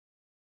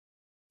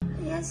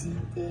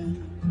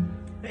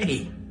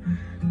Hey.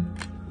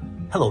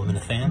 Hello,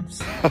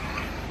 Minifans.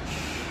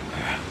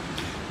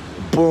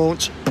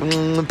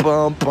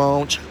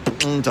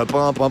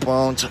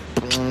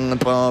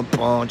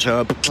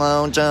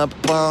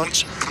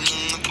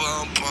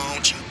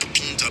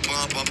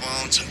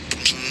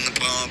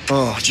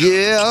 Oh,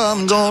 yeah,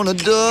 I'm gonna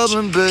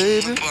Dublin,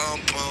 baby.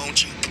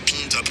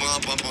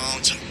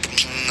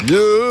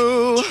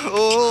 Yeah,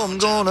 oh, I'm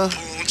gonna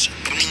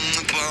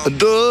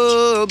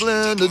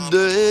Dublin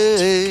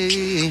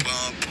today.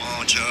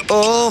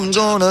 Oh, I'm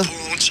gonna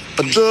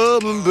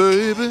Dublin,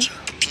 baby.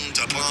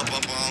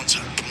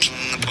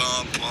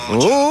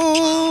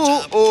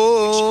 Oh,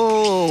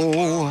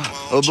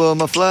 but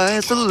my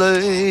flight's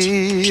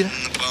delayed.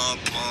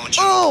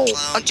 Oh,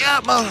 I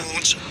got my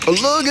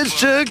luggage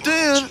checked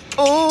in.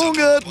 Oh,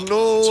 got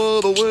no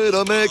other way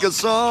to make a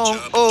song.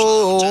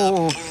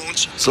 Oh,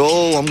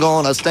 so I'm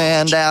gonna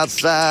stand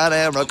outside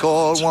and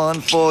record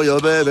one for you,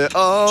 baby,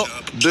 all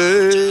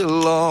day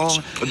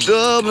long.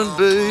 Dublin,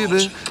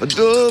 baby,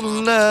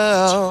 Dublin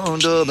now.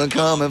 Dublin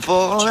coming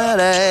for that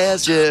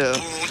ass, yeah.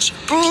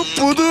 I'm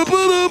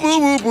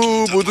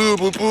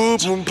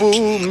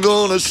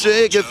gonna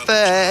shake it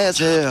fast,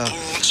 yeah.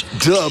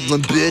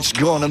 Dublin, bitch,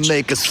 gonna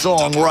make a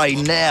song right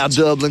now.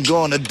 Dublin,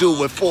 gonna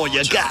do it for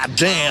you.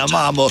 Goddamn,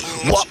 I'ma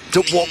walk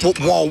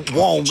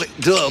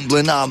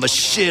Dublin, I'ma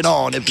shit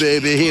on it,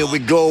 baby. Here we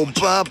go.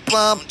 Ba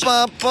ba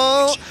ba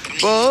ba.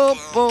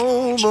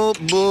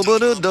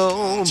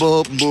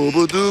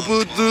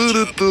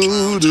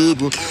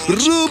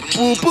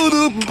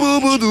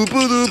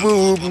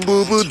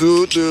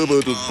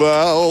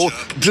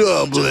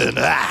 Dublin.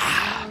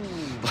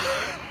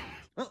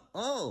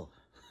 Oh,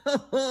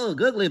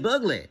 googly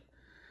boogly.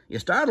 You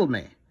startled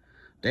me.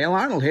 Dale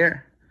Arnold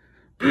here.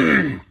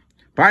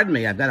 Pardon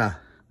me, I've got a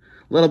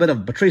little bit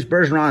of Patrice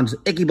Bergeron's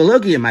Icky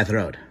Belugi in my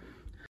throat.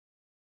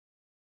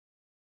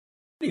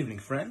 Good evening,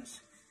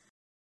 friends.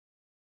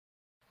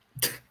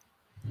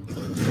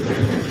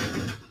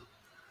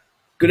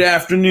 Good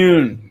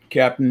afternoon,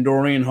 Captain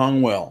Dorian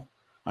Hungwell.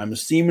 I'm a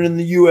seaman in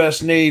the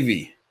U.S.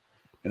 Navy,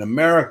 and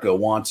America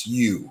wants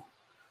you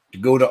to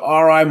go to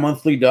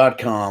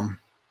rimonthly.com,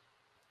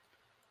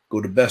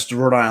 go to Best of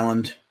Rhode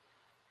Island,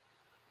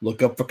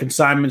 look up for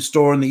consignment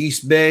store in the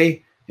East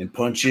Bay, and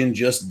punch in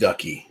Just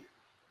Ducky.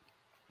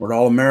 We're an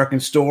all-American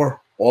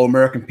store,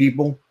 all-American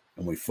people,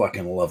 and we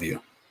fucking love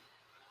you.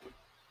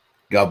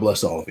 God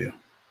bless all of you.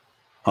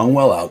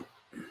 Hungwell out.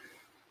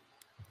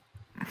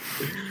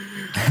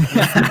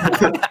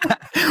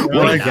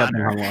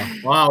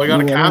 Wow, we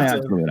got a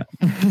captain.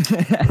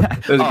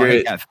 That was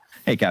great.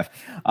 Hey, Kev.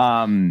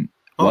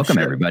 Welcome,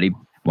 everybody.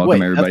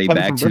 Welcome, everybody,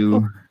 back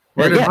to...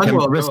 Kevin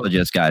Bristol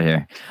just got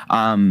here.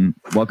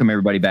 Welcome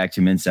everybody back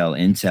to Mincel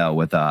Intel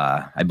with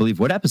I believe,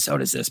 what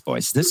episode is this,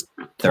 boys? This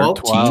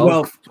 12.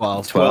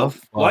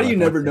 Why do you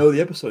never know the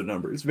episode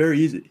number? It's very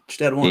easy.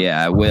 Just add one.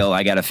 Yeah,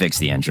 I gotta fix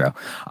the intro.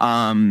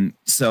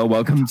 So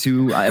welcome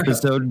to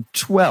episode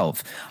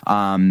 12,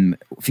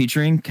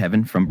 featuring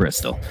Kevin from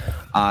Bristol.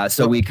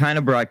 So we kind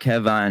of brought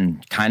Kev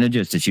on kind of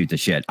just to shoot the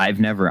shit. I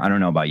don't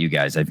know about you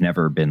guys, I've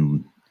never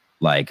been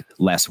like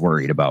less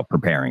worried about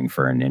preparing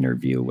for an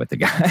interview with the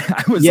guy.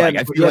 I feel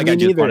like I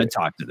just want to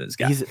talk to this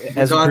guy.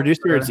 As a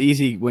producer, it's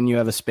easy when you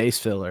have a space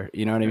filler.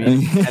 You know what I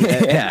mean?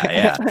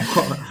 Yeah.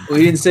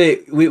 We didn't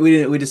say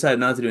we decided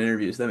not to do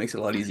interviews. That makes it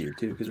a lot easier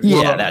too.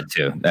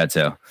 That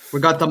too. We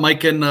got the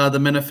Mike and the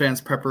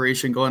Minifans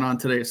preparation going on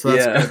today, so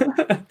that's good.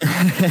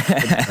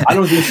 I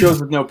don't do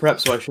shows with no prep,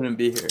 so I shouldn't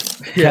be here.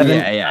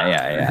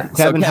 Yeah.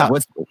 Kevin, so,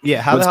 what's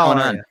going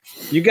on?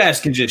 You guys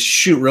can just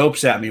shoot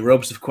ropes at me,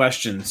 ropes of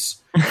questions.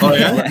 Oh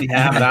yeah, let me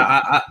have it.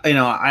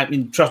 I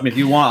mean, trust me, if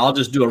you want, I'll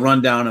just do a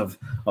rundown of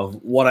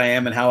what I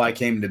am and how I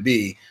came to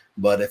be.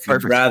 But if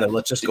you'd rather,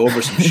 let's just go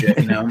over some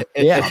shit.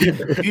 Yeah,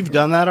 you've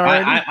done that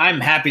already. I'm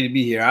happy to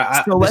be here.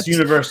 This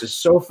universe is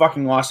so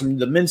fucking awesome.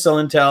 The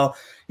Mincel Intel,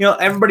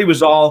 everybody was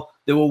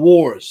there were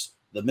wars.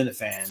 The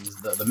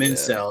Minifans, the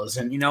Mincels,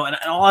 and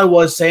all I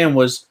was saying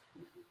was,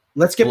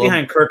 let's get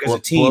behind Kirk as a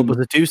team. Globe was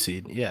a 2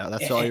 seed. Yeah,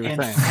 that's all you were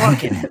saying.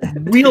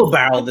 Fucking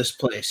wheelbarrow this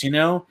place,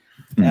 So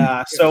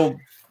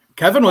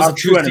Kevin was a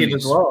 2 seed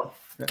as well.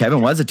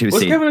 Kevin was a 2 seed.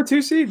 Was Kevin a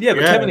 2 seed? Yeah,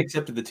 but Kevin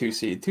accepted the 2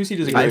 seed. 2 seed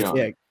is a great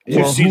honor.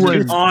 2 seeds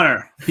is an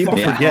honor. People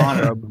forget.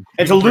 Honor.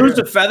 And to lose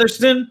to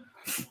Featherston,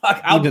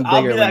 I'll be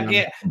that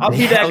guy. I'll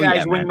be that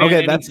guy's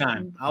wingman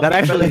anytime. That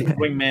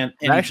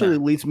actually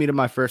leads me to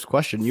my first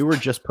question. You were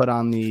just put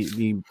on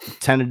the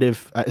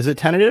tentative. Is it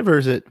tentative or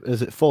is it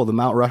full? The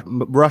Mount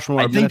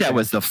Rushmore. I think that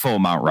was the full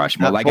Mount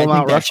Rushmore. I think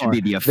that should be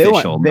the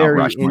official Mount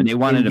Rushmore. They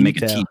wanted to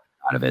make a team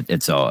out of it.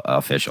 It's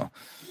official.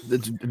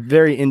 It's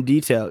very in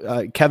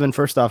detail. Kevin,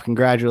 first off,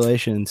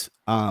 congratulations.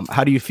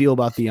 How do you feel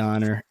about the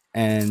honor?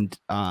 And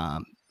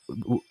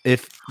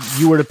if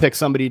you were to pick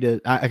somebody to,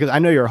 because I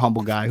know you're a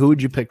humble guy, who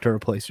would you pick to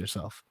replace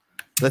yourself?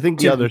 I think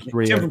the other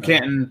three. Tim from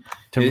Canton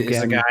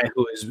is a guy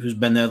who's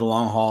been there the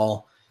long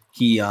haul.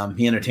 He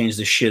entertains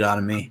the shit out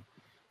of me,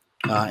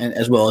 and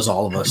as well as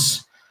all of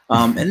us.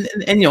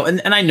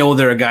 And I know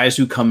there are guys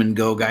who come and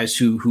go, guys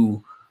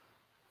who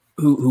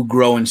who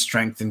grow in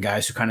strength and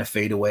guys who kind of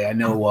fade away. I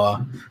know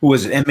who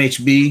was it?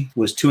 MHB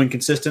was too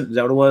inconsistent. Is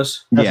that what it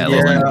was? Yeah, a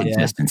little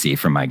inconsistency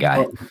from my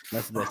guy.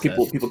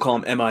 People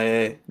call him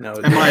MIA. No,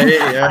 MIA,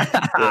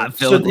 yeah.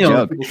 Phil with the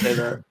joke. People say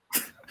that.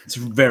 It's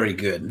very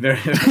good. Were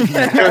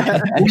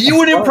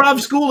you in improv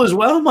school as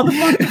well,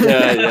 motherfucker?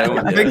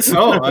 Yeah.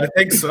 I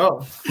think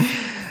so.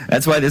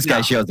 That's why this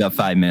guy shows up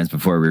 5 minutes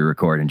before we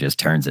record and just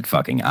turns it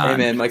fucking on. Hey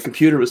man, my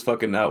computer was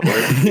fucking not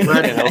working.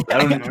 I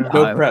don't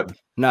no prep.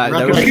 No,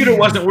 My computer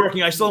wasn't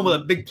working. I saw him with a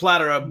big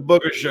platter of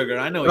booger sugar.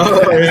 I know.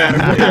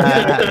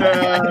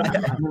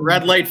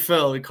 Red light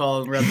Phil. We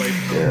call him Red light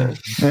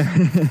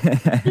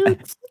Phil.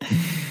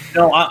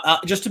 No,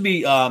 just to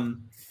be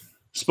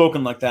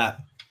spoken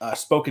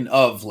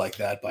of like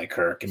that by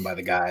Kirk and by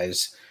the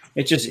guys.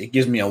 It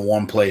gives me a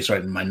warm place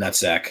right in my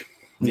nutsack.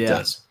 It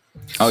does.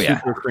 Oh yeah,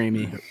 super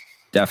creamy.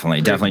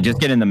 Definitely. Just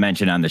getting the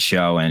mention on the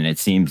show. And it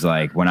seems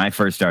like when I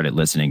first started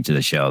listening to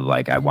the show,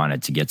 like I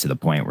wanted to get to the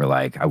point where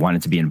like I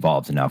wanted to be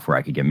involved enough where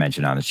I could get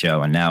mentioned on the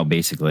show. And now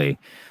basically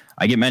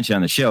I get mentioned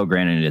on the show.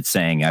 Granted, it's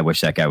saying I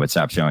wish that guy would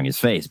stop showing his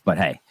face. But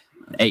hey,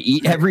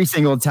 every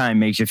single time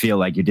makes you feel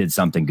like you did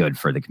something good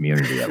for the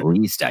community, at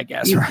least, I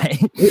guess, right?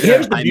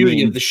 Here's the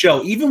beauty of the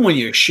show. Even when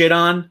you're shit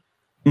on,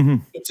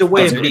 it's a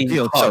way of being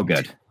feels so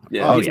good.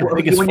 Yeah.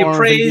 When you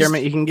praise,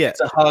 you can get. It's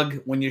a hug.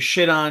 When you're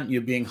shit on,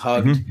 you're being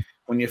hugged.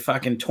 When you're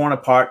fucking torn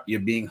apart,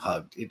 you're being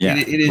hugged.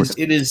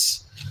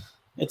 It's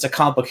a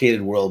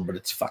complicated world, but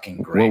it's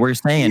fucking great. What we're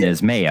saying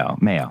is Mayo,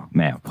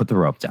 put the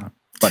rope down.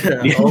 But,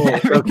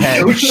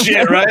 okay. Oh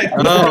shit, right?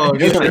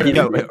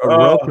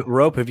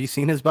 Rope. Have you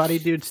seen his body,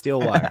 dude? Steel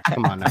wire.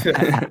 Come on now.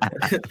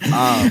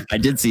 I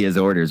did see his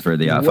orders for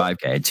the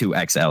 5K,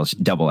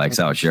 2XL, double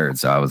XL shirt.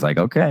 So I was like,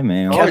 okay,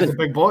 man. Oh, he's a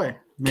big boy.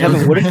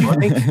 Kevin, what did you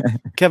think?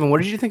 Kevin, what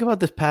did you think about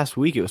this past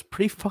week? It was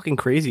pretty fucking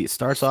crazy. It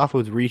starts off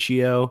with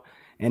Riccio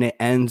and it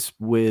ends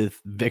with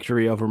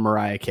victory over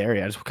Mariah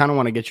Carey. I just kind of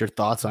want to get your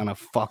thoughts on a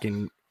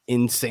fucking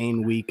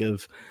insane week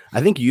of,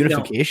 I think,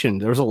 unification.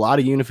 There was a lot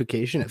of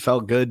unification. It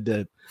felt good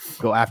to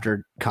go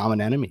after common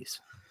enemies.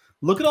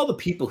 Look at all the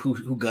people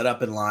who got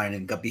up in line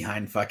and got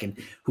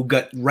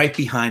right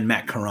behind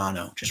Matt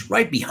Carano, just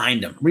right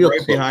behind him,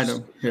 behind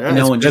him. Yeah,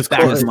 and just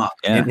backed him up.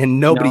 Yeah. And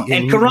nobody.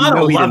 And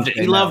Carano loved it.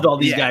 He loved all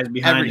these guys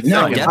behind him.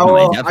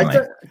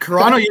 Definitely.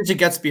 Carano usually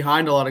gets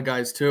behind a lot of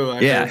guys too.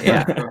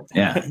 Yeah.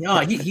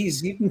 No, you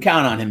can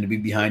count on him to be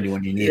behind you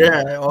when you need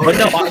it. But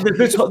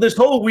no, this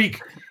whole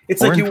week,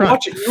 it's like you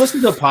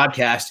listen to a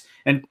podcast,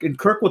 and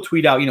Kirk will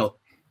tweet out,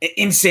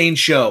 insane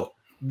show,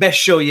 best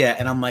show yet,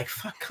 and I'm like,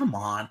 fuck, come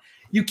on.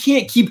 You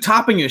can't keep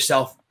topping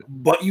yourself,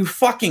 but you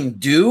fucking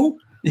do.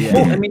 Yeah.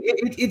 Well, I mean,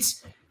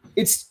 it's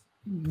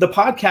the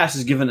podcast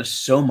has given us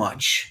so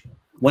much.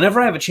 Whenever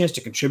I have a chance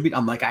to contribute,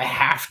 I'm like, I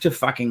have to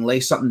fucking lay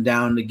something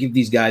down to give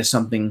these guys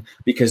something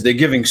because they're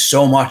giving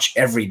so much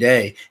every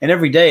day. And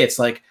every day it's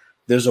like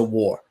there's a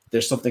war,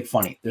 there's something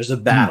funny, there's a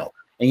battle,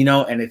 and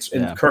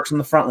Kirk's on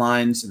the front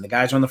lines and the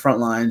guys are on the front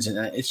lines, and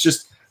it's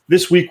just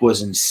this week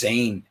was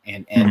insane,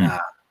 and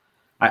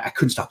I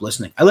couldn't stop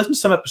listening. I listened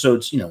to some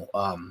episodes,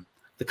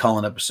 the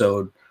Cullen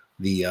episode,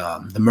 the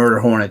Murder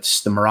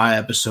Hornets, the Mariah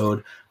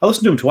episode. I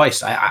listened to them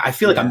twice. I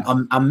feel like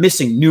I'm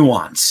missing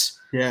nuance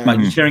by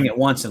just hearing it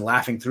once and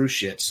laughing through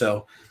shit.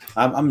 So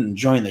I'm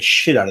enjoying the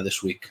shit out of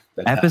this week.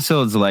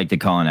 Episodes like the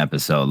Cullen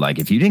episode, like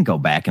if you didn't go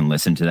back and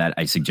listen to that,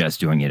 I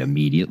suggest doing it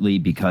immediately,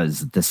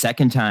 because the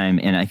second time,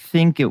 and I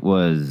think it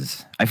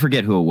was, I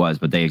forget who it was,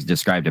 but they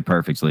described it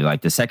perfectly.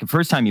 Like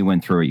first time you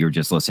went through it, you were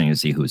just listening to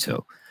see who's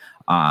who.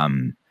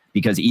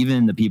 Because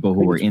even the people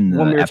who were in the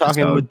when we were episode,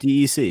 talking with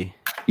DEC.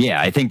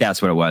 Yeah, I think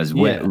that's what it was.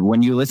 Yeah.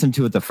 When you listen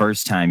to it the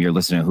first time, you're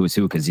listening to who's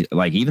who, because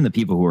like even the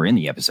people who were in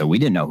the episode, we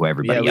didn't know who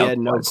everybody else was. We had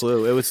no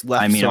clue. It was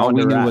left. I mean, all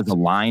we knew was a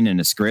line and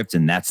a script,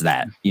 and that's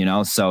that.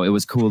 So it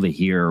was cool to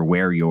hear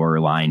where your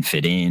line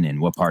fit in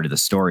and what part of the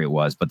story it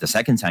was. But the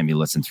second time you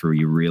listen through,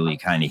 you really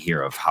kind of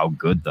hear of how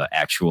good the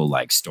actual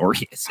like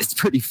story is. It's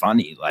pretty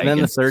funny. Like, and then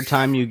the third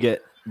time you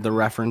get the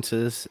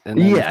references, and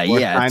then the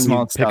fourth time small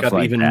you pick stuff up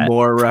like even that.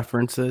 more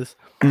references.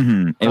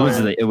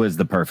 It was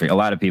the perfect. A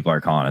lot of people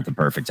are calling it the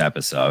perfect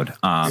episode.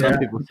 Some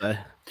people say.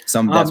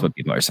 That's what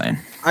people are saying.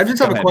 I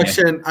just have a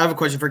question. Man. I have a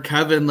question for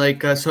Kevin.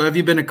 Like, so have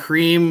you been a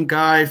cream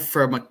guy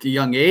from a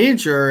young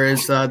age, or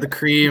is the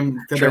cream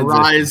did it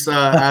rise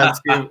as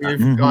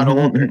you've got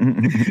older?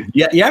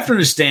 Yeah, you have to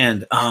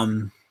understand.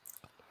 And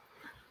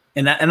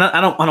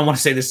I don't want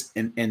to say this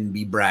and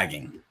be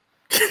bragging.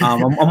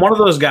 I'm one of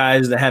those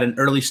guys that had an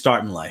early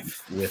start in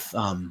life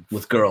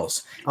with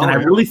girls, and I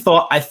really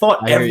thought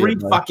every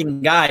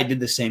fucking guy did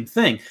the same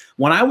thing.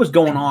 When I was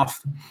going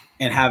off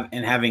and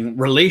having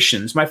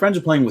relations, my friends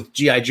were playing with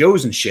GI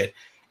Joes and shit,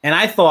 and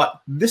I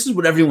thought this is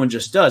what everyone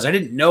just does. I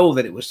didn't know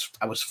that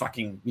I was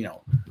fucking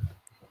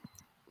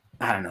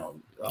I don't know.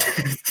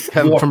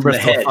 Kevin from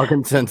Bristol,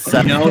 fucking since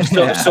so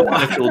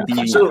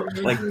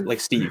like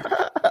Steve.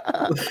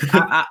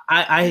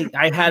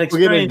 I had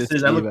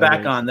experiences I look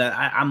back on that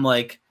I'm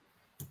like,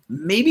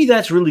 maybe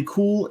that's really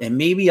cool, and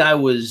maybe I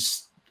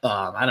was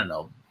I don't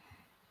know,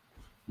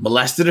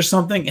 molested or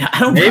something. I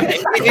don't know.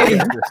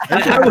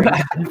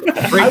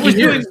 I was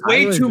doing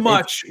way too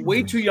much,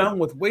 way too young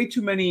with way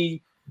too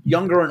many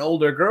younger and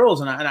older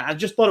girls, and I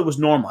just thought it was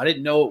normal. I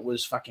didn't know it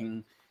was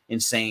fucking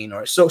insane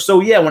or so.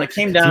 Yeah, when it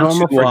came down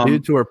normal to for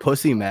dudes who are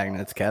pussy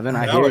magnets, Kevin.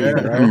 I hear you.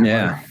 Right?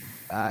 Yeah.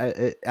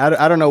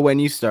 I don't know when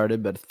you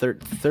started, but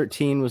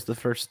 13 was the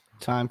first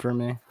time for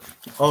me.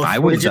 Oh, I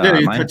what was, did you do?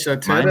 You mine- touched a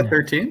 10 mine- at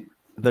 13?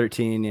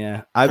 13,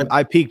 yeah.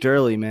 I peaked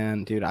early,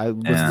 man, dude. I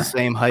was Yeah. the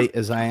same height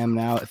as I am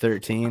now at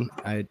 13.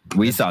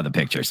 We saw the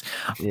pictures.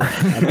 Yeah,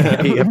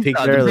 I peaked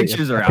The early.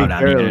 pictures are I out peaked on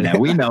the early. internet.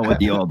 We know what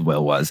the old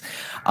Will was.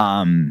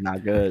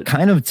 Not good.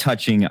 Kind of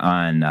touching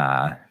on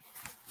the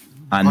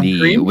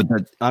Cream? with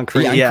the On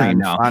Cream, yeah, yeah, Cream,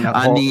 no. on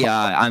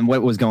on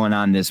what was going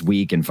on this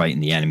week and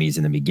fighting the enemies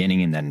in the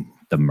beginning, and then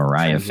the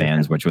Mariah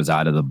fans, which was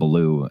out of the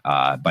blue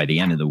by the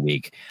end of the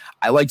week.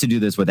 I like to do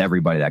this with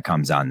everybody that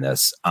comes on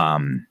this.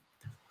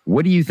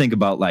 What do you think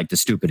about like the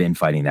stupid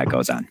infighting that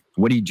goes on?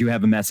 Do you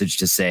have a message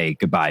to say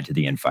goodbye to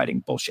the infighting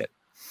bullshit?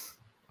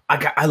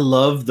 I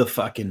love the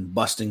fucking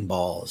busting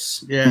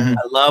balls. Yeah.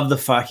 I love the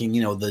fucking,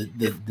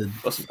 the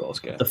Busted balls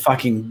guy. the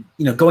fucking,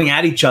 going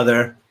at each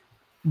other,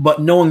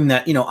 but knowing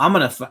that,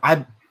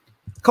 a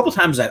couple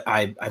times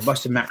I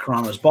busted Matt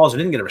Carano's balls. I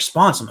didn't get a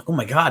response. I'm like, oh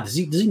my God, does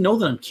he know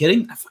that I'm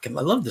kidding? I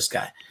love this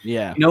guy.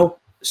 Yeah.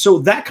 So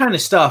that kind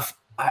of stuff,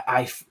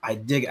 I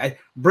dig. I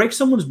break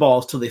someone's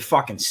balls till they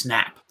fucking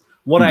snap.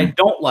 What I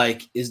don't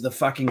like is the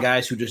fucking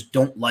guys who just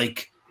don't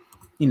like,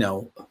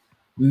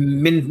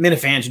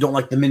 minifans who don't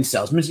like the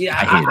mincels.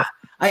 I hate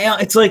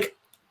it. It's like,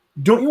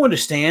 don't you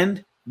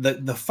understand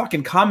the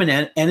fucking common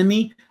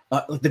enemy,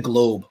 like the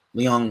Globe,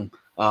 Leon,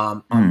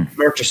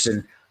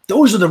 Murchison?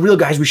 Those are the real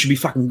guys we should be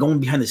fucking going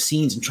behind the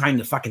scenes and trying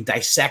to fucking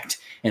dissect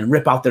and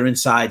rip out their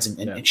insides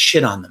and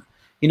shit on them.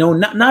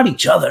 Not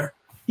each other.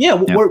 Yeah,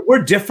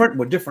 we're different.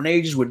 We're different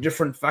ages. We're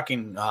different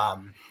fucking.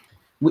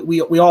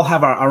 We all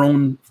have our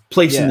own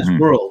place in this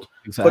world.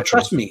 Exactly. But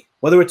trust me,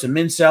 whether it's a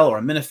mincel or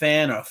a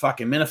minifan or a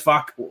fucking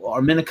minifuck or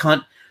a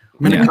minicunt,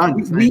 we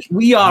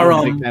are I'm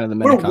a big fan of the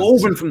we're minicunts.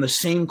 woven from the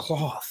same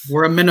cloth.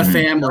 We're a Mina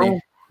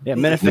family. Yeah,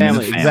 Minute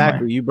family. Family.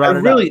 Exactly. You brought it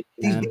really, up.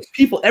 man. these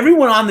people,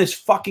 everyone on this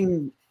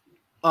fucking,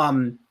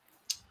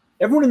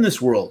 everyone in this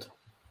world,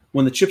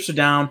 when the chips are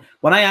down,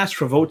 when I ask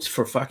for votes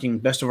for fucking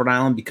Best of Rhode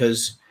Island,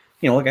 because,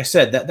 like I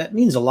said, that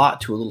means a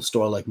lot to a little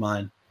store like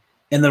mine.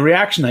 And the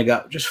reaction I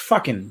got just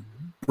fucking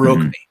broke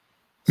me.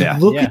 Yeah.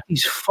 Look at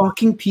these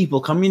fucking people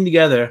coming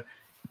together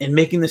and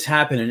making this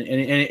happen.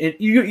 And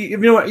you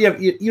know what?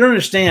 You don't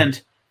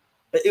understand.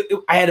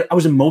 I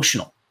was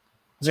emotional.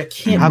 I was like, I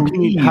can't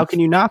believe. How can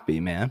you not be,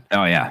 man?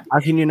 Oh yeah. How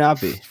can you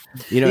not be?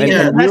 Yeah,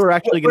 and we were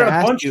actually going to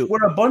ask you.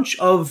 We're a bunch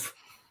of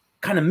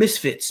kind of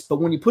misfits, but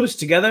when you put us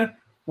together,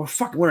 we're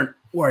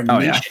a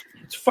nation. yeah.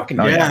 It's fucking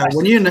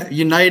When you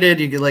united,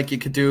 you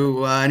could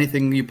do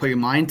anything you put your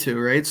mind to,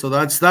 right? So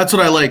that's what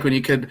I like when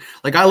you could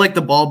I like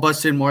the ball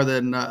busting more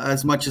than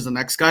as much as the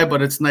next guy,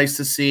 but it's nice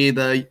to see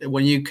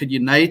when you could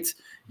unite,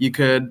 you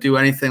could do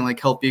anything like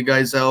help you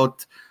guys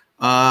out,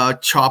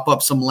 chop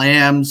up some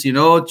lambs, and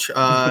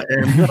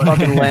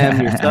fucking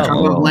lamb yourself.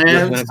 chop up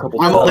lambs.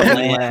 I'm a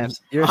lamb.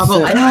 You're I'm a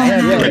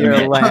lamb. Yeah, you're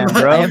a lamb,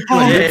 bro.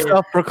 You're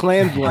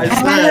self-proclaimed I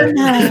lamb.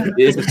 said,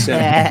 It is a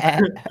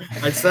sin.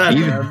 I said,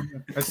 You- man.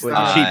 I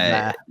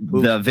said,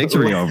 The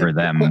victory over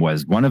them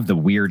was one of the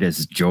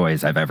weirdest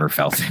joys I've ever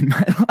felt in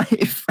my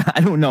life. I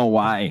don't know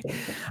why.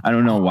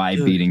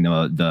 Beating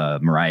the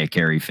Mariah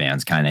Carey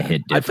fans kind of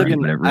hit different,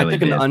 but it really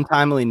did. an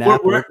untimely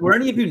nap. Were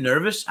any of you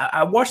nervous?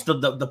 I watched the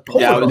poll.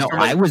 Yeah,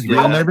 I was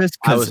real nervous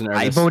I was because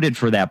I nervous. voted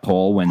for that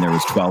poll when there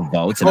was 12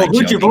 votes. And Oh,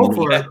 who'd you vote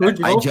for? Who'd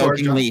you I vote for,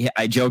 jokingly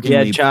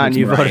Yeah, John, picked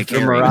you voted for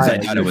Carey 'cause Mariah. I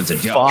thought it was a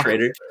joke. Fuck.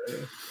 Traitor.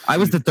 I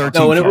was the 13th.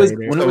 No, when it was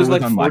so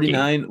like unlucky.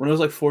 49, when it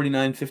was like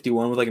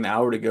 49-51 with like an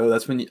hour to go,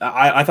 that's when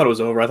I thought it was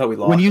over. I thought we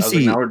lost. When you I was see-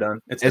 like, now we're done.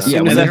 It's As done.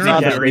 soon as and I then saw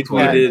Big the Cat big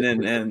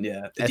retweeted and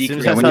yeah, the As soon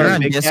as decrease. I when saw you're the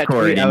on Big Cat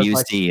Discord tweet, I and was you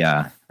like- see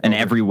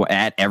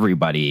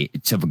everybody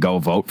to go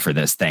vote for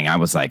this thing, I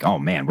was like, oh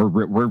man,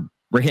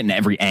 we're hitting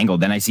every angle.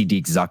 Then I see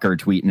Deke Zucker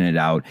tweeting it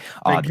out.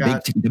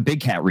 The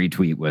Big Cat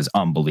retweet was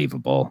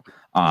unbelievable.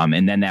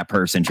 And then that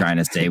person trying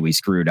to say we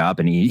screwed up,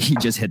 and he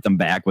just hit them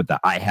back with the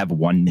 "I have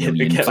 1 million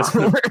Big Cat was-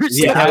 followers."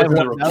 Yeah, I that was the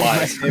that was my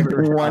reply.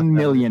 favorite 1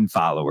 million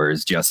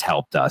followers just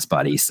helped us,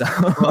 buddy. So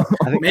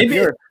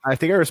I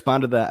think I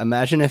responded to that.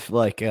 Imagine if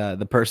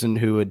the person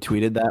who had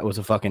tweeted that was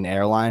a fucking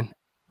airline.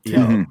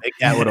 Mhm. Big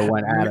Cat would have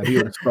went at him. He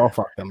would have skull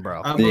fucked them,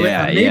 bro.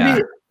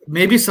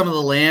 Maybe some of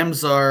the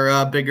Lambs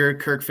are bigger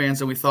Kirk fans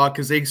than we thought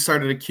because they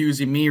started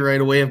accusing me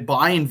right away of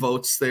buying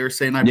votes. They were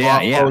saying I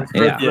bought votes.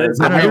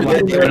 I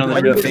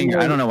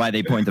don't know why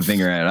they point the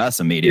finger at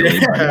us immediately.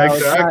 Yeah,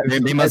 exactly.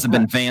 They must have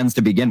been fans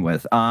to begin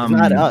with. It's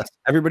not us.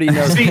 Everybody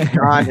knows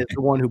John is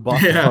the one who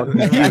bought Yeah.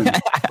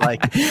 the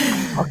like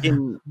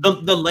fucking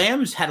The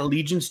Lambs had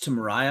allegiance to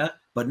Mariah,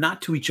 but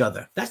not to each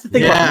other. That's the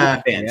thing Yeah.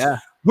 about fans. yeah.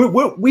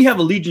 We have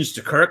allegiance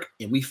to Kirk,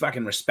 and we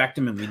fucking respect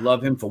him, and we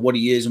love him for what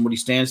he is and what he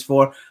stands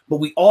for. But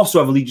we also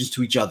have allegiance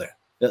to each other.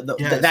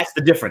 Yes. That's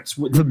the difference.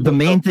 The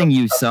main thing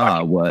you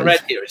saw was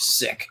Red here is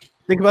sick.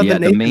 Think about Yeah, the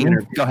the Nathan main.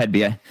 interview. Go ahead,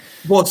 BA.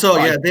 Well, so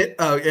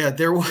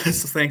there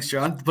was. Thanks,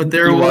 John. But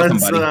there You're welcome,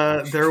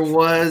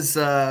 was,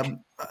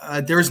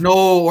 there was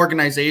no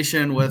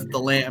organization with the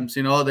Lambs.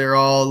 You know, they're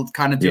all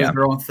kind of doing Yeah.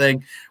 their own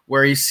thing.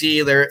 Where you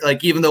see they're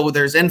like, even though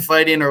there's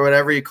infighting or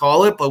whatever you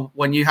call it, but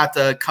when you have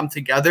to come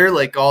together,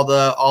 like all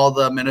the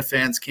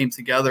Minifans came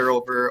together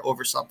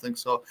over something.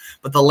 So,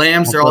 but the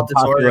Lambs, they're all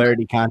disorganized.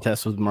 Popularity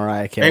contest with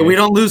Mariah Carey. Hey, we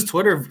don't lose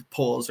Twitter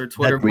polls or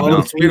Twitter We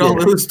votes. We don't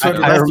lose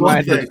Twitter. I That's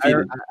one thing.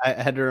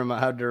 had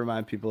to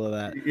remind people of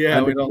that. Yeah,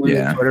 we don't lose.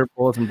 Yeah. Twitter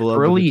polls and below.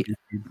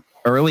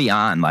 Early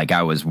on, like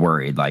I was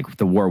worried, like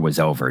the war was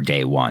over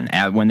day one.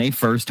 When they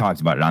first talked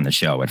about it on the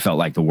show, it felt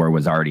like the war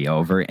was already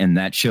over, and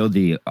that showed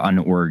the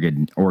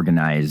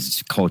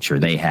unorganized culture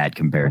they had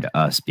compared to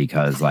us.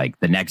 Because like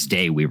the next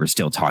day, we were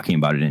still talking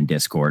about it in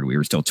Discord, we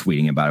were still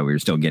tweeting about it, we were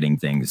still getting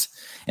things,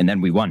 and then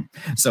we won.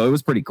 So it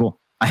was pretty cool.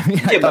 I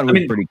mean, I thought it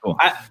was pretty cool.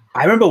 I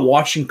remember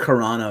watching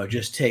Carano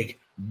just take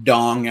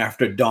dong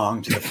after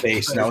dong to the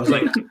face, and I was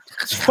like,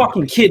 "This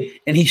fucking kid,"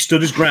 and he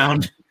stood his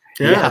ground.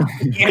 Yeah.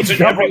 He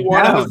answered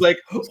everyone. I was like,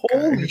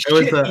 holy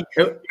shit. Was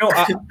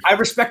I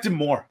respect him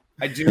more.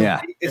 I do.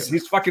 Yeah. It's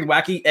his fucking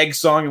wacky egg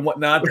song and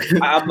whatnot.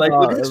 I'm like,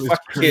 look at this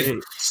fucking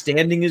kid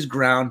standing his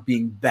ground,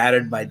 being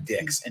battered by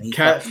dicks. And he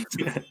Kevin,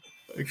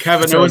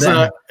 So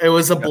it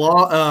was a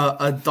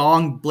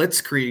dong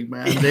blitzkrieg,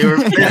 man. They were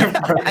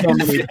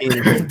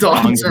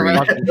dongs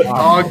are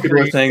dong People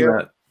are krieg. saying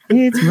that.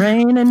 It's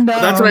raining.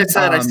 That's what I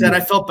said. I said I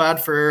felt bad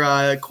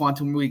for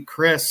Quantum Week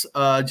Chris,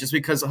 just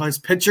because his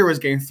picture was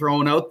getting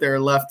thrown out there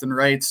left and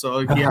right. So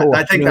yeah,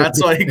 I think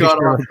that's why he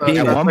got off.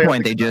 At one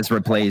point, they just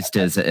replaced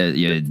his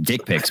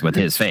dick pics with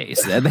his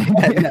face. So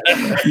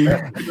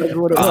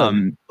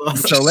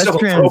let's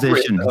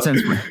transition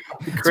since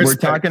we're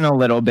talking a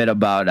little bit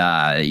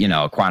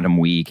about Quantum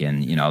Week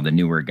and the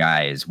newer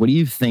guys. What do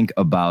you think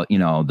about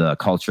the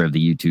culture of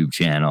the YouTube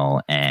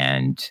channel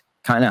and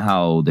kind of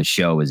how the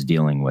show is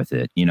dealing with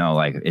it?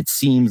 Like it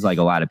seems like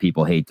a lot of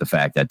people hate the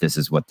fact that this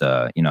is what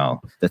the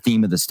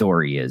theme of the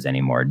story is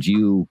anymore.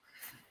 Do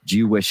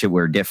you wish it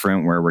were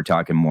different, where we're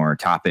talking more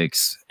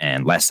topics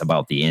and less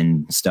about the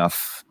in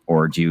stuff,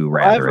 or do you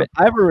rather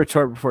I have a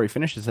retort before he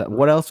finishes that.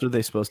 What else are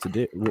they supposed to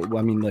do?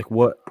 I mean, like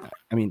what?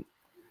 I mean,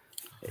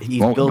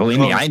 believe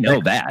me, I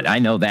know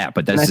that,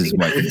 but this is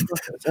what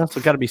it's also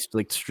got to be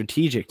like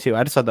strategic too.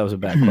 I just thought that was a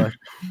bad question.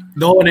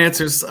 No one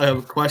answers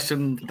a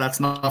question that's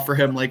not for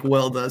him like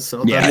Will does.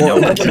 So yeah, no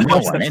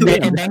one. And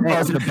then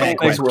calls it a bad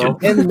question. I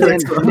didn't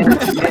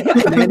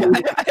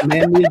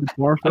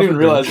even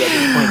realize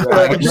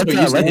that.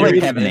 Let's let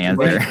Kevin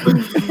answer.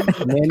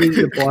 Man needs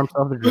to pour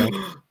himself a drink.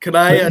 Can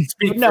I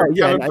speak for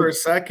Kevin for a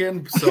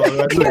second? So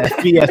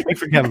speak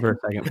for Kevin for a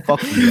second.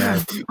 Fuck you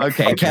guys.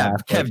 Okay,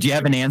 Kev, do you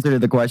have an answer to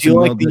the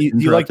question? Do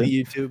you like the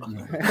YouTube?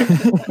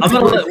 I'm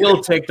gonna let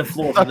Will take the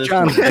floor for this.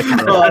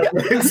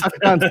 Suck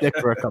John's dick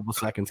for a couple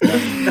seconds.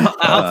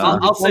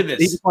 I'll say this.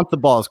 He just wants the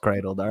balls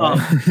cradled. All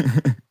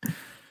right.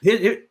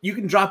 You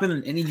can drop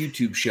in any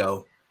YouTube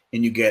show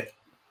and you get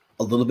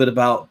a little bit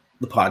about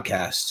the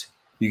podcast.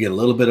 You get a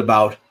little bit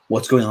about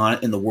what's going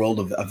on in the world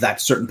of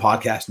that certain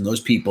podcast and those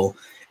people,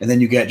 and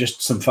then you get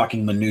just some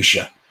fucking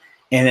minutia.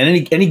 And at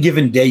any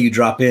given day you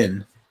drop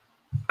in,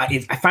 I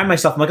find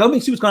myself, I'm like, oh, let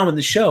me see what's going on with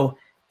this show.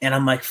 And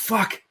I'm like,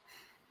 fuck,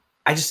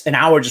 an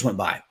hour just went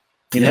by,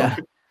 Yeah.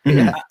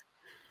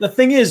 The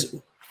thing is,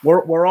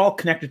 we're all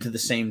connected to the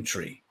same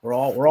tree. We're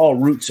all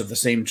roots of the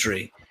same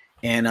tree.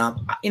 And,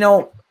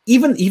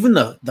 even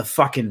the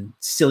fucking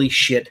silly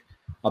shit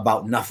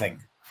about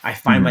nothing, I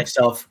find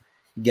myself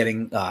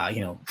getting,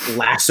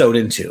 lassoed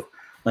into.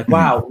 Like,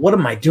 wow, what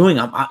am I doing?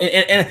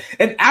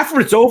 And after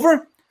it's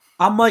over,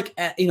 I'm like,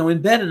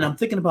 in bed, and I'm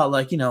thinking about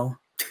like,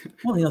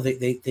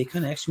 they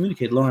kind of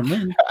excommunicated Lauren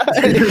Lynn.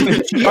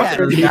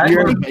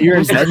 You're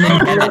in bed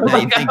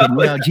thinking,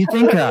 do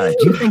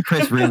you think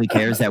Chris really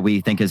cares that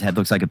we think his head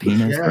looks like a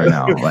penis or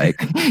no? Like,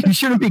 you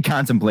shouldn't be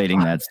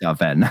contemplating that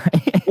stuff at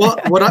night. Well,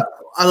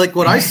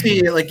 what I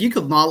see, like you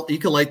could like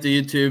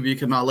the YouTube, you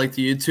could not like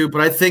the YouTube,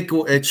 but I think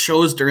it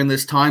shows during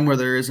this time where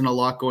there isn't a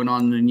lot going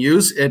on in the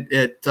news.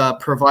 It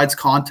provides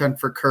content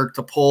for Kirk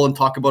to pull and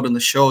talk about in the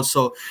show.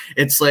 So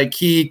it's like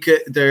he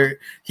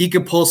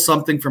could pull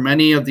something from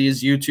any of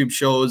these YouTube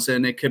shows,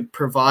 and it could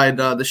provide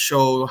the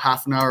show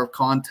half an hour of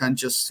content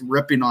just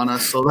ripping on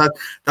us. So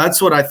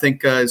that's what I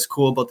think is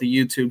cool about the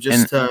YouTube,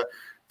 just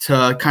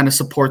to kind of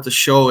support the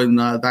show in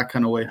that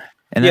kind of way.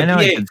 And I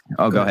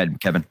know. Go ahead,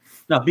 Kevin.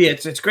 No,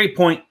 it's a great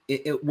point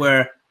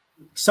where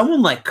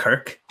someone like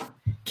Kirk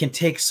can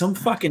take some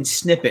fucking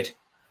snippet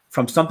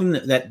from something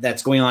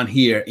that's going on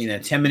here in a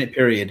 10-minute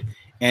period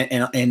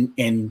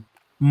and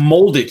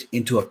mold it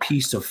into a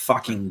piece of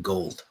fucking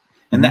gold.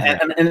 And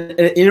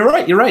you're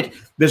right.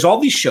 There's all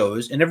these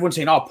shows, and everyone's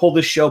saying, "Oh, pull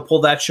this show,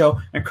 pull that show,"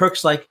 and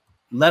Kirk's like,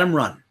 "Let him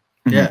run."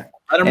 Yeah,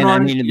 let him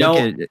run.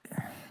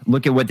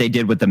 look at what they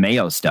did with the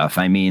Mayo stuff.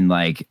 I mean,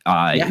 like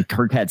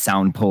Kirk had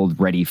sound pulled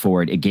ready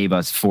for it. It gave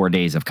us 4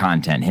 days of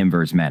content, him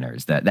versus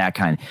Menners, that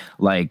kind.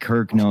 Like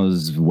Kirk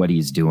knows what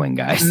he's doing,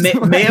 guys.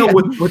 Mayo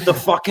with the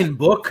fucking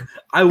book,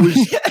 I was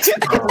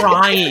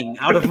crying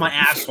out of my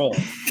asshole.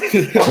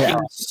 Fucking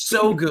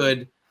so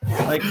good.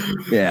 Like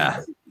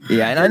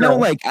Yeah, and I know,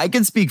 like, I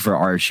can speak for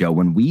our show.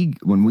 When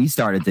we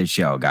started this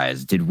show,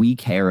 guys, did we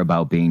care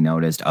about being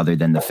noticed other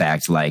than the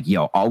fact, like,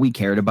 all we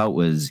cared about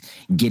was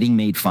getting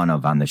made fun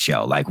of on the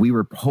show? Like, we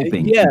were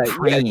hoping,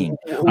 praying.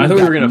 I thought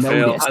we were gonna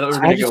fail. I thought we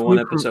were gonna go one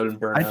episode and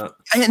burn out.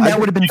 And that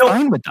would have been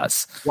fine with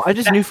us. Well, I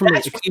just knew from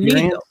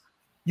experience.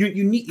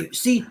 You need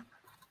see,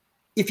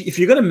 if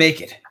you're gonna make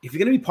it, if you're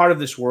gonna be part of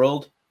this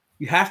world,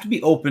 you have to be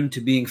open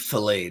to being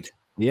filleted.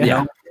 Yeah. You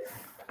know?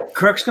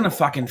 Kirk's gonna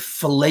fucking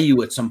fillet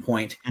you at some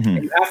point.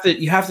 And you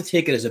have to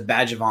take it as a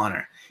badge of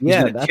honor. He's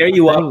gonna tear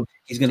you up.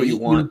 He's gonna eat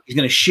you. He's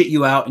gonna shit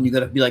you out, and you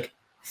gotta be like,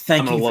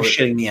 "Thank you for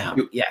shitting me out."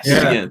 Yes.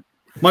 Yeah.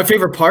 My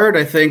favorite part,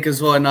 I think,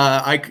 is when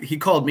he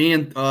called me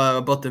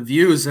about the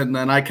views, and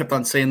then I kept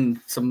on saying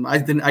some. I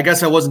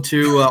guess I wasn't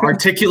too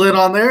articulate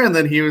on there, and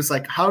then he was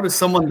like, "How does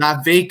someone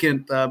that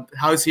vacant?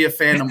 How is he a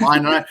fan of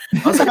mine?" And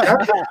I was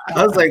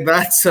like,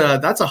 "That's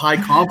a high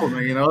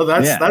compliment, you know.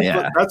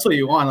 That's what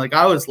you want." Like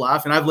I was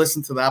laughing. I've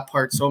listened to that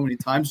part so many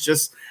times.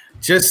 Just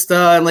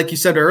like you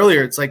said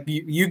earlier, it's like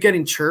you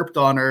getting chirped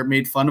on or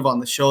made fun of on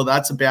the show.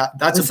 That's a badge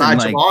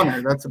of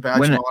honor. That's a badge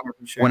of honor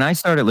for sure. When I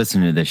started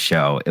listening to this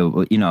show,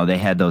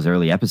 they had those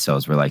early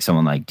episodes where like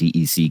someone like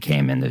DEC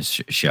came in this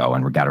show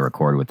and we got to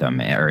record with them,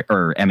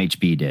 or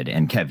MHB did.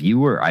 And Kev,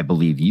 I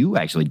believe you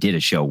actually did a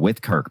show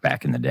with Kirk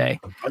back in the day.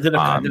 I did a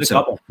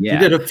couple. Yeah, you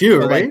did a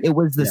few, right? Like, it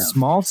was the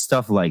small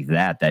stuff like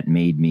that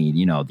made me,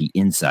 the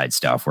inside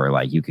stuff where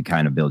like you could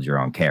kind of build your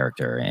own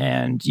character,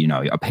 and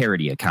a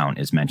parody account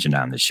is mentioned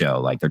on the show.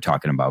 Like they're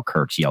talking about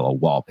Kirk's yellow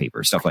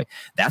wallpaper, stuff like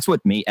that's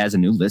what made, as a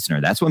new listener,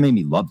 that's what made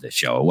me love this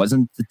show. It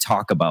wasn't the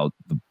talk about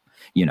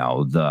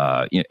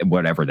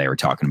whatever they were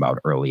talking about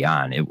early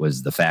on. It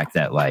was the fact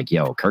that like,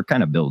 Kirk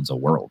kind of builds a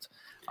world.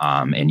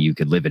 And you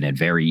could live in it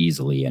very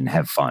easily and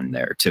have fun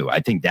there too.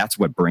 I think that's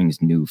what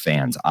brings new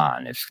fans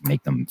on,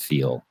 make them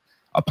feel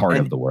a part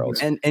of the world.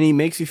 And he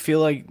makes you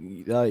feel like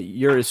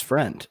you're his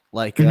friend.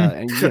 Like,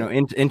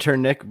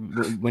 intern Nick,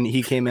 when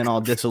he came in all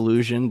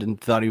disillusioned and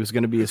thought he was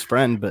going to be his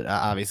friend, but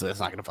obviously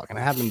that's not going to fucking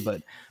happen.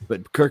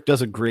 But Kirk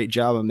does a great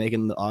job of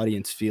making the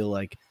audience feel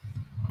like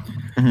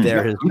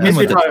they're his even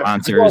with the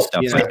sponsors,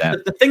 stuff like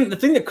that. The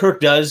thing that Kirk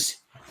does,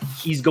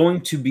 he's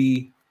going to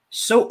be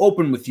so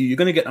open with you, you're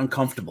going to get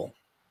uncomfortable.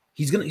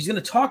 He's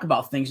gonna talk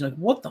about things like,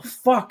 what the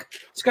fuck?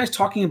 This guy's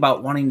talking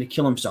about wanting to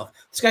kill himself.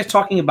 This guy's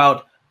talking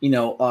about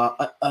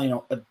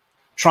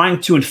trying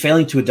to and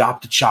failing to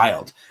adopt a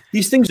child.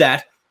 These things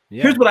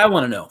here's what I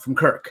want to know from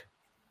Kirk.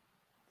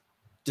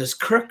 Does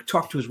Kirk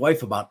talk to his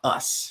wife about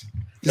us?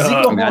 Does he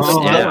go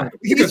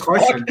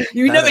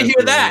You never hear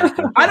that.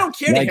 I don't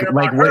care to hear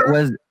about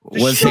her.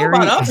 Was Harry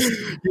about us?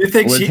 You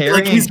think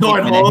he's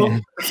going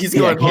home? He's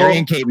going home. Harry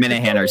and Kate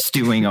Minahan are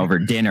stewing over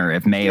dinner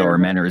if Mayo or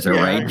Menners are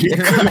right. He's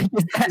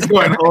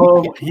going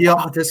home.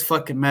 This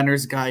fucking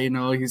Menners guy,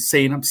 he's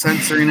saying I'm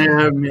censoring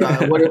him.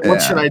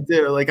 What should I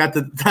do? Like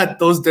at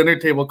those dinner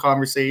table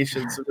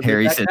conversations.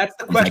 Harry said, that's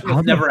the question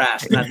that's never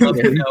asked. And I'd love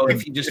to know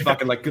if he just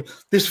fucking like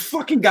this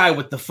fucking guy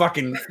with the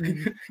fucking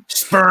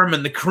sperm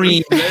and the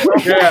cream.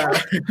 Yeah.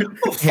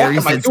 Harry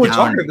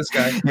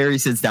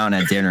sits down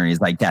at dinner and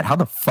he's like, Dad, how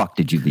the fuck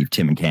did you leave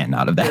Tim and Canton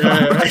out of that?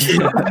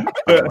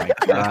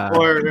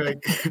 Or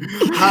like,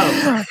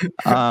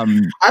 I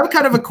have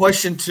kind of a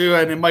question too,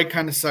 and it might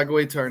kind of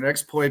segue to our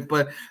next point,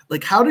 but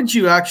like, how did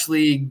you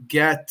actually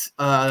get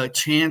a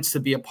chance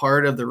to be a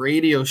part of the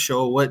radio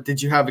show? What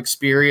did you have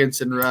experience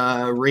in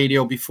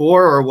radio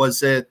before, or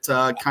was it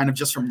kind of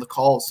just from the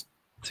calls?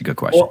 It's a good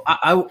question. Well,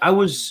 I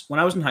was when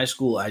I was in high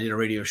school, I did a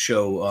radio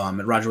show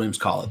at Roger Williams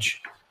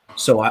College.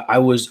 So I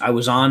had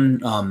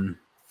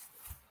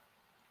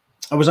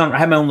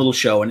my own little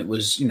show, and it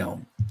was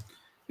nothing.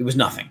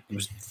 It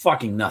was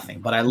fucking nothing.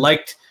 But I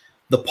liked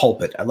the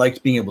pulpit. I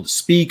liked being able to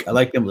speak. I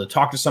liked being able to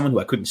talk to someone who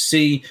I couldn't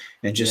see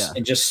and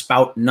just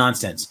spout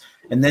nonsense.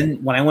 And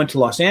then when I went to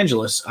Los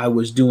Angeles, I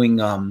was doing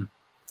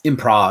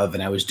improv,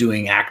 and I was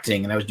doing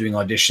acting, and I was doing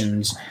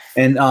auditions.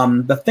 And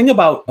the thing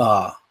about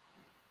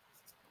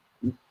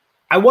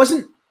I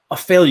wasn't a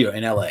failure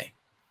in LA.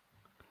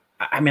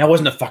 I mean, I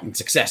wasn't a fucking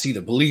success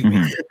either, believe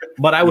me,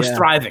 but I was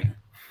thriving.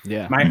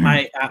 Yeah.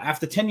 My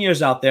after 10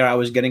 years out there, I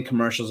was getting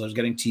commercials, I was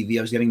getting TV,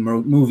 I was getting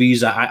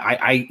movies.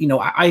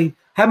 I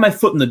had my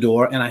foot in the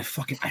door, and I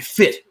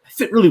fit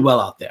really well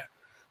out there.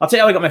 I'll tell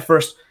you how I got my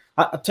first.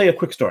 I'll tell you a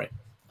quick story.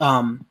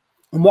 I'm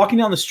walking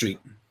down the street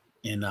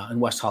in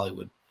West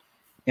Hollywood,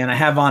 and I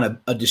have on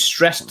a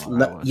distressed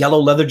yellow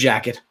leather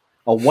jacket,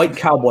 a white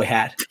cowboy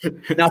hat.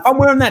 Now, if I'm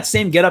wearing that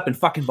same getup in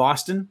fucking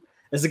Boston,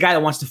 there's a guy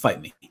that wants to fight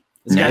me.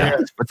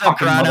 What's up,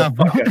 Grano?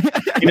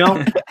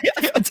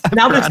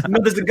 Now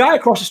there's a guy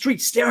across the street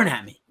staring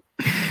at me,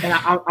 and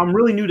I'm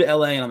really new to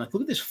LA, and I'm like,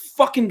 look at this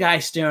fucking guy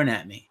staring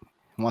at me,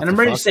 and I'm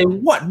ready to say,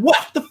 what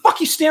the fuck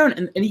you staring?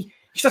 And he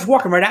starts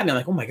walking right at me. I'm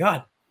like, oh my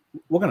god,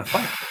 we're gonna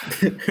fight.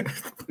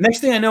 Next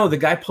thing I know, the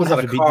guy pulls We'll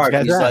out have a to beat card.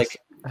 this guy's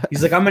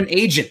He's like, I'm an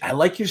agent. I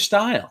like your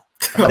style.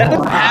 That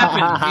doesn't happen,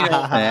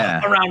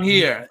 Yeah. around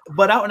here.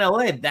 But out in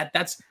LA,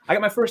 that's I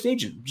got my first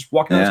agent just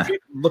walking down the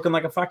street looking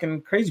like a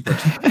fucking crazy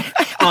person.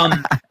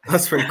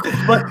 That's pretty cool.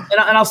 But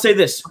and I'll say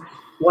this: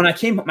 when I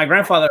came, my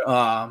grandfather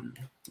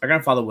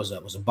was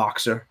a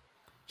boxer.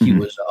 He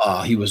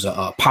was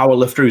a power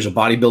lifter. He was a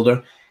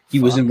bodybuilder. He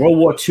was in World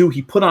War II.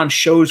 He put on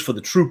shows for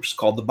the troops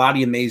called The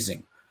Body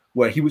Amazing,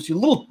 where he was a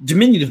little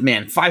diminutive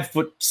man,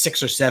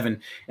 5'6" or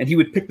 7, and he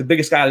would pick the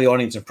biggest guy out of the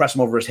audience and press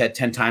him over his head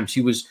 10 times.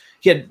 He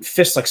had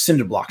fists like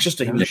cinder blocks.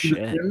 He was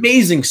an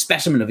amazing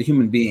specimen of a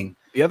human being.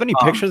 If you have any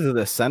pictures of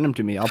this, send them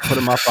to me. I'll put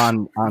them up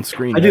on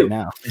screen do. right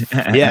now.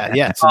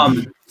 Yeah.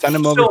 Send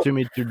them over to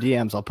me through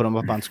DMs. I'll put them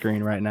up on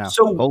screen right now.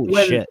 So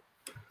holy shit.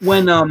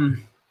 When I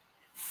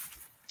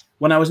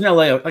was in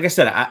LA, like I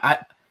said,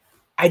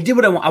 I did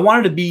what I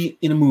wanted to be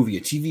in a movie,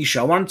 a TV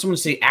show. I wanted someone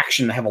to say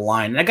action and have a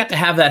line, and I got to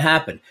have that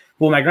happen.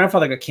 But when my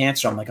grandfather got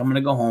cancer, I'm like, I'm going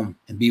to go home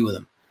and be with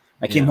him.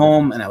 I came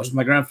home, and I was with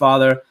my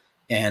grandfather,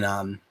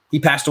 and he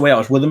passed away. I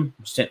was with him.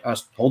 I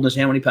was holding his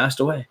hand when he passed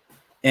away.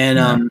 And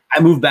I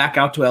moved back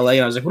out to LA,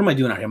 and I was like, what am I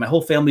doing out here? My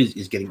whole family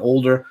is getting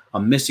older.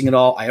 I'm missing it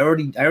all. I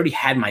already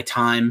had my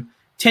time.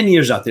 10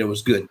 years out there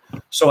was good.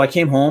 So I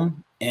came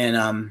home,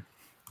 and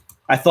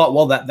I thought,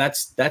 well,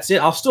 that's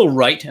it. I'll still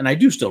write, and I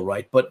do still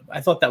write, but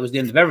I thought that was the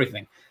end of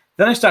everything.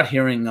 Then I started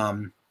hearing,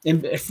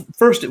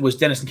 first it was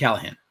Dennis and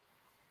Callahan.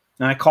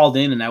 And I called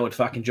in, and I would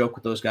fucking joke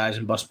with those guys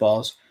and bust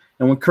balls.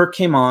 And when Kirk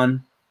came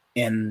on,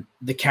 and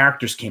the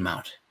characters came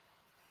out,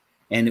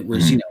 and it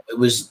was, it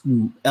was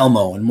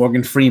Elmo and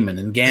Morgan Freeman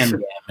and Gam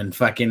Gam and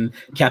fucking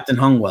Captain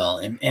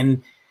Hungwell.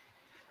 And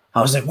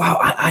I was like, wow,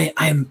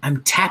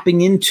 I'm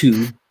tapping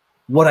into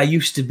what I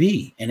used to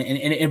be, and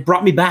it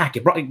brought me back.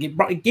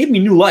 It gave me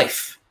new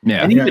life.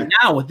 Yeah. And even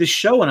now with this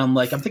show, and I'm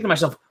thinking to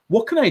myself,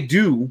 what can I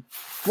do?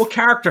 What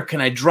character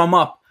can I drum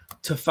up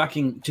to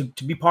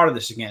be part of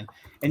this again?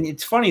 And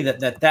it's funny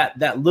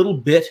that little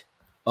bit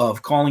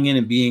of calling in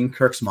and being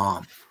Kirk's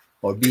mom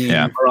or being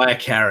Mariah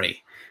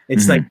Carey.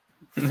 It's like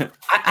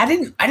I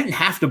didn't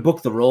have to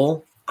book the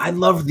role. I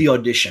loved the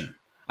audition.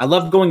 I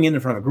loved going in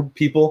front of a group of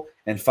people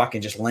and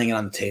fucking just laying it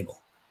on the table.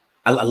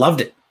 I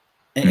loved it.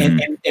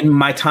 And in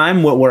my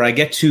time where I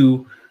get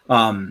to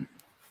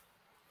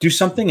do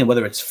something, and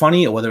whether it's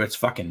funny or whether it's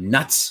fucking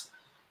nuts,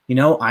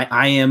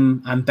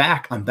 I'm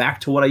back. I'm back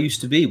to what I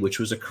used to be, which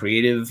was a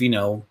creative,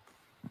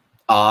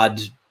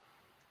 odd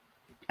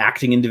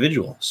acting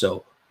individual.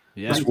 So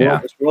this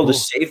world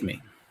has saved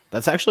me.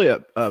 That's actually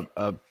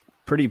a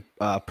pretty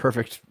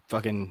perfect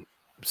fucking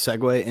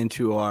segue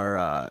into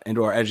our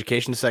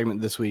education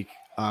segment this week,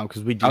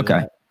 because we do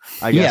that.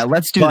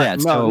 Let's do that.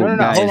 No,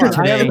 guys, hold on.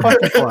 I have a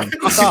question for him.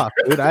 Fuck off,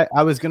 dude.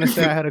 I was gonna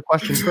say I had a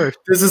question first.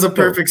 This is a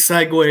perfect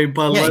segue,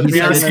 but let me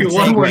ask you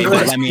one more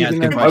question. Let me ask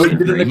a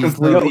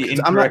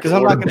question. I'm not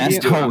gonna be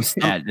best host.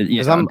 Go ahead,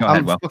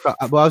 Will.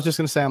 Well, I was just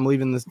gonna say I'm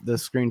leaving the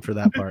screen for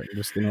that part. I'm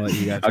just gonna let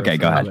you guys. Okay,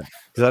 go ahead.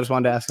 Because I just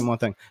wanted to ask him one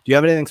thing. Do you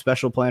have anything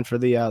special planned for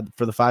the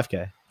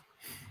 5K?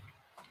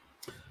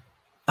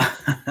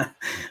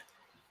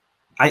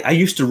 I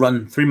used to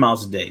run 3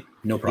 miles a day,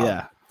 no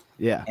problem.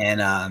 Yeah.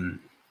 And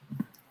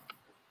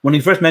when he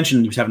first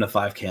mentioned he was having a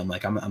 5K, I'm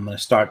like, I'm going to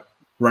start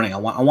running. I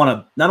want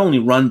to not only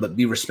run but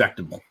be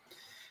respectable.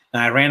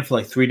 And I ran for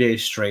like 3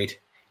 days straight,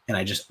 and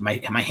I just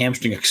my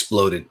hamstring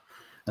exploded,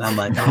 and I'm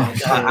like, oh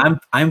God,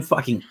 I'm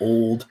fucking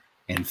old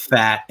and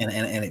fat, and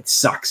it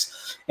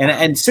sucks.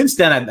 And since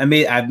then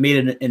I've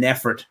made an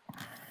effort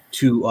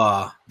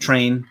to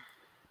train,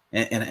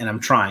 and I'm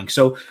trying.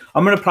 So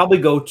I'm going to probably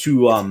go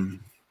to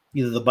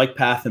either the bike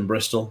path in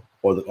Bristol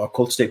or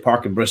Colt State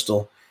Park in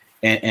Bristol.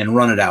 And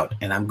run it out,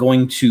 and I'm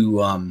going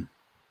to I'm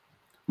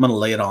gonna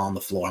lay it all on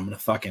the floor. I'm gonna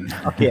fucking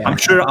I'm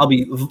sure I'll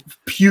be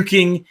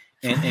puking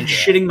and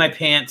shitting my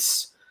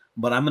pants,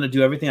 but I'm gonna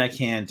do everything I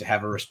can to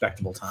have a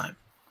respectable time.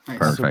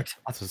 Perfect.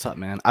 That's what's up,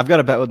 man. I've got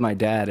a bet with my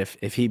dad.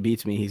 If he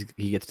beats me,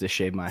 he gets to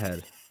shave my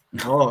head.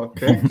 Oh,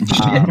 okay. That's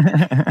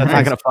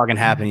not gonna fucking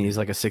happen. He's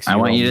like a 6-year-old. I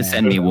want you to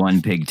send me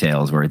one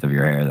pigtail's worth of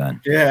your hair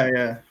then.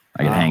 Yeah.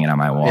 I can hang it on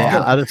my wall.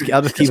 Yeah,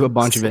 I'll just keep a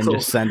bunch of it and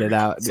just send it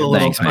out.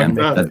 Thanks, man.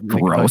 That's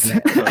gross.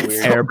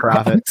 Hair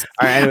profit.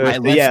 All right,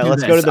 anyways,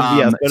 let's go to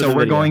the so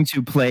we're going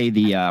to play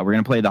the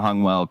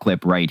Hungwell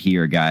clip right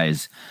here,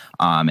 guys,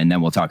 and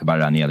then we'll talk about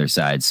it on the other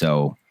side.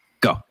 So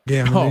go.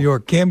 Gam in New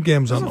York.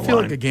 Gam's on the line. I feel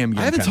like a Gam.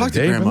 I haven't talked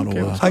to Graham in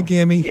a while. Hi,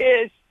 Gammy.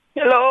 Yes.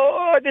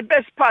 Hello. The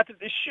best part of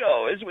the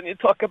show is when you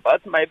talk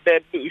about my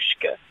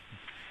babushka.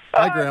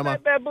 Hi, Grandma. My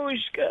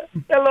babushka.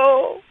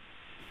 Hello.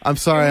 I'm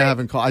sorry I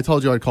haven't called. I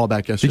told you I'd call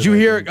back yesterday. Did you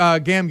hear,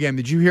 Gam?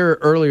 Did you hear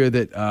earlier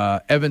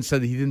that Evan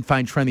said that he didn't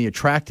find Trenny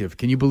attractive?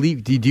 Can you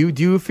believe? Do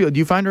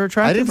you find her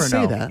attractive? I didn't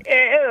say that.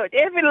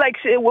 Evan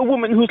likes a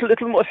woman who's a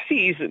little more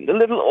seasoned, a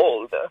little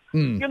older.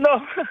 You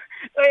know,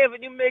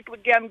 Evan, you make the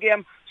Gam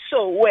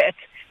so wet.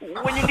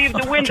 when you leave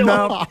the window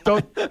No,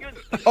 don't.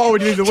 Oh,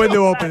 when you leave the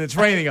window open, it's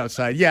raining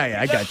outside. Yeah,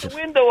 I got you. the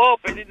window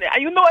open.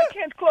 You know I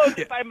can't close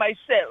it by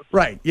myself.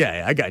 Right.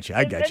 Yeah, I got you.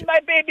 I got And you. my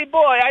baby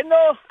boy, I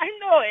know,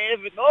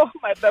 Evan. Oh,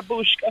 my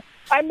babushka.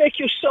 I make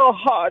you so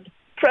hard,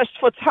 pressed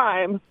for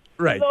time.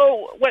 Right.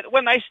 So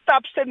when I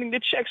stop sending the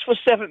checks for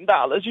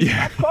 $7, you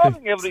stop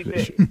calling every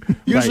day.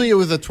 Usually it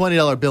was a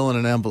 $20 bill in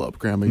an envelope,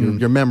 Grandma.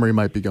 Your memory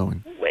might be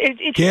going.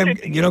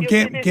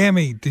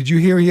 Gammy, did you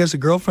hear he has a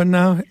girlfriend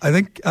now? I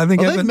think Oh,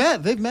 Evan.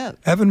 they've met.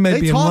 Evan may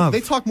They be in talk. love.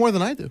 They talk more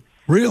than I do.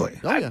 Really?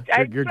 Oh yeah.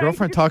 Your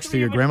girlfriend talks to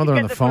your grandmother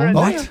on the phone.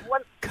 What?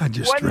 God,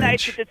 you're One night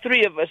strange. with the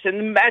three of us,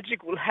 and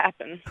magic will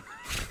happen.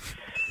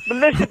 But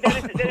listen,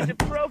 there is a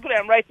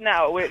program right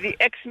now where the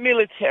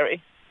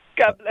ex-military,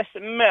 God bless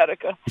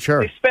America,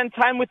 Sure. they spend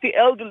time with the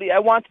elderly. I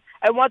want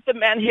the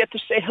man here to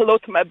say hello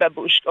to my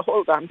babushka.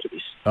 Hold on,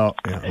 please. Oh,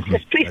 yeah.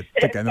 Please.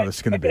 I think I know this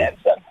is going to be.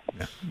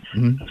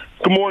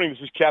 Good morning. This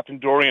is Captain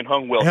Dorian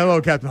Hungwell.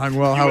 Hello, Captain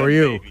Hungwell. How are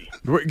you?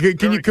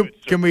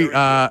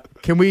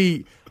 Can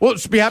we? Well,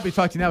 just be happy to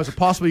talk to you now. Is it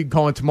possible you can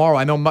call in tomorrow?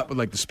 I know Mutt would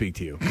like to speak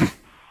to you.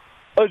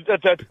 That's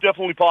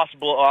definitely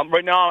possible.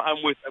 Right now,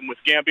 I'm with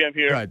Gam Bam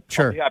here. Right,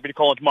 sure. I'll be happy to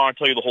call in tomorrow and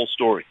tell you the whole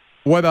story.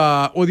 What?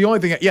 Well, the only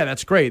thing. Yeah,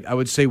 that's great. I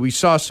would say we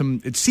saw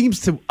some. It seems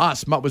to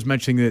us, Mutt was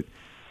mentioning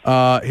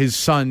that his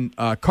son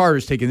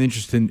Carter's taken an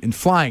interest in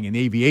flying in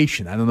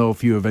aviation. I don't know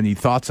if you have any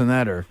thoughts on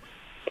that or.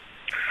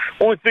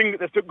 Only thing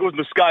that goes in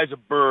the sky is a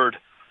bird.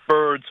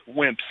 Birds,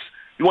 wimps.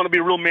 You want to be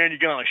a real man, you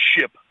get on a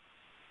ship.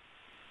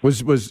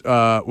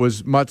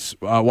 Was Mutt's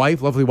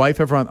wife, lovely wife,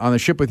 ever on a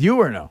ship with you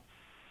or no?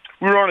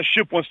 We were on a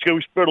ship once together.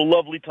 We spent a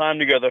lovely time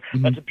together.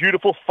 Mm-hmm. That's a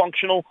beautiful,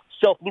 functional,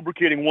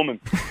 self-lubricating woman.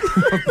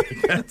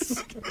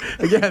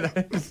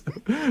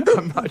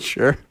 I'm not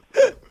sure.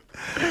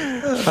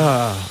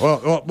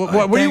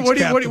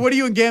 What are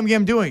you and Gam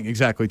Gam doing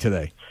exactly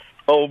today?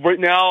 Oh, right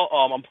now,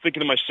 I'm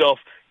thinking to myself,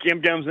 Gam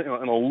Gam's in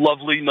a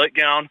lovely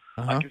nightgown.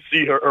 I can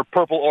see her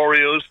purple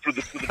Oreos through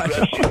the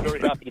dress. She's very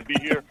happy to be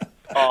here.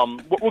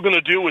 What we're going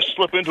to do is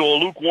slip into a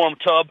lukewarm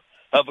tub,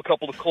 have a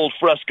couple of cold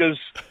frescas,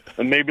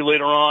 and maybe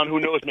later on, who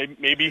knows,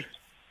 maybe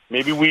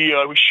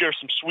we share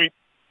some sweet,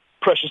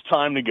 precious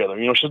time together.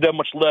 You know, she doesn't have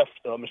much left,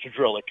 Mr.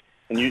 Drellick,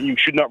 and you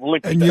should not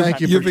relinquish And that.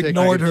 you've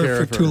ignored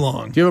her for too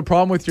long. Do you have a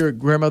problem with your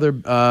grandmother?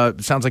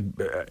 Sounds like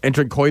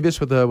entering coitus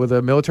with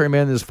a military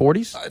man in his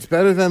 40s. It's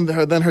better than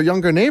her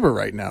younger neighbor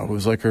right now,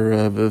 who's like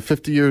her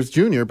 50 years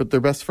junior, but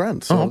they're best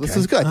friends. So this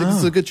is good. I think this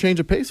is a good change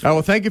of pace.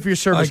 Well, thank you for your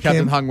service,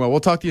 Captain Hungwell. We'll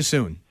talk to you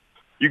soon.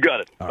 You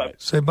got it. All right.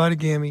 Say bye to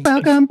Gammy.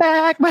 Welcome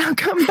back.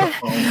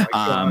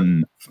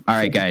 All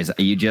right, guys.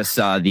 You just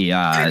saw the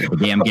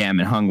Gam Gam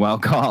and Hungwell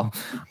call.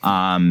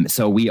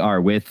 So we are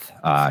with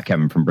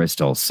Kevin from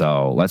Bristol.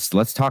 So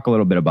let's talk a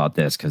little bit about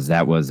this because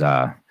that was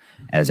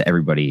as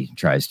everybody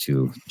tries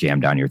to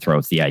jam down your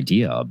throats. The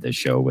idea of this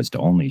show was to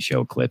only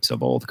show clips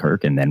of old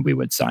Kirk, and then we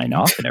would sign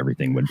off, and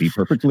everything would be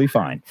perfectly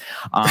fine.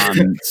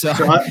 So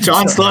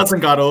John still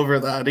hasn't got over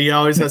that. He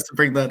always has to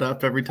bring that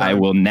up every time. I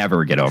will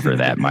never get over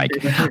that, Mike. So,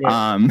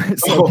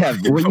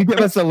 Kev, will you give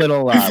us a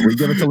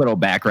little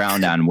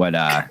background on what?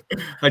 I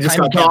just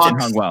got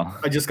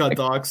doxxed. I just got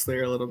doxxed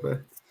there a little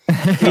bit.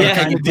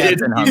 Yeah, you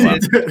did.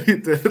 You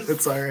did.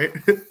 It's all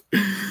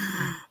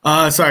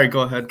right. Sorry,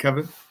 go ahead,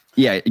 Kevin.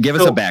 Yeah, give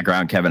us a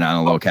background, Kevin, on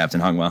a little Captain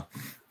Hungwell.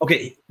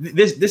 Okay,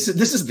 this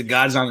is the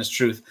God's honest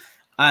truth.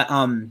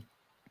 I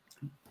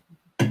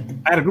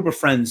had a group of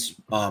friends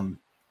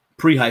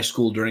pre-high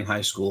school, during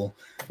high school,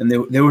 and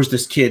there was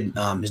this kid.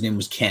 His name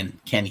was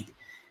Kenny,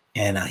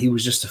 and he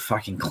was just a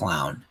fucking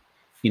clown.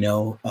 You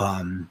know,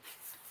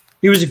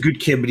 he was a good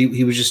kid, but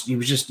he was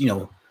just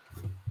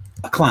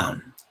a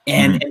clown,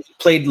 and he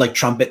played like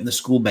trumpet in the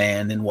school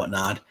band and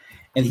whatnot.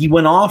 And he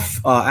went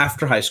off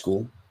after high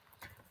school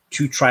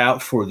to try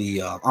out for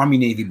the Army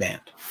Navy band.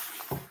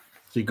 So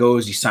he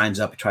goes, he signs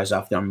up, he tries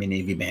out for the Army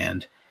Navy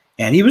band,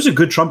 and he was a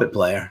good trumpet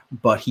player,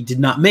 but he did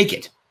not make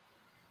it.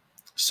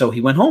 So he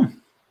went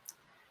home,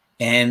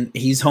 and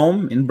he's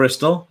home in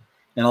Bristol,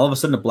 and all of a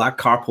sudden a black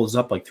car pulls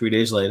up like 3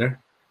 days later,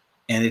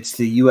 and it's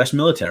the U.S.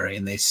 military,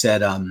 and they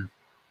said,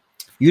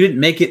 you didn't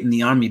make it in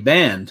the Army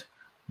band,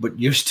 but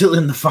you're still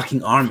in the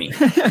fucking Army.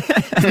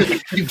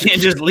 You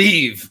can't just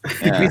leave.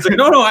 Yeah. He's like,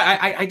 no,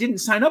 I didn't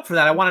sign up for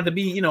that. I wanted to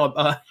be,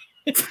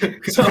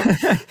 so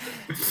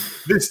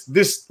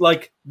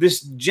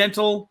this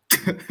gentle,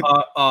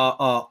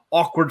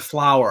 awkward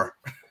flower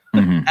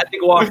had to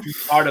go off to be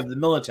part of the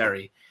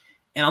military.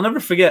 And I'll never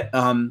forget,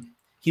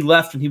 he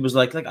left and he was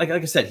like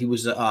I said, he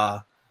was,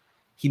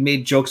 he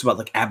made jokes about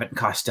like Abbott and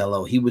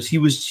Costello. He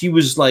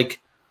was like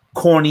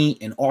corny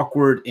and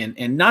awkward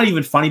and not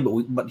even funny,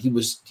 but he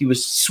was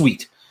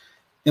sweet.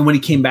 And when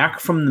he came back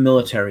from the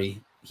military,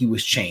 he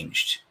was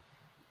changed.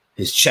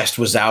 His chest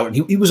was out, and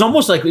he was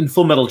almost like in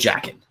Full Metal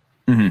Jacket.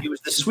 He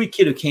was this sweet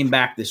kid who came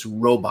back, this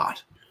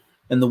robot.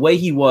 And the way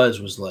he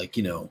was like,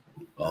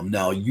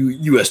 now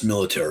U.S.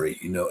 military,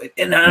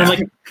 and I'm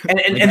like,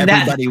 and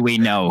everybody we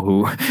know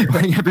who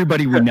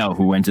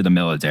went to the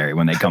military,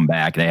 when they come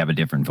back, they have a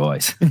different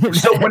voice.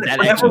 So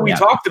whenever we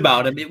talked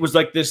about him, it was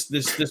like this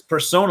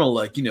persona,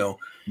 like,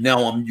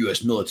 now I'm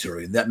U.S.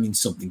 military, and that means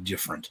something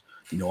different.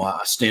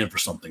 I stand for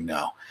something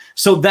now.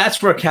 So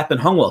that's where Captain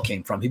Hungwell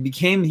came from.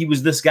 He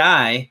was this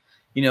guy,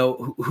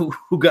 who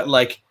got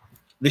like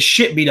the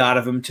shit beat out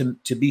of him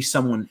to be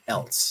someone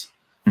else.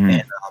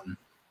 Mm-hmm.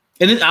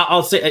 And then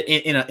I'll say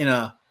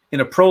in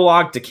a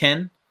prologue to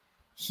Ken,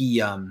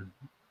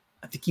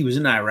 I think he was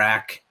in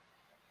Iraq.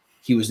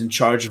 He was in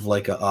charge of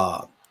like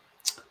a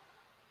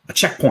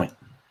checkpoint.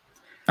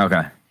 Okay.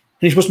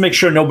 And he's supposed to make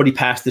sure nobody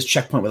passed this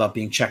checkpoint without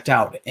being checked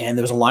out. And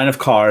there was a line of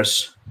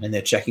cars, and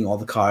they're checking all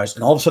the cars.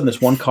 And all of a sudden,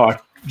 this one car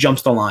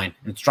jumps the line,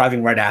 and it's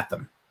driving right at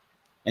them.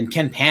 And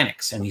Ken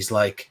panics, and he's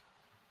like,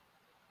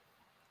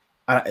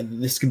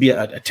 "This could be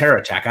a terror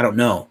attack. I don't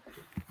know.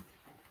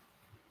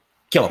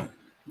 Kill him."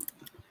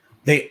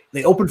 They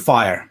open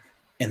fire,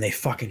 and they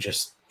fucking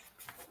just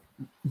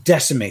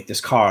decimate this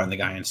car and the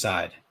guy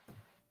inside.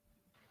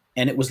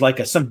 And it was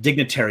like some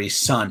dignitary's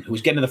son who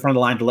was getting to the front of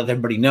the line to let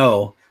everybody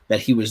know that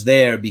he was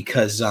there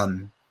because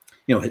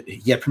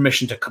he had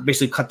permission to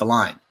basically cut the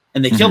line,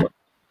 and they killed him.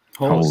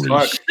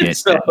 Holy shit!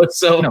 So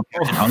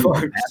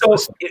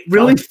it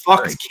really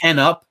fucked Ken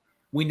up.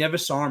 We never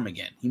saw him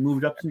again. He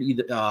moved up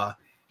to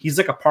he's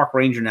like a park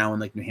ranger now in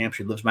like New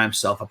Hampshire. He lives by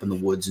himself up in the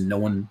woods, and no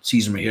one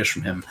sees him or hears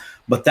from him.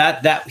 But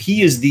that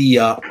he is the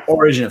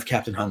origin of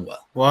Captain Hungwell.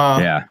 Wow.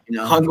 Yeah.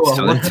 Hungwell.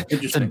 So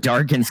it's a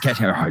dark and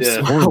sketchy.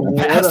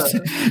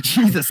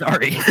 Jesus,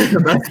 sorry.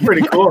 That's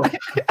pretty cool.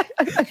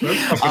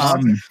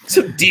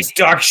 Some deep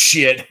dark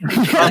shit.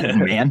 Oh,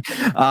 man.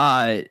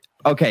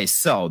 Okay,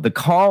 so the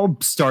call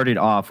started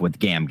off with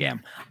Gam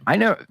Gam. I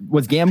know,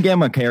 was Gam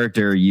Gam a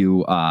character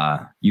you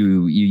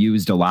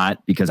used a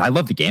lot? Because I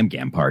love the Gam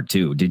Gam part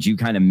too. Did you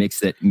kind of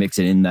mix it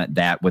in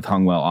that with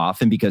Hungwell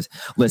often? Because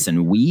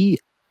listen, we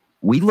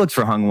looked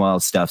for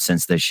Hungwell stuff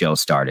since the show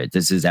started.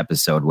 This is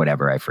episode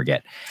whatever, I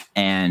forget,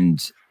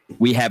 and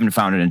we haven't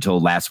found it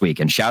until last week.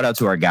 And shout out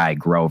to our guy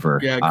Grover,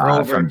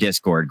 from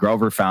Discord.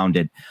 Grover found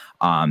it.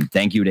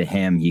 Thank you to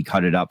him. He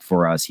cut it up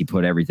for us. He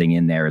put everything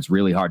in there. It's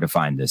really hard to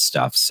find this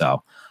stuff.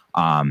 So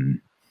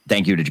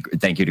thank you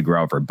to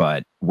Grover.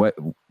 But how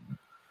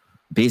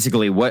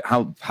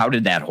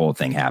did that whole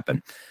thing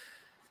happen?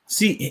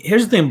 See,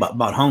 here's the thing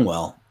about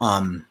Hungwell.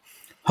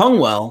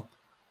 Hungwell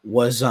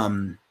was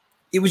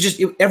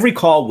every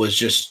call was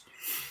just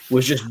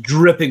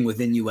dripping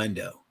with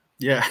innuendo.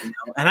 Yeah.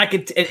 And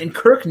and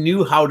Kirk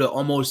knew how to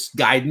almost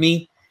guide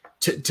me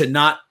to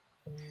not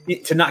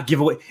give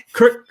away.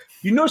 Kirk,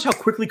 you notice how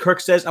quickly Kirk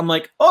says, I'm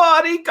like,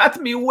 "Oh, he got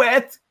me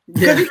wet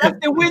because he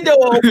left the window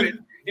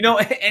open."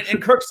 And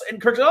Kirk said,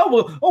 it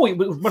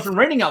must have been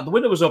raining out. The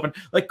window was open.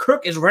 Like,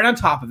 Kirk is right on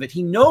top of it.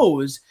 He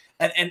knows.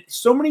 And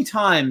so many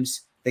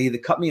times they either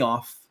cut me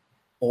off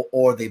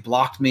or they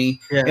blocked me.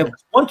 Yeah. And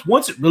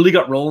once it really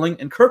got rolling,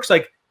 and Kirk's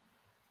like,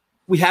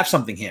 we have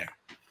something here.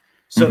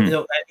 So,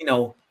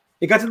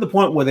 it got to the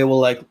point where they were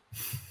like,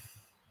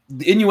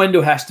 the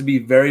innuendo has to be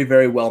very,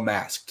 very well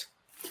masked.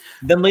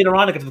 Then later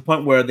on, it got to the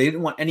point where they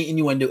didn't want any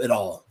innuendo at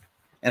all.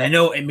 And I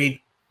know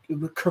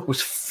Kirk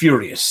was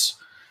furious.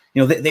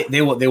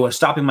 They were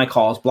stopping my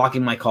calls,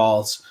 blocking my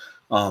calls.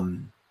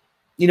 And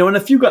a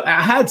few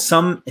I had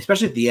some,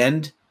 especially at the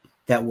end,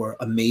 that were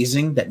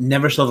amazing, that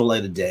never saw the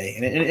light of day.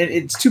 And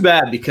it's too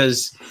bad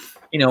because,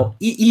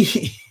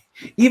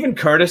 even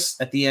Curtis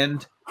at the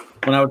end,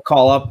 when I would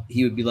call up,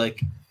 he would be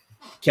like,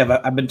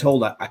 "Kev, I've been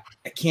told I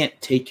can't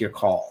take your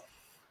call."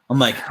 I'm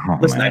like,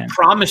 "Listen, man. I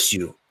promise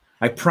you,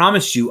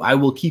 I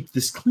will keep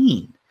this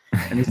clean."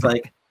 And he's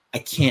like, "I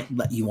can't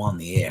let you on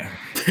the air."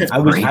 I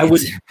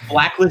was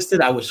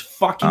blacklisted. I was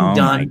fucking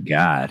done. Oh my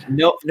God.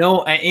 No,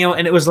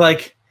 and it was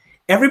like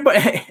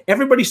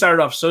everybody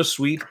started off so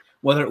sweet,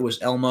 whether it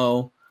was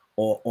Elmo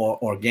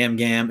or Gam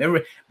Gam.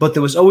 But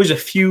there was always a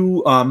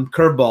few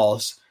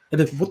curveballs.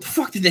 And what the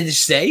fuck did they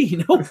just say?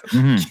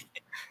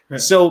 Mm-hmm.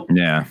 So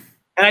yeah.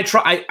 And I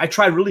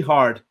tried really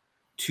hard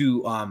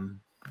to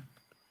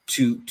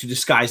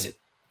disguise it,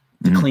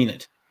 to clean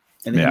it,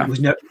 and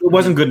it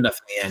wasn't good enough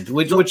in the end.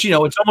 Which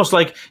it's almost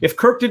like if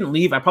Kirk didn't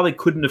leave, I probably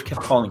couldn't have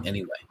kept calling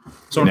anyway.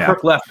 So when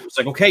Kirk left, it was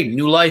like, okay,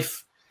 new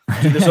life,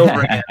 do this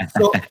over again.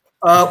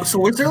 So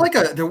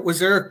was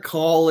there a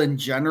call in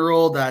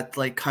general that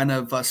like kind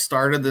of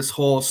started this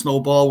whole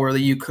snowball where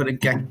you couldn't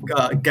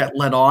get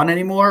let on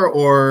anymore,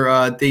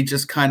 or they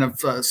just kind of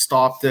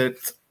stopped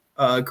it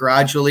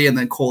gradually and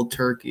then cold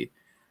turkey?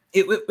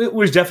 It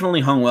was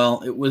definitely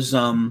Hungwell. It was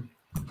all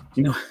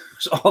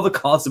the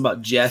calls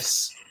about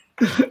Jess,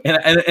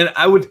 and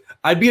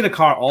I'd be in a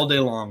car all day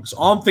long. So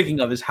all I'm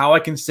thinking of is how I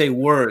can say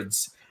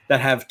words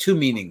that have two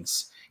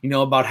meanings.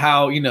 About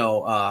how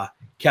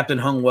Captain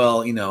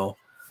Hungwell.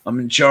 I'm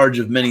in charge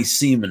of many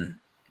seamen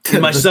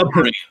in my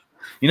submarine.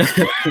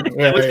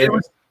 It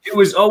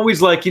was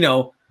always like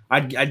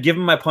I'd give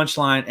him my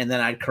punchline and then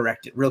I'd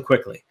correct it real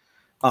quickly.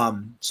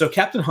 So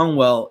Captain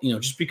Hungwell,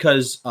 just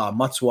because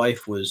Mutt's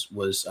wife was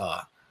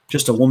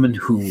just a woman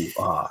who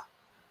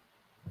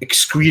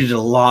excreted a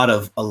lot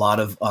of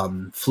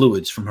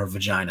fluids from her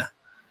vagina.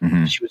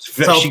 Mm-hmm.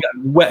 She got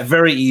wet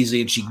very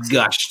easy and she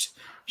gushed.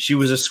 She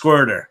was a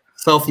squirter.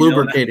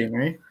 Self-lubricating,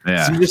 right?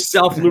 Yeah. She was a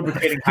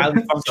self-lubricating,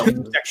 highly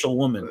functional sexual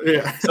woman.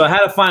 Yeah. So I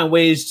had to find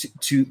ways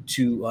to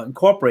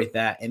incorporate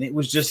that, and it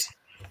was just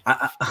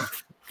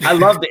I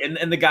loved it.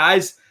 And the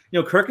guys,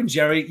 Kirk and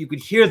Jerry, you could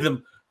hear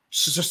them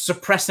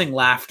suppressing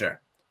laughter,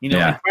 and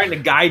trying to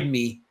guide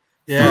me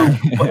through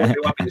what they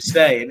want me to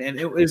say, and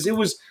it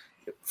was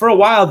for a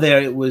while there.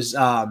 It was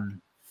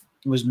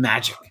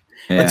magic.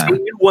 Yeah. They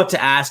knew what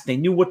to ask. They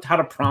knew how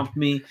to prompt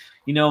me.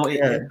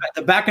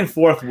 The back and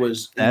forth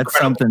was that's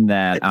incredible. something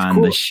that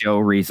on the show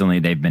recently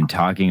they've been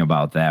talking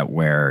about that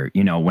where,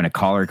 when a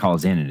caller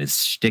calls in and his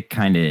shtick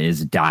kind of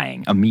is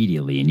dying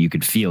immediately and you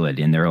could feel it.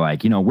 And they're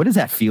like, what does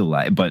that feel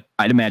like? But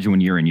I'd imagine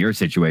when you're in your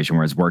situation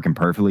where it's working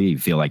perfectly, you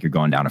feel like you're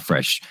going down a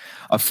fresh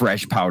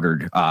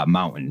powdered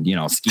mountain,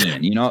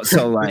 skiing,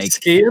 so like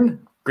skiing.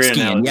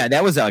 Skiing. Yeah,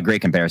 that was a great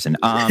comparison.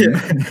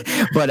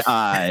 But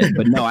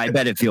no, I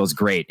bet it feels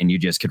great, and you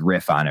just could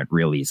riff on it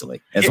real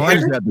easily as long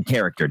as you have the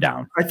character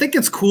down. I think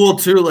it's cool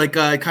too. Like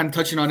kind of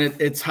touching on it,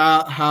 it's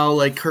how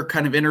like Kirk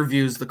kind of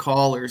interviews the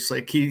callers.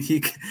 Like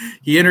he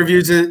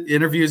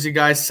interviews you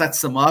guys,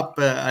 sets them up.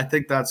 I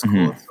think that's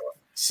cool. Mm-hmm.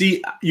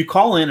 See, you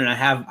call in, and I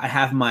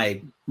have my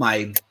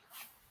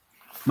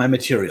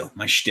material,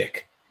 my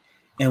shtick,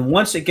 and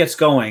once it gets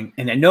going,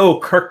 and I know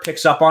Kirk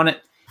picks up on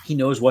it, he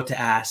knows what to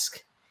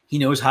ask. He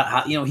knows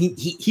how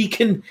he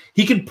can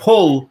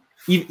pull.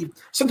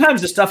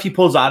 Sometimes the stuff he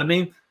pulls out of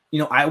me,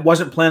 I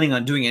wasn't planning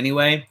on doing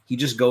anyway. He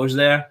just goes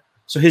there.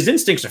 So his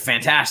instincts are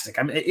fantastic.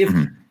 I mean, if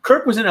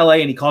Kirk was in LA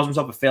and he calls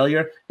himself a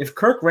failure, if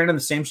Kirk ran in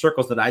the same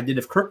circles that I did,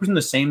 if Kirk was in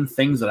the same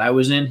things that I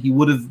was in, he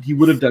would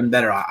have done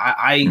better.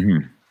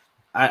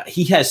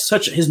 He has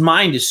his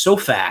mind is so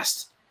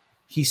fast.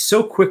 He's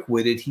so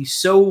quick-witted. He's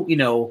so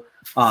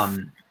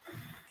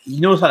he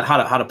knows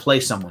how to play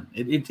someone.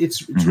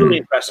 It's really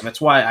impressive.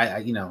 That's why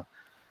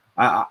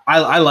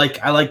I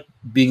like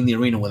being in the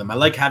arena with him. I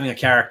like having a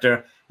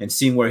character and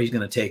seeing where he's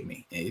going to take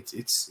me.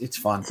 It's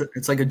fun.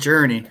 It's like a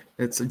journey.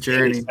 It's a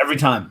journey every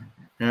time.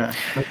 Yeah.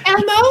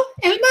 Elmo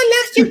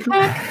loves you,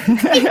 Kirk.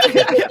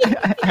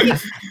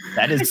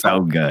 That is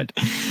so good.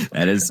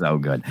 That is so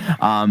good.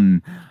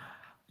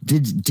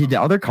 Did the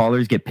other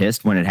callers get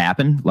pissed when it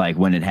happened? Like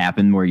when it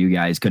happened where you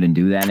guys couldn't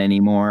do that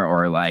anymore?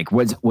 Or like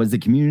was the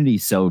community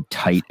so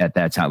tight at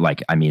that time?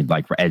 Like, I mean,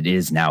 like it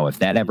is now, if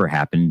that ever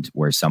happened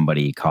where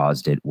somebody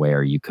caused it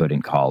where you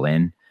couldn't call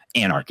in,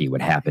 anarchy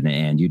would happen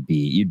and you'd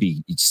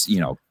be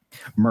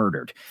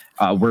murdered.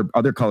 Were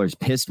other callers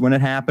pissed when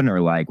it happened? Or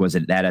like, was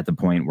it that at the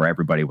point where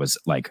everybody was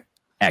like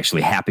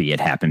actually happy it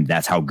happened?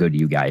 That's how good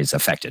you guys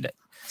affected it.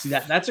 See,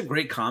 that's a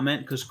great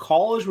comment because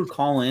callers would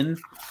call in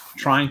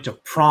trying to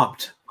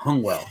prompt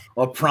Hungwell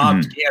or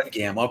prompt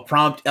Gam or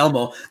prompt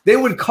Elmo. They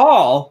would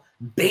call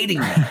baiting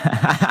me.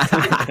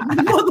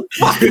 The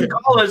fucking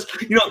callers,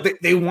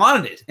 they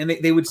wanted it, and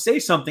they would say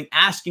something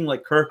asking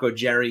like Kirk or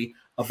Jerry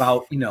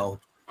about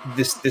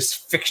this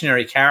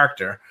fictionary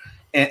character,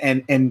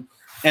 and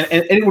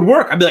it would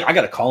work. I'd be like, I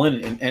got to call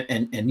in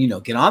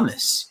and get on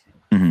this,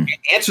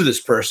 answer this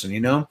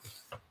person. I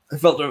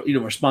felt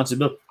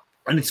responsibility.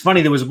 And it's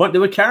funny, there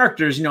were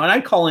characters, and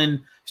I'd call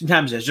in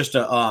sometimes as just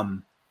a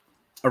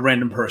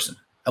random person.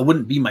 I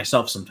wouldn't be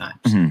myself sometimes.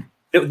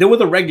 There were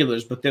the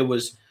regulars, but there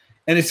was,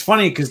 and it's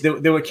funny because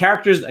there were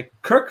characters like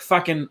Kirk.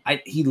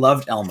 He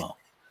loved Elmo.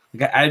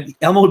 Like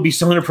Elmo would be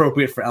so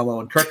inappropriate for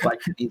Elmo, and Kirk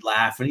he'd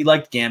laugh, and he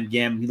liked Gam.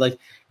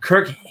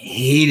 Kirk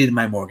hated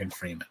my Morgan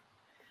Freeman.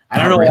 I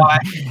don't know why.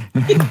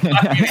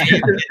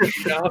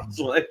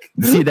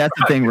 See, that's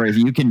the thing where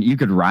you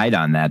could ride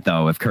on that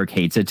though. If Kirk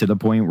hates it to the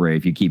point where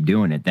if you keep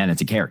doing it, then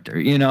it's a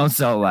character,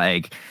 So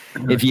like,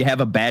 if you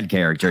have a bad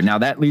character, now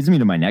that leads me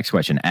to my next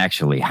question.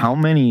 Actually, how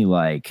many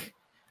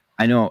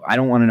I know I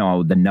don't want to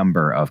know the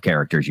number of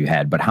characters you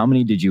had, but how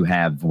many did you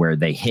have where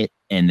they hit,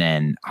 and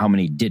then how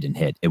many didn't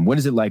hit? And what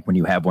is it like when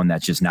you have one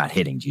that's just not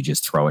hitting? Do you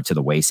just throw it to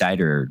the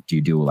wayside, or do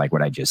you do like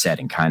what I just said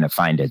and kind of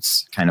find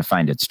its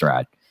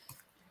stride?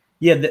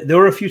 Yeah, there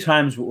were a few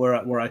times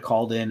where I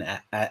called in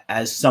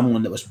as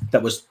someone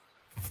that was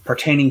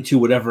pertaining to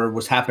whatever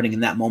was happening in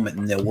that moment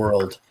in their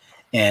world,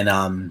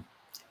 and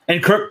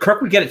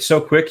Kirk would get it so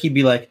quick. He'd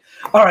be like,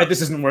 "All right,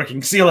 this isn't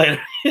working. See you later."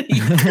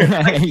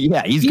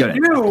 Yeah, he's good.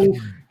 And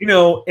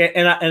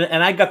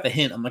I got the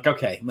hint. I'm like,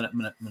 okay, I'm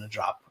gonna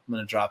drop.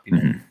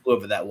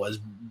 Whoever that was,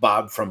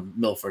 Bob from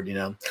Milford.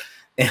 And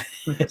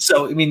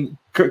so I mean,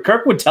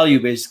 Kirk would tell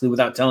you basically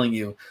without telling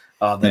you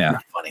that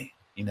it's funny.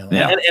 And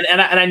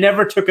I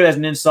never took it as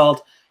an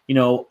insult.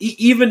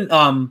 Even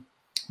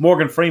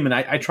Morgan Freeman,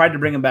 I tried to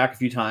bring him back a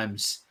few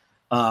times,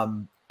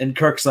 and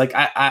Kirk's like,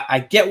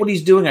 I get what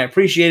he's doing, I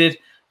appreciate it,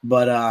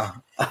 but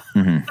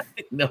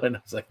no, and I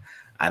was like,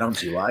 I don't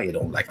see why you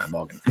don't like my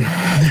Morgan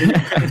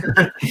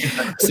Freeman.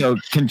 So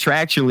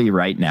contractually,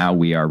 right now,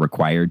 we are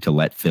required to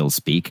let Phil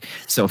speak.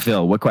 So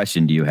Phil, what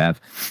question do you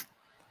have?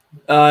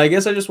 I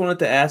guess I just wanted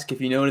to ask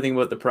if you know anything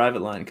about the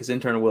private line, because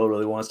intern Will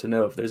really wants to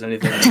know if there's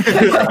anything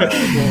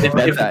if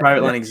the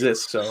private line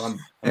exists. So I'm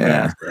gonna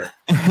ask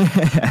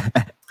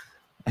that.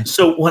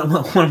 So when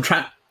I'm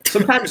trying,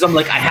 sometimes I'm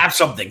like, I have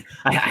something,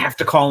 I have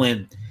to call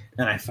in,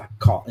 and I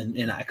call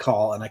and I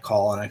call and I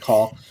call and I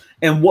call,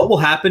 and what will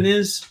happen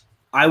is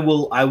I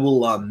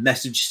will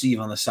message Steve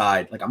on the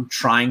side, like I'm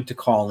trying to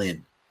call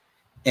in,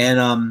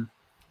 and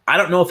I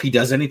don't know if he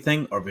does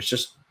anything or if it's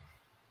just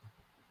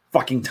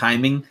fucking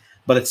timing.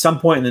 But at some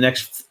point in the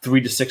next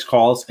 3 to 6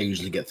 calls, I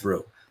usually get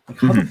through. Like,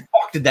 how the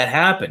fuck did that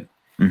happen?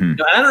 You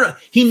know, I don't know.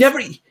 He never,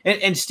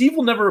 and Steve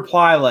will never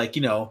reply like,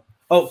 you know,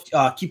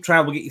 keep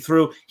trying, we'll get you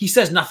through. He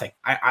says nothing.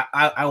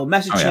 I will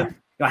message him. You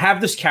know, I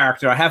have this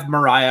character, I have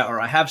Mariah, or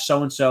I have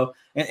so and so.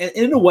 And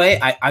in a way,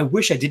 I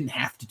wish I didn't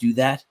have to do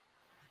that.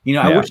 You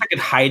know, I wish I could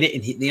hide it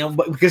and hit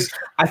but because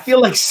I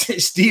feel like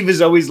Steve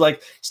is always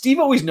like, Steve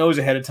always knows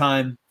ahead of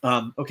time.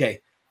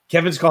 Okay,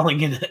 Kevin's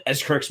calling in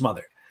as Kirk's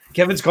mother.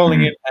 Kevin's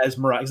calling it as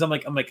Mariah, because I'm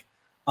like,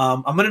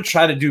 I'm gonna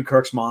try to do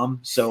Kirk's mom.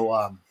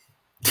 So,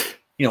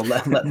 you know,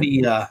 let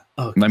me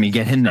let me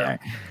get in there.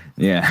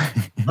 Yeah,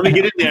 let me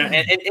get in there.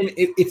 And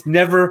it's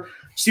never.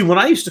 See, when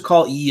I used to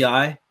call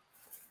EEI,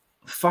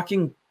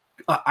 fucking,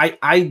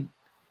 it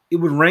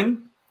would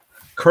ring.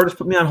 Curtis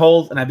put me on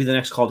hold, and I'd be the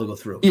next call to go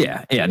through.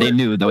 Yeah, they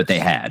knew what they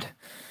had.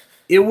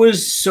 It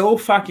was so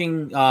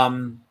fucking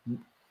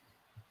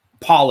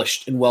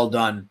polished and well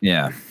done.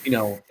 Yeah. You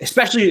know,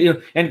 especially, you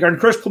know, and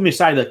Chris pulled me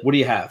aside, like, what do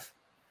you have?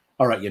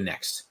 All right, you're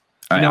next.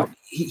 You know,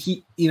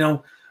 he you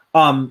know,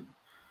 I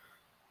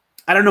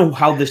don't know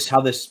how this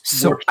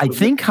so works. I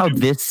think how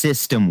this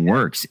system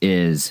works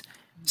is,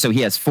 so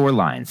he has 4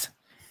 lines.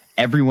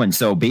 Everyone,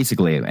 so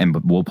basically, and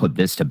we'll put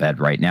this to bed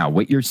right now.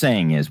 What you're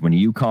saying is when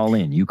you call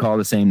in, you call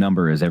the same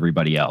number as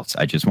everybody else.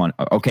 I just want,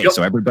 okay,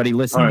 so everybody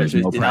listen, there's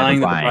no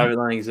private line. Private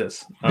line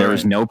exists. There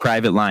is no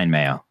private line,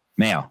 Mayo.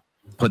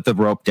 Put the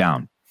rope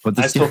down.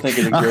 I still think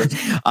it exists.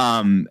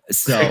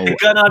 So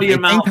gun out of your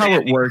mouth.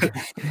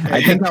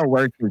 I think how it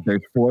works is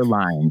there's 4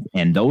 lines,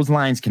 and those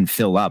lines can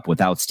fill up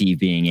without Steve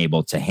being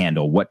able to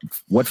handle what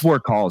 4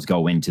 calls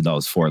go into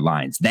those 4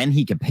 lines. Then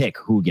he can pick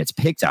who gets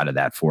picked out of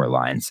that 4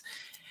 lines.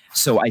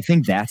 So I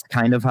think that's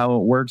kind of how it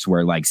works,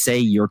 where like, say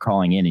you're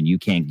calling in and you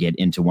can't get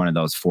into one of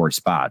those 4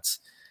 spots.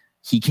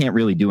 He can't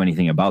really do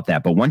anything about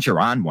that. But once you're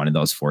on one of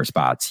those 4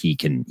 spots, he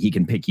can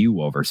pick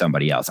you over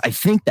somebody else. I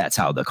think that's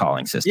how the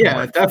calling system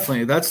works.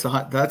 Definitely. That's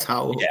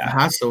how it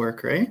has to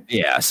work, right?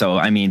 Yeah. So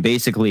I mean,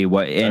 basically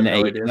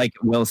like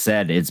Will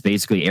said, it's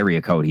basically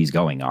area code he's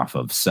going off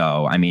of.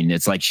 So I mean,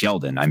 it's like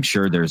Sheldon. I'm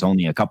sure there's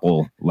only a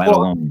couple, let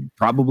alone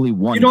probably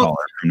one caller.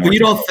 You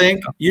don't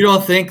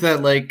think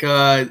that like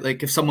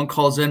if someone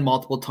calls in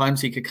multiple times,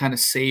 he could kind of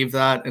save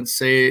that and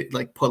say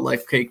like put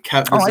like, okay,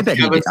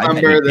 Kevin's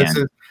number. This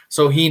is.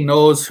 So he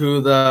knows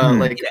who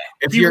the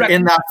if you're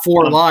in that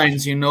 4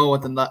 lines, you know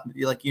what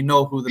you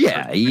know who the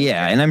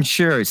and I'm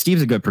sure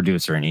Steve's a good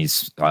producer, and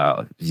he's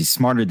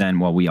smarter than,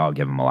 well, we all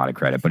give him a lot of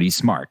credit, but he's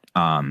smart.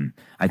 I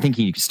think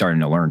he's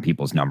starting to learn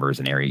people's numbers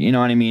and area. You know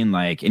what I mean?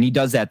 Like, and he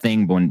does that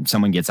thing when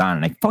someone gets on,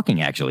 and I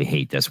fucking actually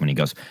hate this when he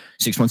goes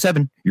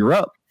 617, you're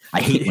up.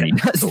 I hate when he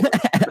does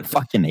that. I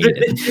fucking hate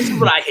it. This is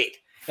what I hate,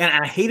 and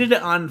I hated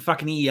it on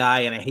fucking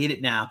EI, and I hate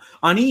it now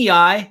on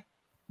EI.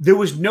 There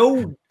was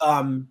no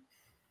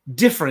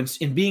difference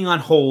in being on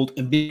hold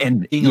and being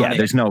on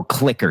there's no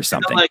click or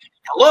something. I'm like,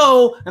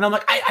 hello, and I'm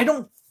like, I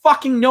don't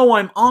fucking know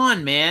I'm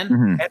on,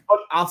 man. But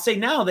I'll say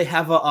now they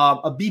have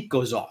a beep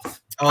goes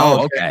off.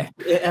 Oh, okay.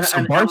 And, so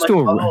and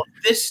Barstool, I'm like,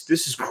 this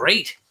is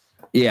great.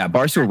 Yeah,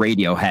 Barstool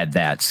Radio had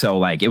that. So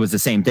like it was the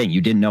same thing.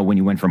 You didn't know when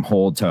you went from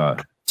hold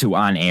to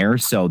on air.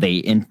 So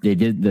they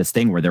did this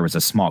thing where there was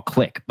a small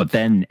click, but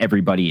then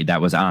everybody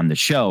that was on the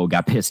show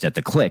got pissed at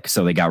the click,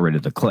 so they got rid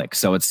of the click.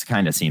 So it's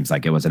kind of seems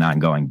like it was an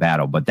ongoing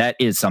battle, but that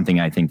is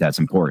something I think that's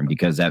important,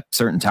 because at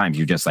certain times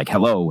you're just like,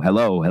 hello,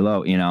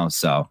 you know?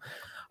 So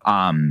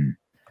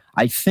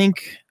I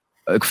think,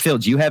 Phil,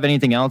 do you have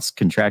anything else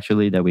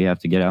contractually that we have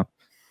to get out?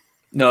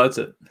 No, that's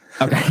it.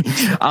 Okay.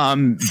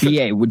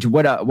 BA,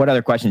 what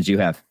other questions do you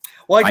have?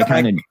 Well,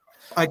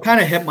 I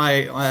kind of hit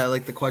my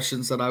like the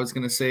questions that I was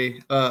going to say.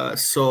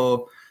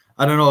 So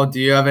I don't know. Do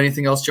you have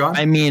anything else, John?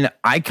 I mean,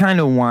 I kind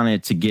of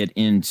wanted to get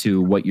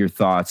into what your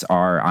thoughts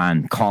are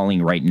on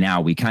calling right now.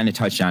 We kind of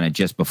touched on it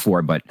just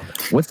before, but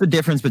what's the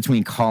difference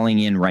between calling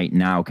in right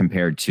now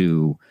compared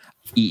to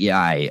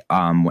EEI?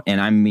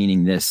 And I'm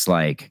meaning this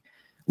like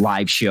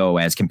live show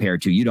as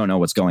compared to, you don't know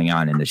what's going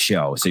on in the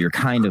show. So you're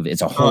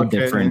it's a whole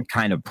different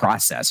kind of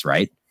process,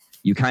 right?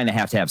 You kind of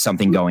have to have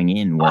something going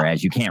in,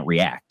 whereas you can't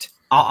react.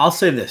 I'll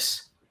say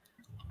this: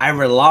 I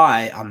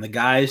rely on the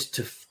guys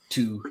to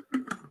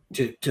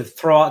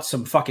throw out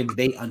some fucking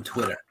bait on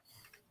Twitter.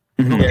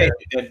 Okay?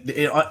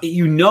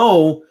 You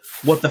know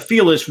what the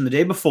feel is from the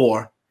day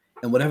before,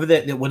 and whatever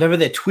they're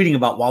tweeting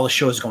about while the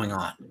show is going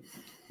on.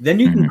 Then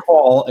you can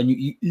call and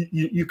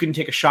you can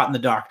take a shot in the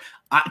dark.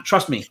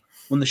 Trust me,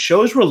 when the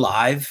shows were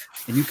live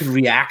and you can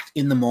react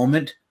in the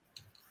moment,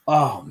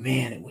 oh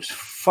man, it was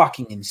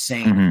fucking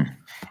insane.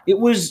 It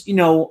was,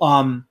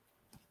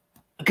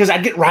 because I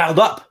get riled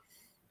up,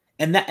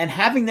 and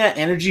having that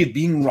energy of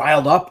being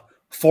riled up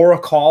for a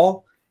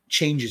call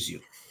changes you.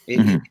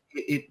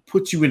 It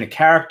puts you in a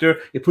character.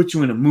 It puts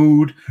you in a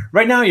mood.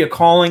 Right now, you're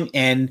calling,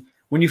 and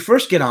when you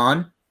first get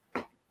on,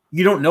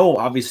 you don't know,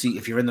 obviously,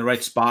 if you're in the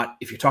right spot,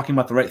 if you're talking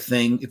about the right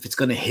thing, if it's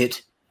going to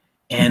hit.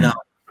 And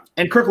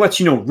Kirk lets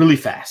you know really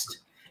fast.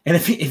 And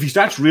if he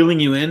starts reeling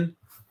you in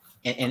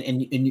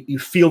and you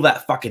feel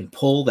that fucking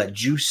pull, that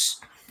juice,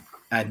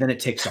 then it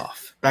takes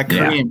off. That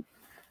cream. Yeah.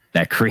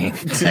 That cream.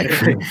 That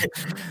cream.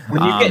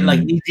 When you get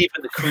like knee deep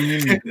in the cream, you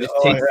just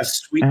take the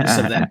sweetness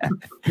of that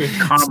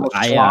caramel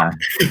schlock.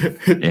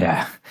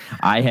 Yeah.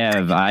 I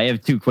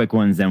have two quick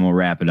ones, then we'll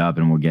wrap it up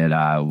and we'll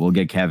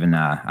get Kevin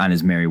on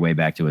his merry way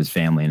back to his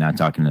family and not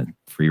talking to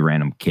 3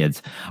 random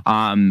kids.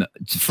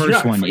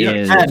 First one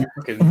is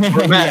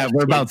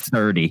we're about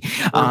 30.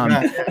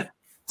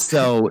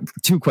 So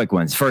 2 quick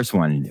ones. First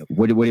one,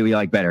 what do we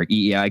like better?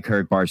 EEI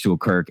Kirk, Barstool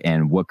Kirk,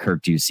 and what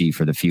Kirk do you see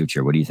for the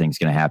future? What do you think is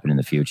going to happen in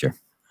the future?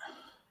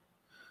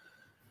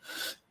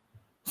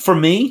 For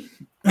me,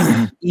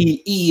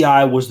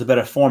 EEI was the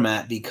better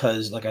format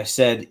because, like I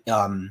said,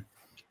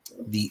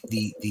 the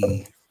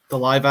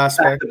live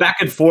aspect, the back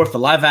and forth, the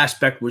live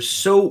aspect was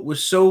so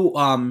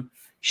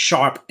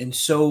sharp and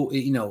so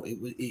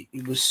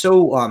it was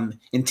so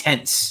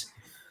intense.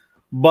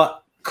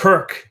 But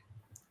Kirk,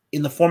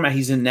 in the format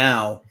he's in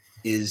now,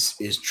 is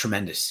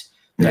tremendous.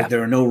 Yeah.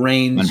 There are no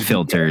reins,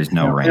 unfilters,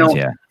 no reins.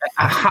 Yeah,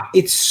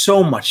 it's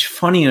so much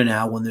funnier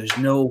now when there's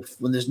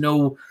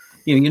no.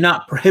 You're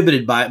not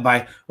prohibited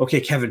by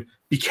okay, Kevin,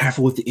 be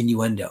careful with the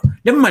innuendo.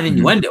 Never mind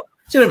innuendo.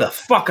 Say whatever the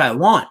fuck I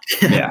want.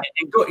 Yeah.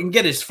 and go and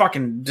get as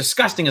fucking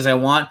disgusting as I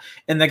want.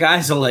 And the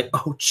guys are like,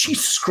 oh,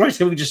 Jesus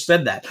Christ, we just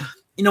said that.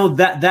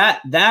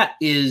 That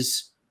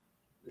is,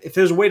 if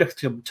there's a way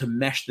to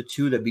mesh the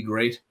two, that'd be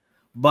great.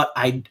 But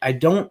I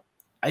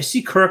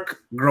see Kirk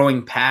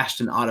growing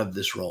past and out of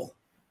this role.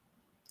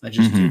 I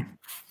just do.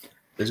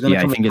 There's gonna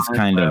come I think it's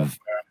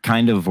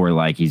kind of where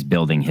like he's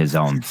building his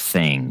own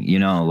thing,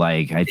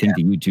 like I think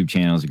the YouTube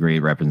channel is a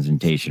great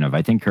representation of,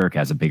 I think Kirk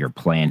has a bigger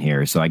plan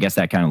here. So I guess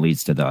that kind of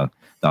leads to the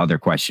other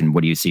question.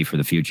 What do you see for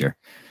the future?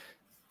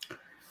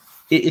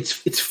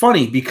 It's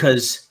funny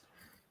because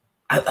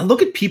I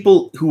look at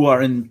people who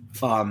are in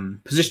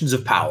positions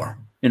of power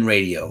in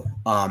radio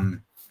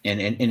and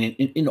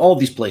in all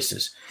these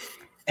places.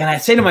 And I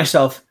say to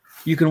myself,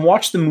 you can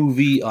watch the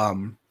movie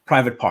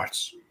Private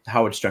Parts, the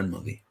Howard Stern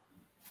movie.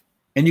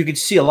 And you can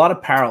see a lot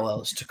of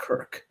parallels to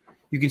Kirk.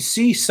 You can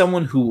see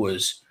someone who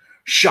was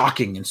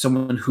shocking and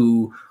someone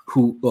who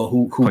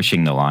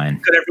pushing the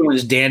line, got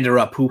everyone's dander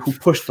up, who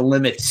pushed the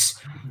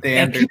limits.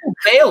 And people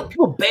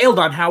bailed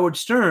on Howard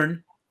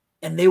Stern,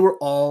 and they were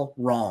all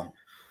wrong.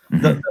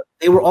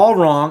 They were all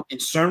wrong, and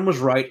Stern was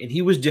right, and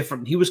he was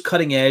different. And he was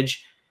cutting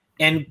edge,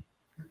 and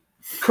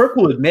Kirk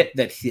will admit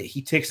that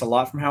he takes a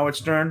lot from Howard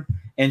Stern.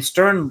 And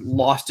Stern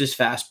lost his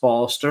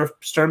fastball.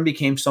 Stern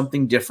became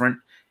something different.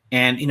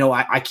 And,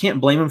 I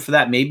can't blame him for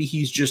that. Maybe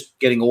he's just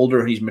getting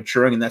older and he's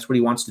maturing and that's what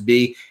he wants to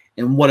be.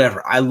 And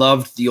whatever. I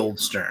loved the old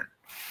Stern.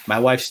 My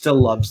wife still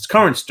loves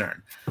current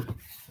Stern.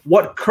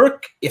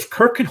 If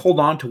Kirk can hold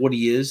on to what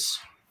he is,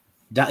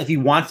 if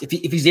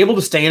he's able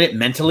to stay in it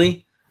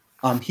mentally,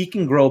 he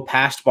can grow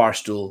past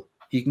Barstool.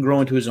 He can grow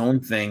into his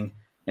own thing.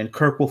 And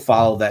Kirk will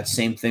follow that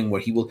same thing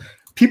where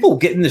people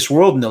get in this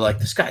world and they're like,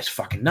 this guy's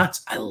fucking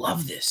nuts. I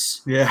love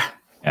this. Yeah.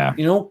 Yeah.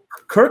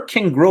 Kirk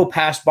can grow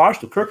past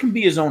Barstool. Kirk can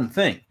be his own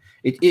thing.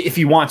 If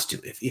he wants to,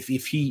 if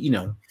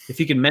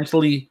he can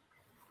mentally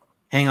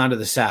hang on to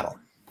the saddle,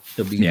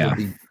 he'll be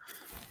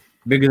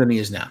bigger than he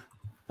is now.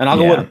 And I'll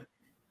go with him.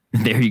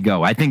 There you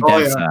go. I think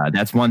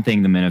that's one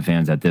thing the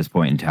Minifans at this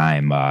point in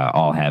time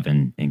all have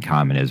in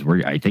common is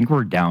I think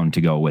we're down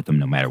to go with him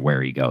no matter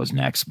where he goes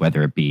next,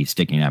 whether it be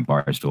sticking at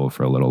Barstool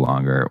for a little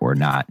longer or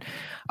not.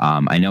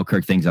 I know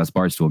Kirk thinks us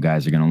Barstool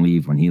guys are going to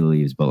leave when he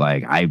leaves, but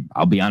like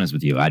I'll be honest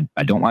with you,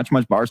 I don't watch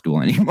much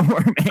Barstool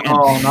anymore, man.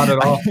 Oh, not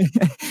at all.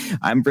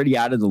 I'm pretty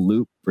out of the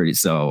loop.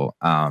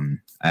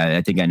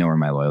 I think I know where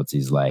my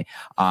loyalties lay.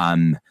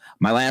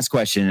 My last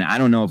question, I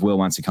don't know if Will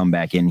wants to come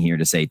back in here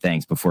to say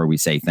thanks before we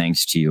say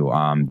thanks to you.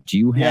 Do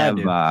you have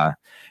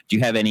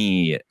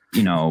any,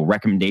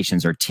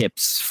 recommendations or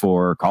tips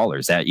for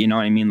callers that, what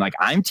I mean? Like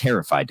I'm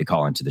terrified to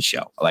call into the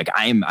show. Like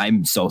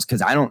I'm so,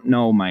 cause I don't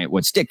know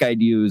what stick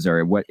I'd use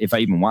or what, if I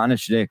even want a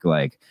stick,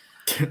 like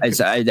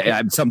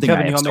I'm something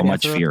Kevin, I have so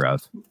much fear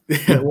of.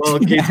 Well,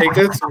 can you take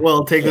this?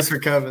 Well, take this for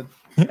Kevin.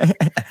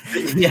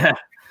 Yeah.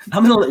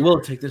 I'm going to let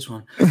Will take this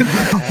one.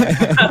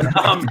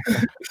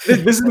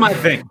 This is my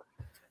thing.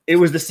 It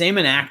was the same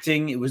in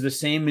acting. It was the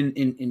same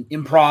in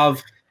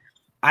improv.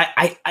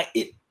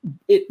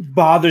 It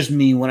bothers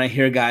me when I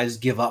hear guys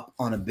give up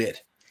on a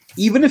bit.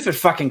 Even if it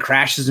fucking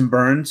crashes and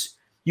burns,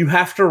 you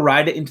have to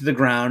ride it into the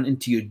ground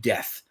into your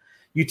death.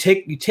 You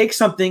take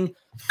something.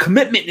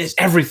 Commitment is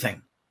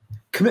everything.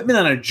 Commitment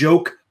on a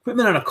joke,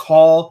 commitment on a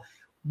call.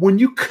 When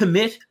you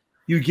commit,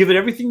 you give it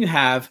everything you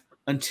have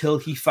until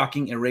he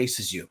fucking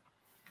erases you.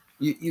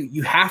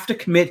 You have to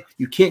commit.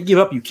 You can't give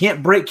up. You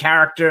can't break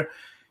character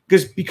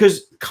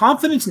because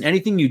confidence in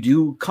anything you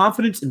do,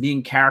 confidence in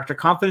being character,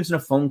 confidence in a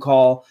phone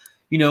call,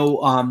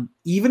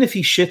 even if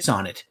he shits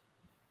on it,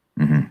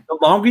 the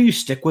longer you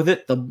stick with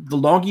it, the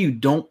longer you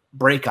don't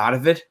break out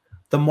of it,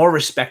 the more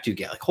respect you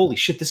get. Like, holy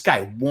shit, this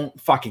guy won't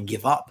fucking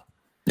give up.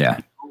 Yeah.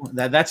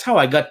 That's how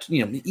I got,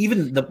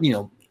 even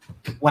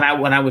when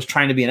I was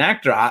trying to be an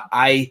actor,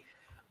 I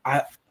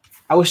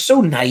was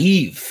so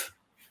naive.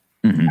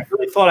 I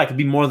really thought I could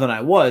be more than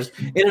I was.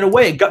 And in a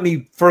way, it got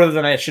me further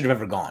than I should have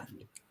ever gone.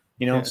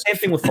 Same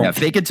thing with phone.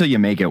 Fake it till you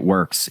make it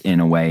works in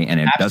a way, and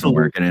it doesn't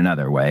work in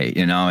another way.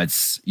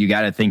 You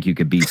got to think you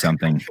could be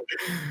something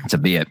to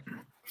be it.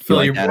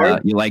 Phil, you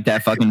like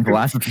that fucking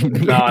philosophy?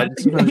 No, I'm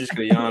just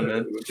gonna yawn,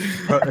 man.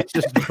 It's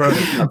just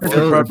perfect.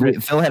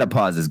 Phil had to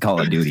pause his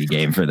Call of Duty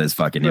game for this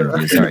fucking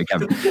interview. Sorry,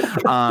 Kevin.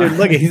 Dude,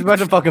 look, he's about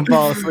to fucking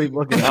fall asleep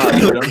looking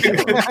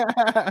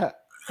at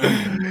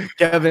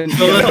Kevin.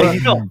 Tough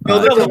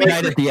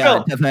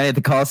night at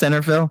the call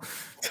center, Phil.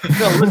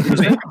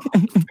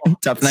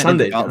 Tough night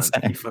Sunday, at the call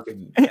center. Phil,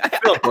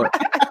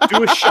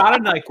 do a shot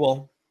of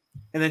NyQuil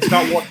and then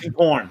start watching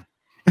porn.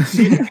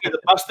 See if you either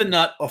bust the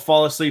nut or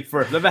fall asleep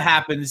first. Whatever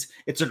happens,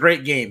 it's a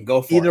great game.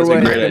 Go for either it. way,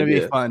 it's gonna be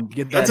fun.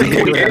 Get that.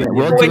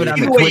 We'll do it on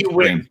the Twitch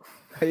stream.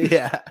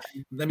 Yeah.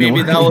 Then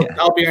maybe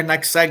that'll be our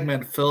next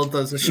segment. Phil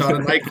does a shot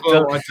of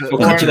NyQuil. We'll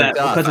cut to that.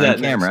 We'll cut to that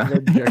camera.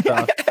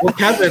 Well,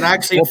 Kevin,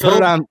 actually,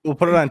 we'll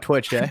put it on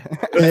Twitch, yeah.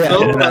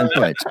 On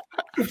Twitch.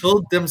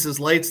 Phil dims his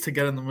lights to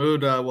get in the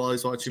mood while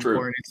he's watching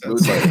porn. He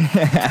says.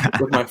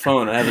 With my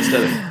phone, I have a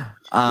study.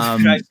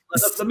 Guys,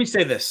 let me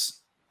say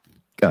this.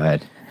 Go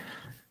ahead.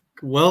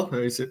 Well,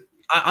 is it?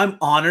 I'm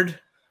honored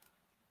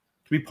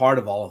to be part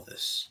of all of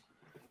this.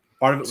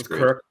 Part of it with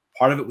Kirk,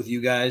 part of it with you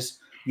guys.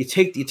 You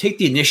take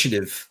the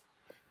initiative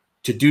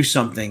to do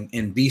something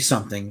and be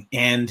something,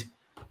 and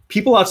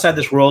people outside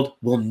this world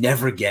will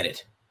never get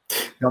it.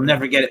 They'll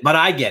never get it, but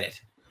I get it.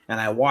 And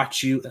I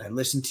watch you and I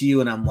listen to you,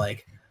 and I'm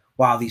like,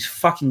 wow, these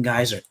fucking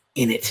guys are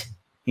in it.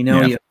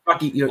 You're in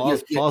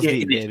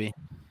baby.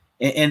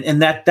 It.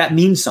 And that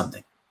means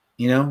something.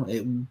 I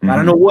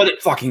don't know what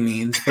it fucking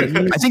means, but it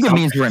means I think it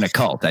means we're in a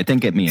cult. I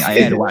think it means I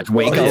had to watch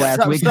Waco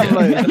last week. Well,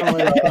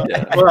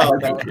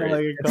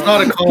 it's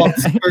not a cult.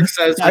 Kirk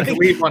says we can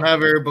leave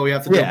whenever, but we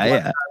have to do a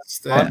blood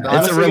test.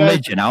 It's a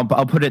religion. I'll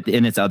put it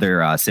in its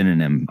other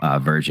synonym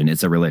version.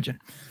 It's a religion.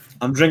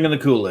 I'm drinking the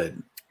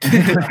Kool-Aid.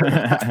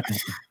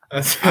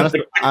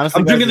 Honestly,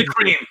 I'm drinking the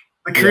cream.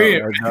 The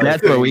cream.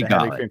 That's what we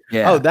call it.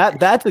 Yeah. Oh,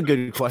 that's a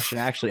good question,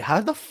 actually.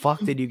 How the fuck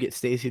did you get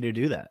Stacy to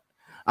do that?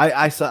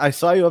 I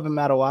saw you up in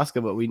Madawaska,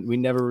 but we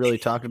never really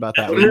talked about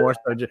that.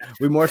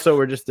 We more so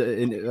were just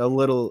a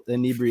little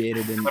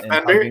inebriated and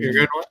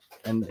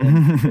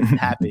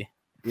happy,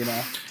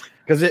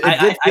 because it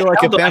did feel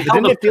like a family.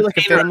 Didn't it feel like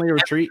a family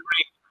retreat?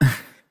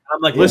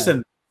 I'm like,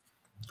 listen,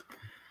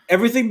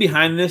 everything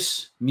behind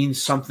this means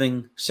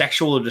something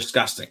sexual or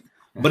disgusting,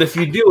 but if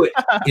you do it,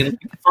 it'll be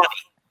funny.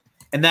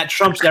 And that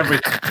trumps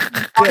everything.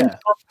 Yeah.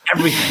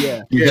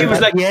 Everything. Yeah. She was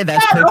like,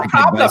 that's no perfect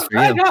problem. advice for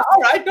you.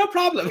 All right, no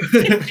problem.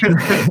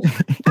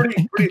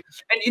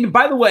 And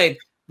by the way,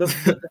 the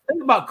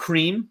thing about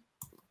cream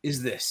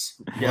is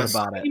this. What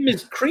about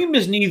it? Cream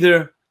is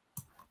neither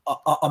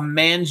a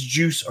man's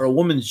juice or a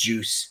woman's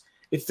juice.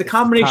 It's the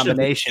combination of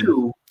the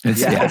two.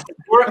 Yeah.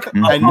 Work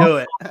I knew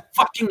it.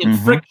 Fucking and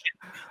friction.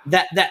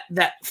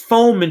 That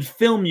foam and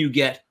film you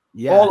get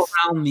all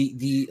around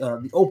the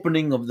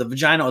opening of the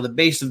vagina or the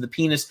base of the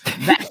penis.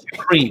 That's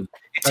cream.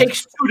 It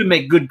takes two to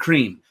make good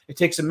cream. It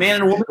takes a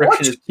man and a woman.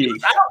 Friction is key.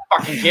 I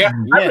don't fucking care.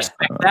 I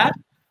respect that.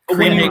 But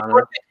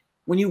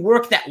when you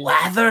work that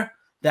lather,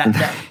 that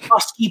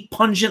husky,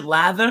 pungent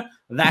lather,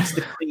 that's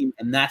the cream,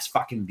 and that's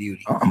fucking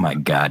beauty. Oh my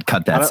God!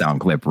 Cut that sound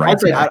clip right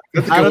I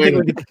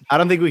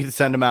don't think we can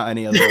send them out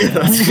any other way.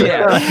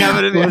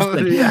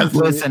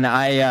 Listen,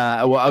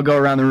 I'll go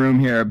around the room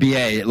here.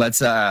 BA, let's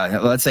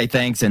say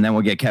thanks, and then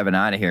we'll get Kevin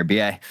out of here.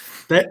 BA.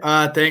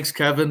 Thanks,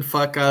 Kevin.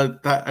 Fuck. Now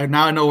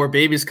I know where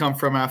babies come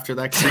from after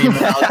that cream.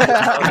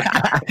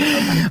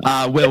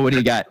 Will, what do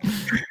you got?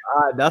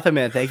 Nothing,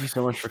 man. Thank you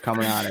so much for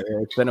coming on.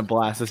 It's been a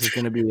blast. This is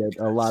going to be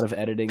a lot of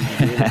editing.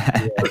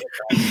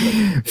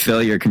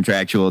 Phil, your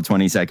contractual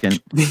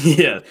 20-second.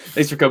 Yeah.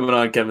 Thanks for coming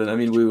on, Kevin. I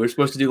mean, we were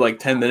supposed to do like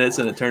 10 minutes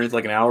and it turned into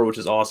like an hour, which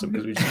is awesome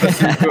because we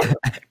just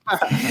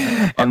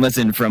And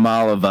listen, from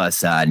all of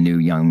us new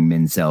young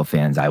Mincel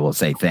fans, I will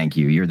say thank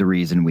you. You're the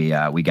reason we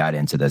got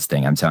into this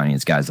thing. I'm telling you,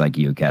 it's guys like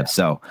you, Kev.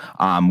 So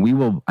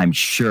I'm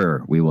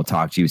sure we will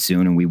talk to you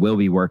soon, and we will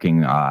be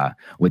working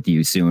with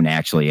you soon,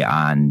 actually,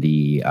 on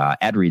the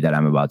ad read that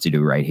I'm about to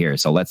do right here.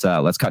 So let's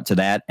cut to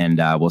that, and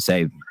we'll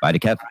say bye to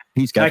Kev.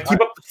 Peace, Kev.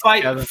 Keep up the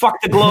fight.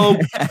 Fuck the globe.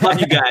 Love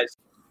you guys.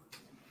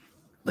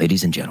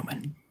 Ladies and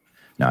gentlemen.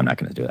 No, I'm not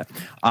going to do that.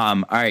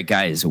 All right,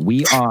 guys,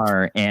 we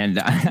are, and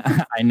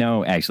I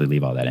know, actually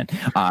leave all that in.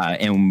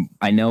 And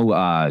I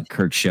know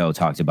Kirk's show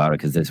talked about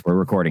it because we're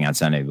recording on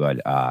Sunday, but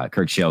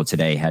Kirk's show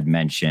today had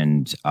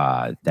mentioned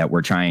that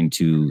we're trying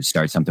to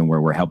start something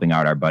where we're helping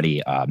out our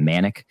buddy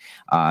Manic.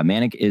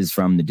 Manic is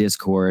from the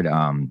Discord.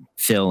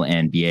 Phil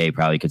and BA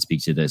probably could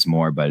speak to this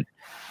more, but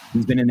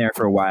he's been in there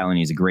for a while, and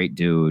he's a great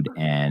dude.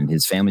 And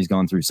his family's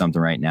going through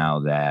something right now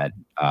that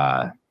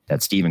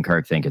that Steve and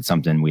Kirk think it's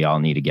something we all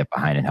need to get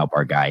behind and help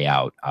our guy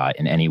out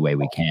in any way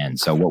we can.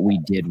 So what we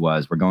did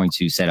was we're going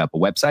to set up a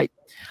website.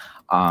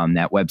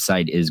 That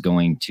website is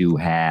going to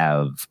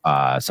have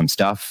some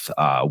stuff,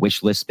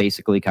 wish list,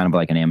 basically, kind of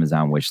like an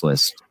Amazon wish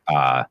list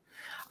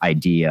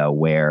idea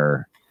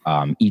where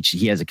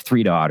he has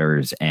 3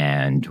 daughters,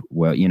 and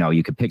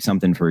you could pick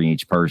something for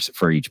each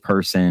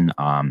person.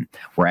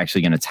 We're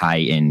actually going to tie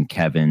in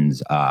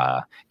Kevin's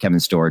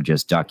store,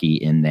 Just Ducky,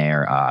 in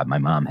there. My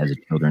mom has a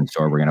children's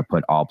store. We're going to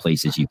put all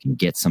places you can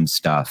get some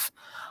stuff.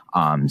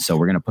 So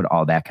we're going to put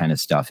all that kind of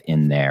stuff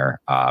in there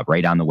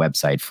right on the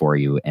website for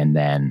you. And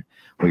then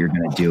what you're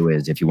going to do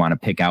is, if you want to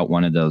pick out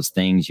one of those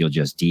things, you'll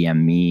just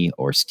DM me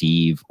or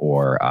Steve,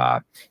 or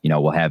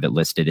we'll have it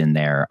listed in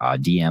there.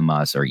 DM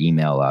us or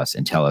email us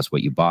and tell us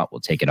what you bought. We'll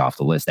take it off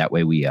the list. That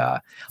way we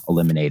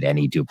eliminate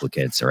any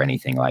duplicates or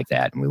anything like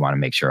that. And we want to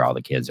make sure all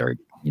the kids are,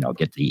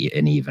 get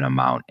an even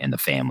amount, and the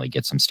family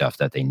get some stuff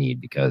that they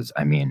need. Because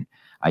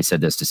I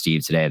said this to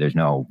Steve today. There's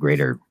no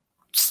greater.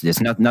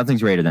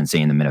 Nothing's greater than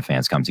seeing the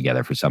Minifans come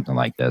together for something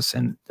like this,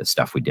 and the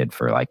stuff we did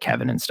for like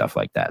Kevin and stuff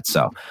like that.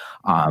 So,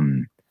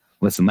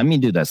 listen, let me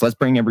do this. Let's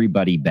bring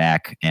everybody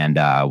back, and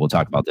we'll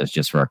talk about this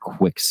just for a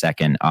quick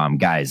second.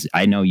 Guys,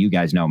 I know you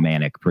guys know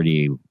Manic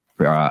pretty.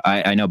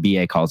 I know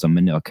BA calls him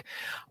Manuk,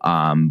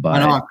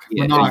 but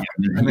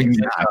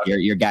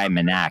your guy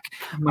Manak.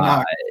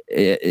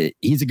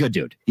 He's a good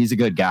dude. He's a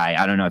good guy.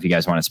 I don't know if you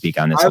guys want to speak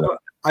on this.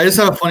 I just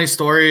have a funny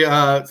story.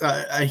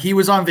 He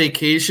was on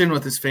vacation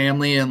with his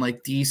family in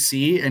like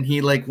DC, and he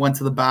like went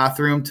to the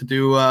bathroom to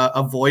do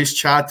a voice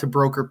chat to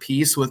broker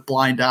peace with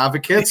blind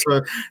advocates.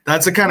 So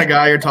that's the kind of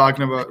guy you're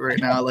talking about right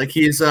now. Like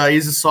he's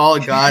a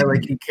solid guy.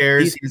 Like he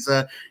cares. He's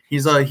a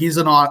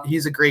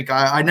great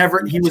guy.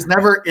 He was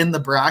never in the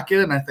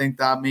bracket, and I think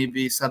that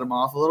maybe set him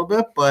off a little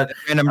bit. But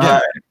he's in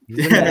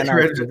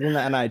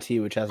the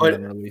NIT, which hasn't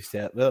been released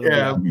yet.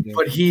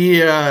 But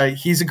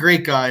he's a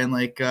great guy, and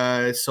like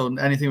so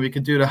anything we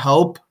could do to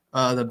help,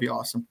 that'd be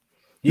awesome.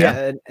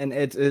 Yeah, and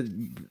it's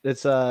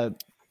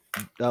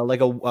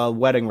like a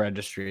wedding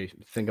registry.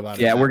 Think about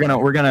it. Yeah, we're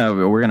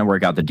gonna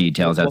work out the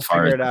details as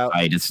far as the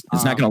site.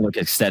 It's not gonna look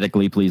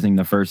aesthetically pleasing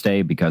the first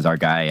day, because our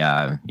guy,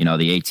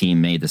 the A team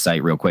made the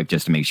site real quick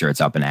just to make sure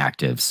it's up and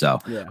active. So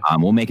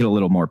we'll make it a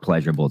little more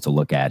pleasurable to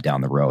look at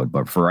down the road.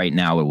 But for right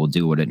now, it will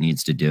do what it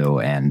needs to do.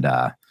 And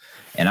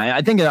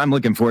I think I'm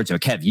looking forward to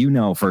it.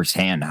 Kev,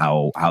 firsthand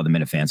how the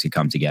Minifans could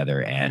come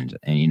together and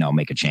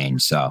make a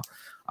change. So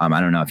I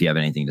don't know if you have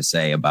anything to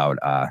say about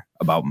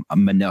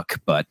Manuk,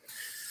 but.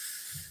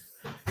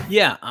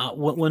 Yeah,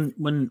 when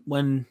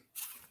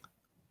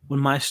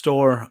my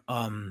store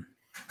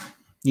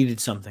needed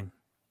something,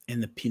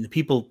 and the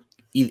people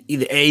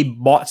either A,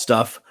 bought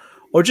stuff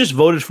or just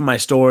voted for my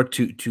store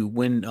to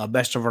win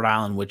Best of Rhode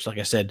Island, which, like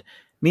I said,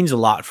 means a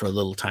lot for a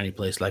little tiny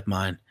place like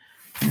mine.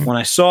 When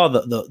I saw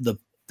the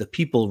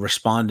people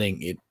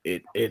responding,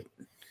 it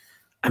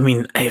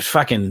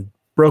fucking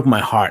broke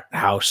my heart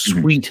how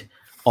sweet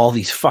all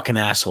these fucking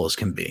assholes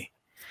can be.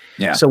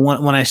 Yeah. So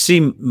when I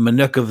see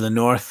Manuk of the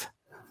North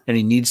and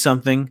he needs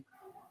something,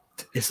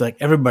 it's like,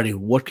 everybody,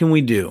 what can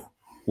we do?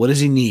 What does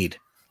he need?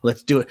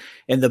 Let's do it.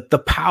 And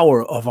the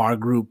power of our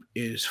group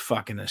is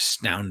fucking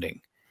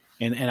astounding.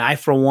 And I,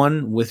 for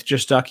one, with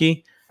Just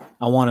Ducky,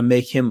 I want to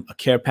make him a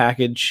care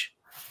package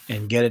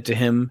and get it to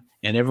him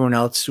and everyone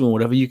else doing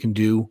whatever you can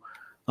do.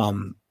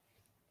 The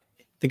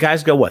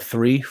guy's got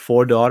 3,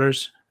 4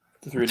 daughters?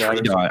 3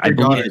 daughters. I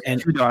believe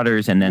it's 2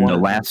 daughters, and then the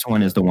last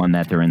one is the one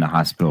that they're in the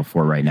hospital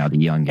for right now, the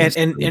youngest.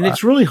 And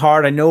it's really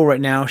hard. I know right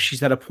now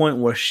she's at a point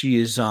where she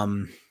is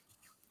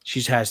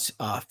she has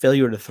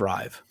failure to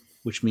thrive,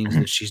 which means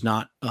that she's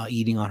not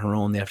eating on her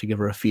own. They have to give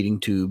her a feeding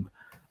tube.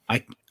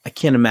 I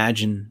can't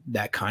imagine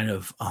that kind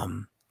of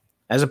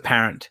as a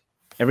parent,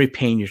 every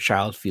pain your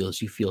child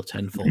feels, you feel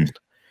tenfold.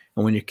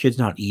 And when your kid's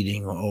not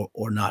eating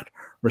or not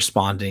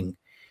responding,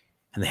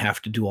 and they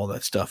have to do all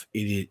that stuff,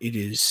 it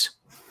is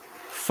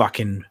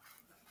fucking,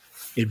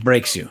 it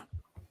breaks you.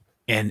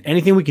 And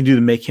anything we can do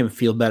to make him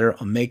feel better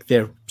or make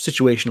their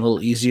situation a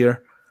little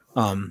easier,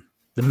 the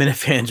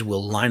Minifans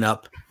will line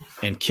up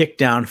and kick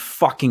down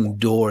fucking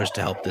doors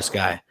to help this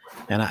guy.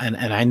 And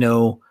I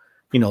know,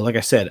 like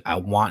I said, I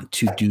want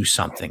to do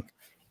something.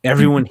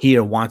 Everyone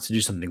here wants to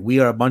do something. We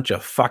are a bunch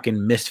of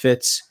fucking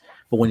misfits,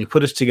 but when you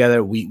put us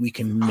together, we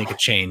can make a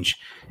change.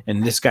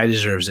 And this guy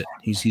deserves it.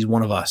 He's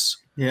one of us.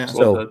 Yeah.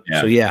 So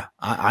yeah,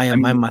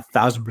 I'm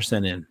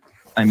 1,000% in.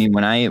 I mean,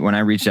 when I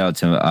reached out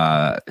to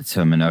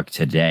Manuk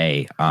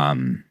today,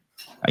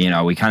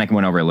 we kind of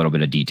went over a little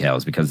bit of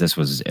details, because this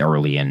was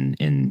early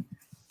in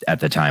at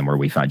the time where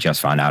we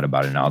just found out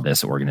about it, and all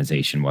this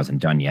organization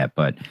wasn't done yet.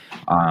 But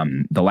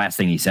the last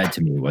thing he said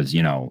to me was,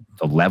 the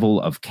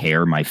level of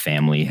care my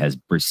family has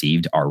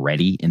received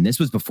already, and this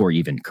was before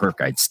even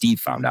Steve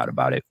found out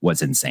about it,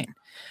 was insane.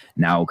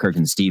 Now Kirk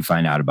and Steve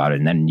find out about it,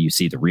 and then you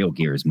see the real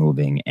gears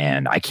moving,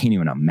 and I can't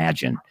even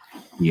imagine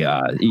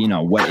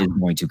what is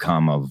going to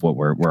come of what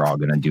we're all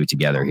going to do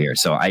together here.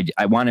 So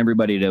I want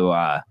everybody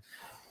to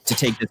to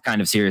take this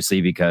kind of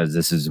seriously,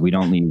 because we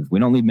don't leave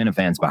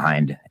Minifans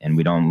behind, and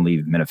we don't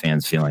leave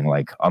Minifans feeling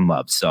like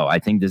unloved. So I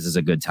think this is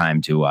a good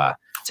time to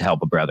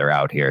help a brother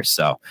out here.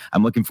 So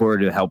I'm looking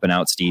forward to helping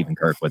out Steve and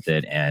Kirk with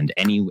it. And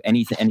any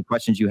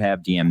questions you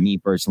have, DM me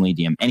personally,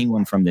 DM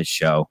anyone from this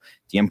show,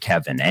 DM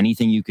Kevin,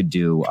 anything you could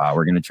do.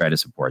 We're going to try to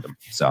support them.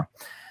 So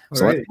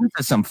let's get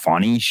into some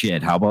funny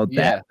shit. How about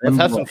that? Let's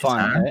have some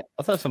fun. Right?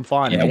 Let's have some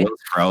fun. Yeah,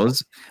 Will's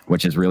froze,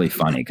 which is really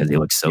funny because he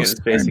looks so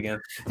space again.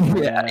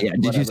 Yeah.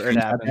 Did you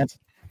screenshot that?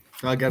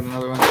 I'll get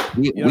another one.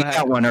 We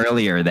got one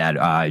earlier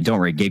that don't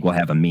worry, Gig will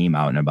have a meme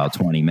out in about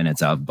 20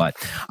 minutes of, but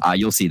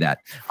you'll see that.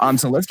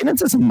 So let's get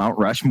into some Mount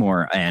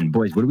Rushmore. And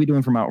boys, what are we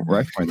doing for Mount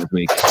Rushmore this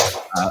week?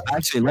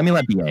 Actually, let me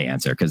let BA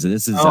answer, because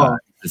this is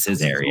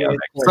his area.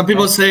 Some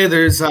people say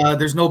there's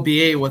no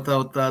BA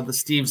without the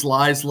Steve's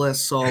Lies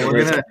list. So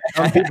we're gonna.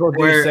 Some people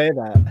do say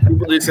that.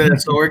 People do say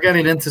that. So we're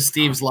getting into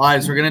Steve's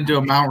Lies. We're gonna do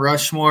a Mount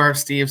Rushmore of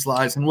Steve's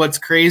Lies. And what's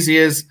crazy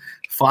is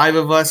 5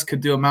 of us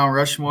could do a Mount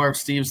Rushmore of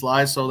Steve's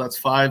Lies. So that's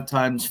 5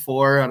 times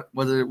 4.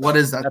 What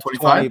is that?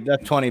 25?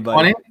 That's 20,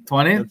 buddy.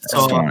 20?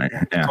 So 20.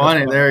 Yeah.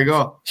 20. There you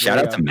go. Shout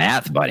out to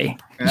math, buddy.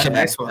 Yeah,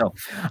 nice one.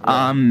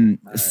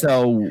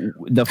 So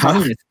the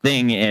funniest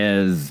thing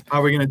is, how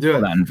are we gonna do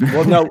it?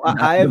 Well, no,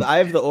 I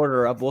have the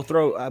order up. We'll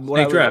throw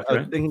snake draft. I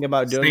was thinking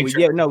about doing.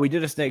 We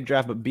did a snake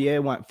draft, but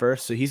BA went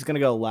first, so he's gonna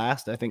go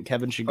last. I think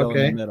Kevin should go in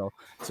the middle.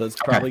 So it's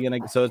probably gonna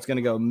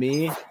go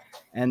me,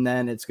 and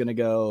then it's gonna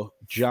go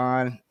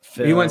John.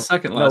 Phil. You went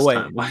second last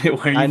time. Why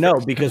I know,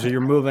 because you're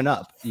moving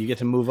up. You get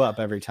to move up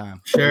every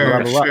time. Sure.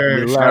 All right,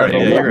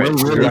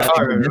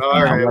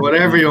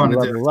 whatever you want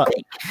to do.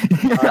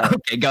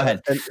 Okay, go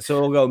ahead.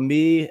 So we'll go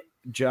me,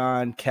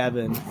 John,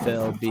 Kevin,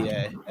 Phil,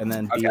 BA, and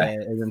then BA,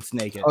 and then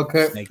Snake it.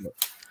 Okay. Snake it.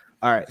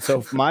 All right.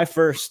 So my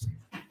first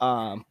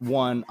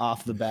one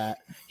off the bat,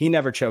 he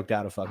never choked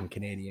out a fucking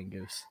Canadian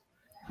goose.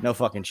 No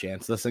fucking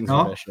chance. This thing's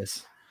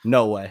vicious.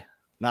 No way.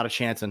 Not a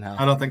chance in hell.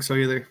 I don't think so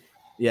either.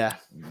 Yeah,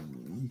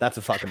 that's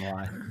a fucking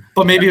lie.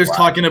 But maybe he was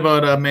talking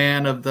about a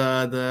man of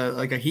the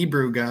like a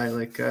Hebrew guy,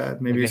 like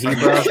maybe like a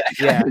Hebrew.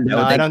 Yeah, no,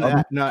 I don't.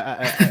 No,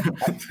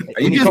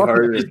 you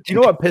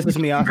know what pisses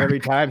me off every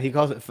time? He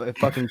calls it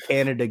fucking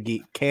Canada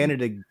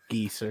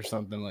geese or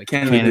something like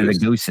Canada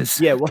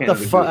gooses. Yeah, what the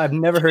fuck? I've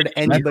never heard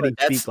anybody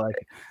speak like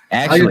it.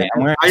 Actually,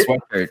 I'm wearing a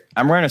sweatshirt.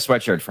 I'm wearing a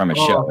sweatshirt from a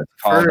show.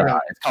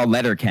 It's called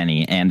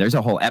Letterkenny, and there's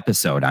a whole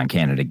episode on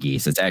Canada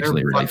geese. It's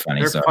actually really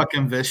funny. They're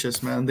fucking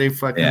vicious, man. They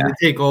they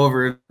take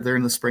over. They're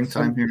in the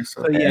springtime here.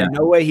 So yeah,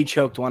 no way he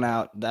choked one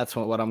out. That's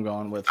what I'm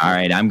going with. All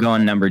right, I'm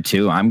going number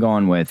 2. I'm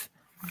going with,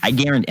 I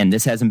guarantee, and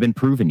this hasn't been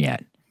proven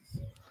yet.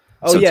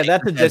 Oh, so yeah,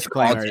 that's a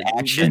disclaimer.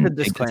 Action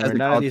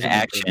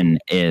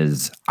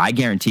is, I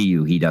guarantee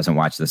you he doesn't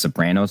watch The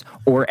Sopranos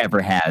or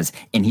ever has,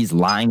 and he's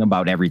lying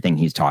about everything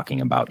he's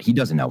talking about. He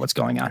doesn't know what's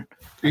going on.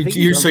 Are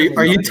you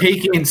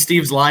taking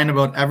Steve's line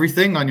about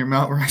everything on your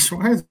Mount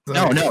Rushmore?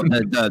 No,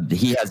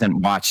 he hasn't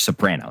watched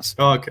Sopranos.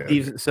 Oh,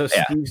 okay.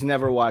 Steve's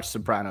never watched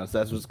Sopranos.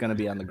 That's what's going to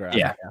be on the graph.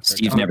 Yeah,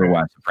 Steve's never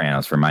watched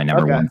Sopranos for my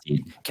number 1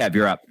 seed. Kev,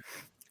 you're up.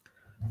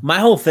 My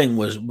whole thing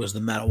was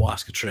the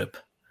Madawaska trip,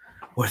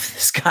 where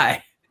this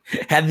guy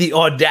had the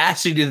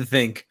audacity to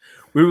think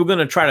we were going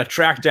to try to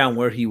track down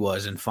where he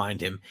was and find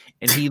him,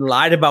 and he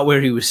lied about where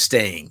he was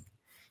staying.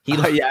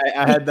 I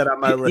had that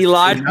on my list. He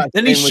lied.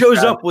 Then he shows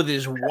up with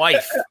his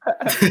wife,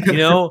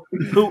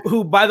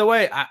 who by the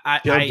way, I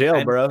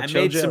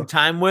made some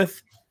time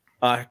with.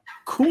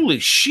 Cool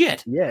as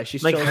shit. Yeah,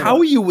 she's like, how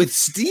are you with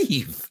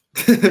Steve?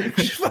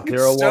 She's fucking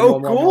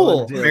so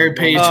cool. Very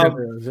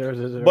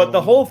patient. But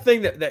the whole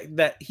thing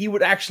that he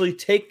would actually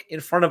take in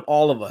front of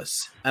all of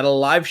us at a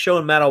live show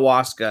in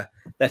Madawaska,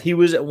 that he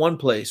was at one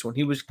place when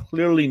he was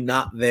clearly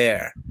not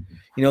there.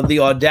 The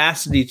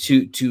audacity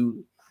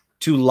to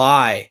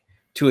lie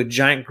to a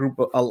giant group,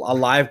 a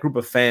live group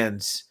of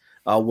fans,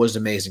 was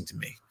amazing to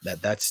me.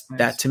 That's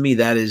to me,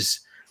 that's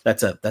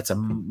a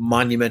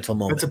monumental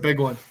moment. That's a big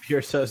one.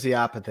 Pure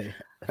sociopathy.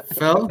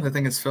 Phil, I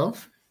think it's Phil.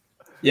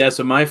 Yeah,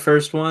 so my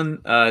first one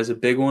is a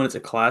big one. It's a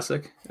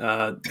classic.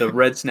 The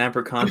Red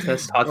Snapper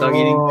contest, hot dog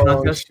eating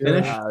contest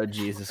finish. Oh,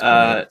 Jesus.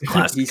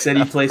 He said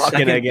he placed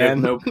second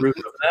again. No proof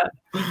of that.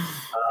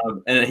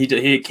 And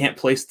he can't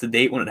place the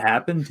date when it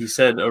happened. He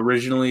said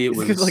originally it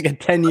was like a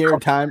 10-year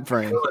time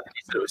frame.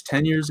 He said it was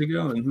 10 years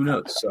ago, and who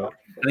knows? So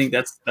I think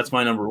that's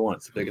my number 1.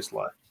 It's the biggest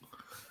lie.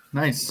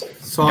 Nice.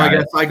 So I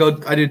guess I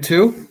do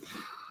 2.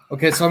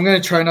 Okay, so I'm gonna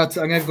try not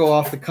to. I'm gonna go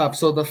off the cuff.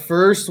 So the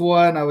first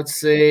one, I would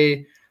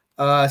say,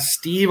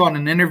 Steve on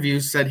an interview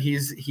said he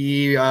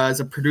is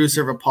a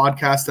producer of a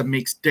podcast that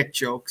makes dick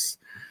jokes.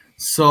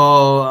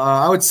 So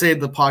I would say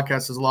the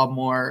podcast is a lot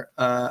more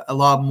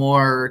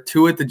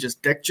to it than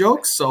just dick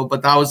jokes. So,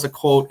 but that was a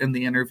quote in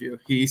the interview.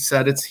 He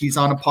said he's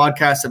on a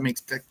podcast that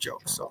makes dick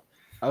jokes. So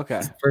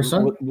okay, first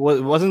one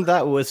wasn't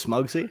that with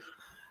Smugsy?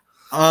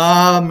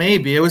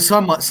 Maybe it was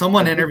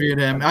someone interviewed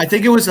him. I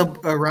think it was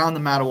around the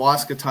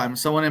Madawaska time.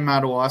 Someone in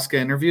Madawaska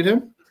interviewed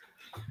him.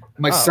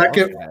 My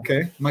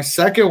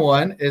second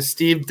one is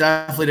Steve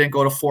definitely didn't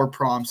go to 4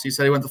 proms. He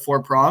said he went to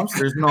 4 proms.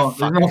 There's no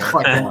fucking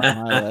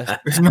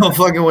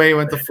way he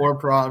went to 4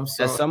 proms.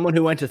 So. As someone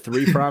who went to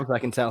 3 proms, I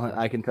can tell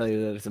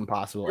you that it's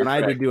impossible. And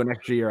I did do an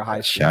extra year of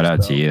high school. Shout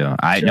out to you.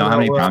 I know how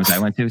many proms I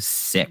went to.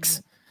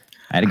 6.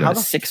 I had to go to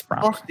 6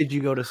 proms. How did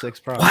you go to 6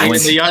 proms? I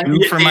went to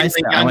 2 for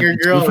myself. I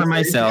went to 2 for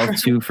myself,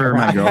 2 for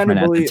my girlfriend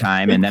at the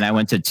time, and then I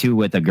went to 2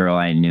 with a girl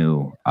I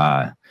knew.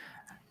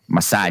 My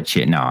side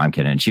chick. No, I'm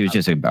kidding. She was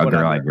just a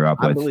girl I grew up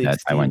with.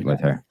 I went with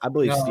her. I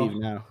believe Steve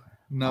now.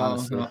 No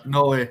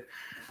way.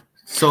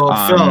 So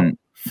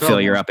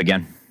Phil, you're up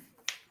again.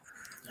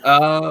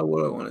 What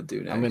do I want to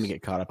do next? I'm gonna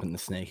get caught up in the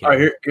snake here. All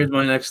right, here's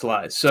my next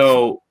slide.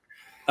 So,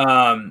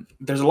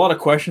 there's a lot of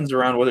questions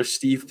around whether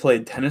Steve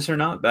played tennis or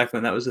not back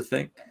when that was a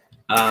thing.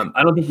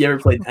 I don't think he ever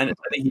played tennis.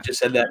 I think he just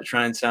said that to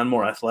try and sound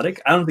more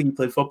athletic. I don't think he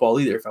played football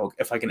either.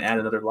 If I can add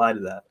another lie to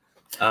that.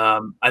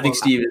 I think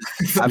Steve is.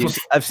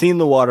 I've seen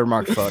the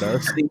watermark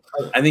photos.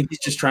 I think he's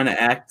just trying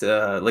to act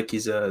like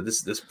he's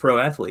this pro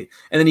athlete.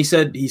 And then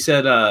he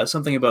said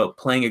something about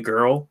playing a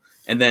girl,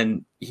 and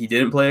then he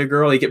didn't play a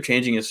girl. He kept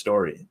changing his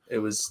story. It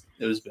was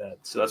bad.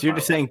 So you're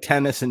just saying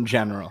tennis in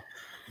general.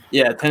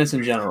 Yeah, tennis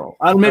in general.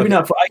 Maybe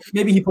not.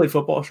 Maybe he played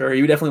football. Sure,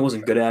 he definitely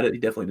wasn't good at it. He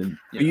definitely didn't.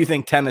 You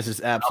think tennis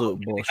is absolute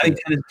bullshit? I think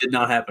tennis did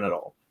not happen at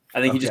all. I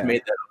think he just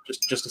made that up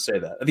just to say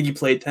that. I think he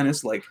played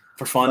tennis like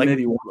for fun,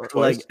 maybe once or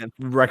twice. Like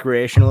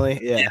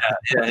recreationally. Yeah.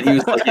 And he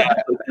was like,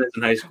 I played tennis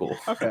in high school.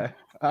 Okay.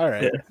 All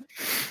right. Yeah.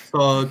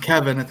 So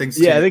Kevin, I think.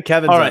 Yeah, I think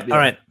Kevin's all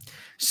right.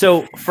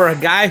 So for a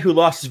guy who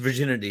lost his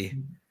virginity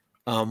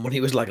when he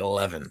was like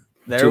 11,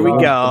 there we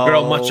go. A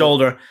girl much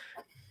older.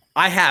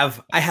 I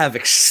have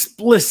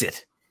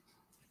explicit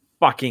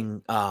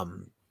fucking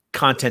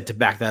content to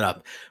back that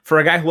up. For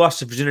a guy who lost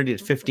his virginity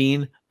at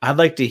 15, I'd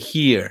like to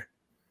hear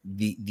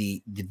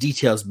the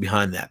details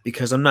behind that,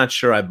 because I'm not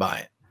sure I buy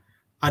it.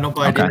 I don't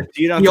buy it.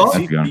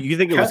 You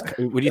think it was?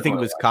 What do you think it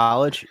was?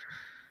 College?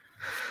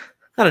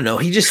 I don't know.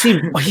 He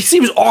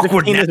seems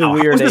awkward now. A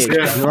weird age.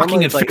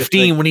 Fucking at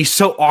 15 when he's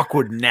so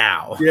awkward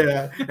now.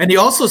 Yeah, and he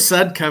also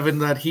said, Kevin,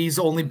 that he's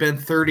only been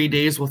 30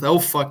 days without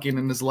fucking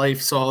in his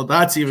life, so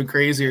that's even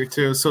crazier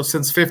too. So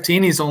since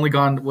 15, he's only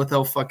gone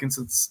without fucking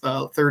since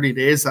 30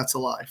 days. That's a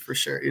lie for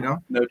sure. You know.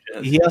 No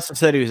chance. He also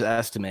said he was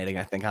estimating,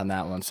 I think, on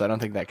that one, so I don't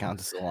think that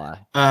counts as a lie.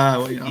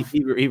 Well, you know,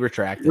 he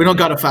retracted. We don't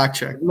got a fact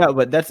check. No,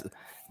 but that's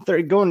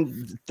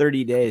going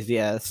 30 days.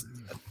 Yeah,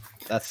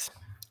 that's.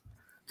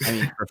 I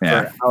mean,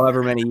 for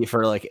however many,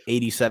 for like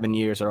 87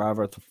 years or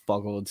however the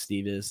fuck old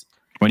Steve is.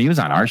 When he was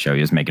on our show, he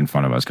was making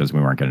fun of us because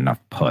we weren't getting enough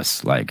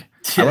puss. Like,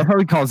 I love how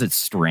he calls it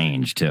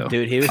strange too.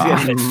 Dude, he was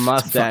getting a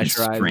mustache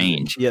right.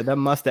 Strange. Yeah, that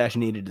mustache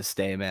needed to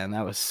stay, man.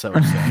 That was so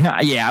sick.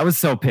 Yeah, I was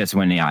so pissed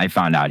when I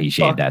found out he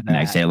shaved that the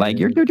next day. Like,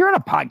 you're on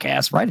a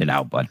podcast, write it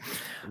out, bud.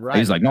 Right.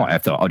 He's like, no, I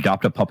have to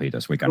adopt a puppy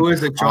this weekend. Who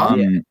is it,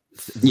 John?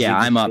 Yeah,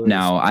 I'm up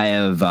now. I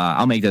have.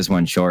 I'll make this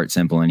one short,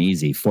 simple, and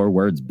easy. 4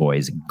 words,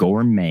 boys: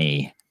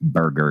 gourmet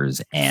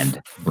burgers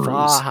and brews.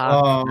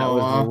 That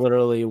was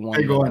literally one.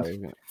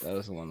 That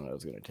was the one that I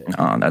was going to take.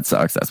 Oh, that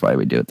sucks. That's why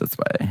we do it this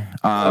way.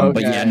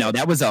 But yeah, no,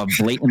 that was a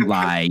blatant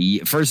lie.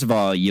 First of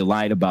all, you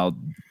lied about.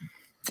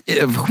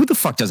 Who the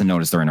fuck doesn't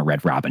notice they're in a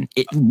Red Robin?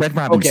 Red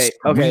Robin. Okay.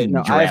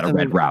 No, you're at a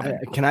Red Robin.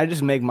 Can I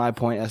just make my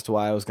point as to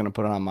why I was going to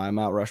put it on my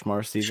Mount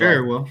Rushmore, Steve?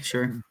 Sure. Well,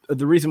 sure.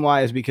 The reason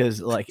why is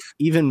because like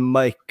even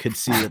Mike could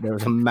see that there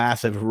was a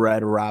massive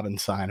Red Robin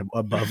sign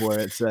above where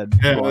it said.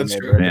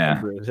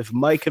 If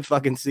Mike could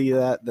fucking see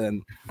that,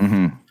 then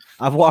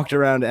I've walked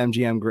around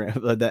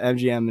MGM, the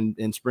MGM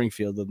in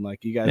Springfield with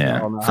Mike. You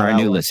guys all know. For our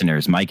new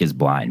listeners, Mike is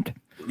blind.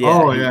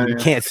 Yeah, you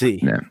can't see.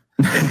 Yeah.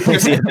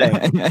 Can't see a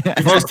thing.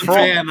 Just a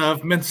fan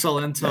of Mental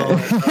Intel.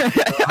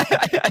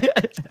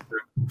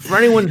 For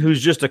anyone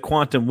who's just a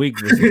quantum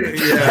weakness,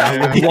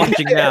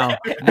 watching now,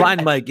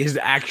 Blind Mike is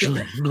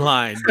actually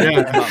blind.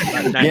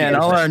 Yeah, and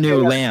all our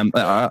new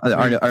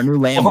our new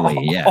Lamely.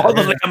 Yeah, all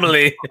the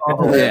Lamely.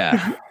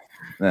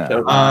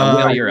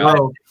 Will, you're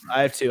up.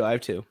 I have two.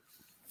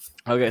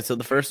 Okay, so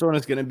the first one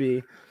is going to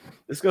be.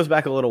 This goes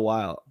back a little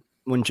while.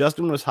 When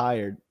Justin was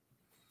hired,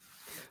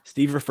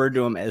 Steve referred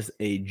to him as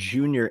a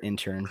junior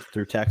intern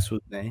through text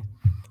with me.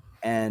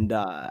 And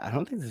I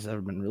don't think this has ever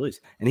been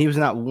released. And he was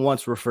not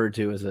once referred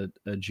to as a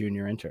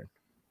junior intern.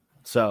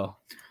 So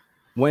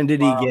when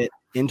did he get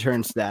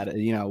intern status?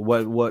 You know,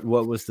 what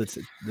was the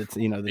time?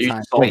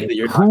 Wait,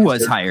 who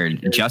was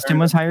hired? Justin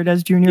was hired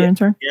as junior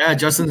intern? Yeah,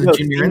 Justin's a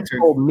junior intern.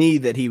 Told me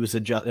that he was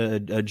a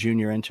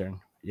junior intern.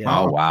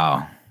 Yeah. Oh,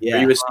 wow. Yeah.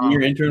 Are you a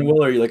senior intern,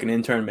 Will? Or are you like an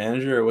intern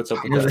manager, or what's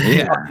up with that?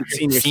 Yeah,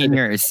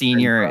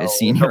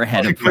 senior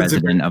head of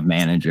president of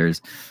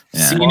managers.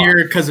 Yeah.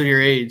 Senior because of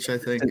your age, I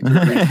think.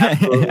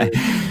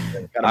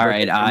 All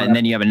right, and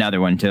then you have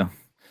another one too.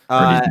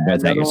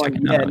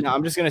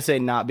 I'm just gonna say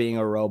not being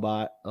a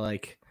robot.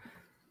 Like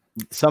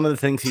some of the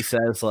things he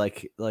says,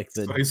 like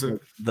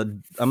the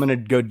I'm gonna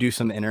go do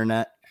some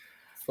internet.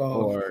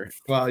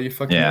 Wow, you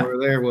fucking over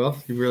there, Will.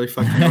 You really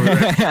fucking over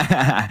there.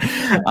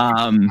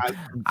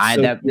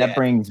 That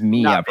brings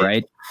me up,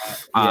 right?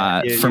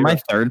 For my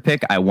third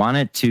pick, I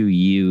wanted to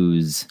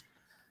use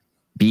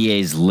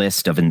BA's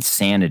list of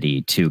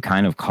insanity to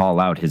kind of call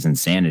out his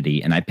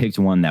insanity. And I picked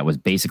one that was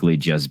basically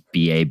just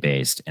BA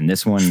based. And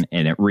this one,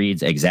 and it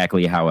reads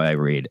exactly how I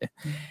read it.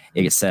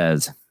 It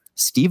says,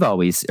 Steve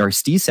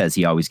says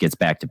he always gets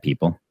back to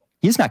people.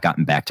 He's not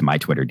gotten back to my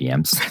Twitter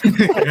DMs.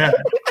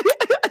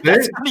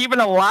 That's not even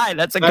a lie.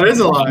 That is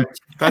a lie.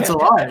 That's a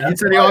lie. He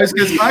said he always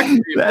gets back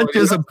to people. That's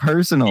just a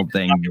personal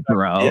thing,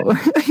 bro.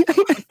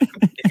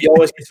 If he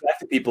always gets back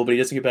to people, but he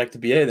doesn't get back to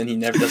BA, then he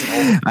never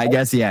doesn't. I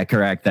guess, yeah,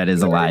 correct. That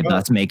is a lie.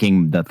 Thus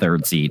making the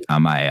third seat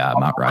on my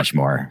Mount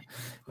Rushmore.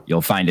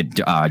 You'll find it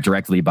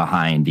directly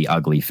behind the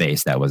ugly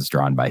face that was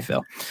drawn by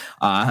Phil.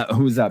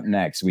 Who's up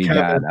next? We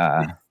got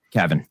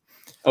Kevin.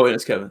 Oh,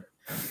 it's Kevin.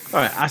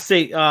 All right. I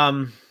say,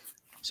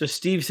 so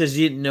Steve says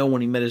he didn't know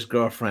when he met his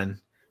girlfriend,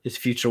 his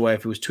future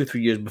wife. It was 2 or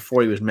 3 years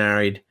before he was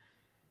married.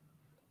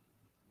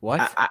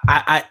 What?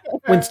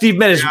 When Steve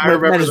met his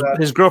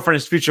girlfriend,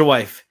 his future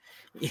wife,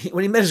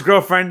 when he met his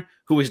girlfriend,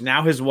 who is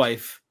now his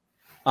wife,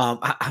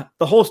 the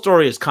whole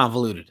story is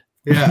convoluted.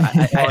 Yeah.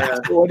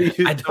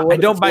 I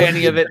don't buy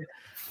any of it.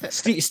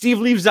 Steve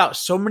leaves out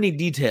so many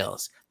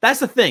details. That's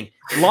the thing.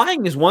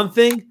 Lying is one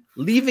thing.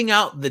 Leaving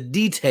out the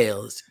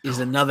details is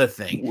another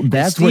thing.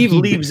 Steve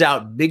leaves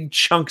out big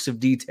chunks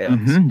of details.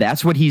 Mm-hmm.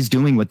 That's what he's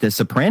doing with this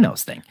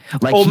Sopranos thing.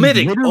 Like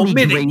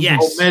omitting,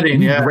 yes.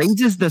 He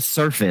raises the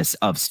surface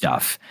of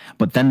stuff,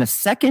 but then the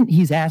second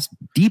he's asked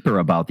deeper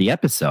about the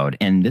episode,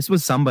 and this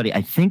was somebody,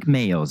 I think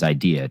Mayo's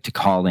idea, to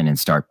call in and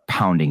start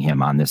pounding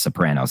him on this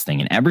Sopranos thing.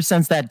 And ever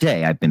since that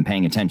day, I've been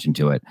paying attention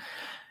to it.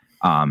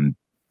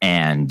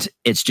 And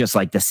it's just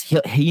like this.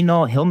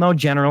 He'll know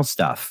general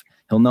stuff.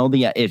 He'll know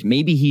if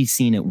maybe he's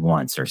seen it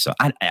once or so.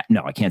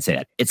 No, I can't say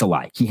that. It's a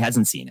lie. He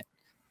hasn't seen it.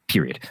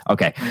 Period.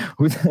 Okay.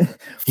 Who's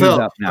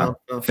up now?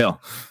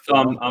 Phil. So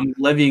I'm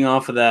levying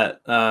off of that.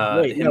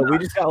 Wait, no, we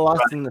just got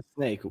lost in the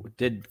snake.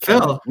 Did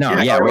Phil? No,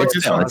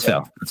 it's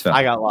Phil.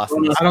 I got lost.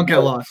 I don't get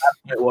lost.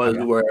 It was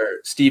where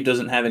Steve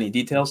doesn't have any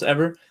details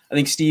ever. I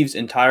think Steve's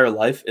entire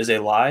life is a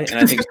lie, and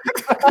I think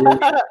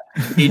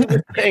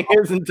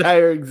his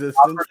entire existence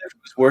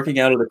was working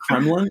out of the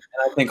Kremlin,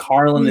 and I think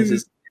Harlan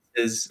is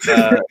his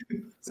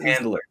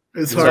handler.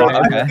 It's hard.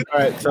 All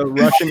right, so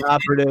Russian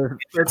operative,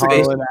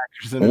 Harlan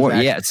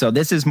Ackerson. Yeah, so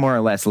this is more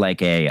or less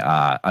like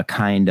a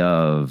kind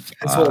of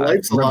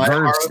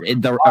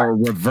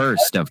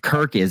reversed of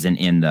Kirk isn't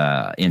in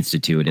the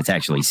Institute. It's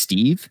actually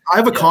Steve. I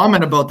have a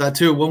comment about that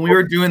too. When we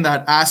were doing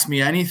that Ask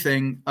Me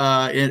Anything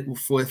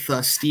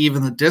with Steve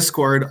in the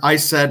Discord, I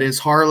said, "Is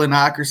Harlan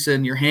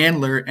Ackerson your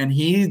handler?" And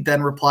he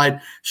then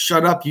replied,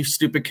 "Shut up, you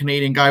stupid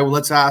Canadian guy. Well,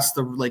 let's ask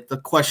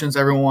the questions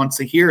everyone wants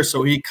to hear."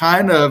 So he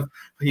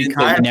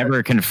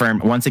never confirmed.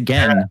 Once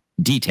again,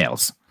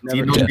 details.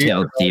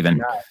 Details,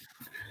 Steven.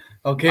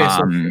 Okay,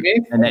 so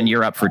and then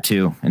you're up for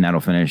 2, and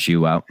that'll finish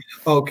you out.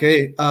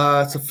 Okay,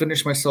 to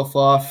finish myself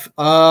off.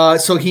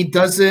 So he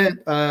doesn't.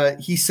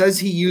 He says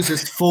he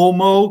uses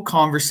FOMO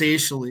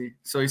conversationally.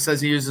 So he says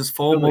he uses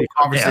FOMO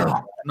conversationally.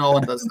 Yeah. No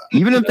one does that.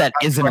 Even if that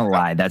isn't a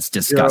lie, that's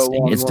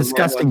disgusting. It's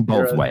disgusting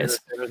both ways.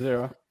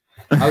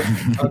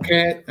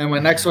 Okay, and my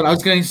next one, I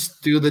was going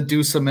to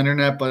do some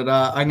internet, but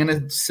I'm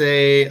going to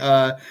say,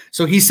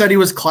 so he said he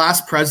was class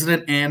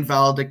president and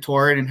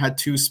valedictorian and had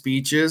 2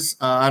 speeches.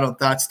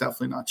 That's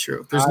definitely not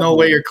true. There's no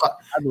way you're.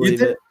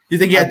 You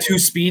think he had 2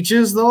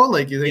 speeches though?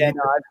 Like you think? Yeah,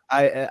 no,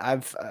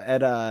 I've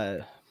at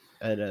a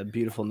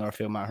beautiful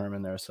Northfield Mount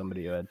Herman, there was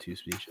somebody who had 2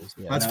 speeches.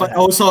 Yeah, that's fun.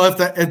 So if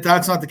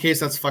that's not the case,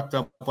 that's fucked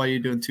up. Why are you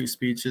doing 2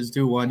 speeches?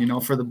 Do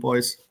one, for the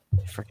boys.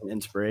 Freaking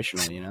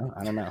inspirational,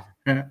 I don't know.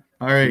 Yeah.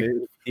 All right.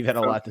 You've had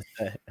a lot to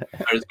say.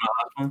 There's my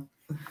last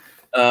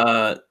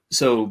one.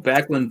 So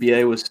back when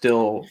BA was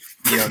still,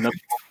 number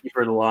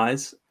keeper of the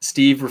lies,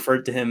 Steve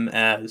referred to him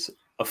as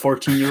a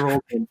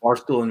 14-year-old and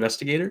Barstool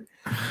investigator.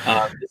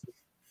 This is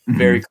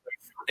very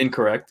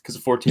incorrect because a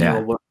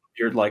 14-year-old wasn't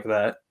appeared like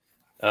that.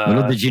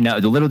 Little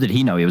did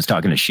he know he was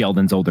talking to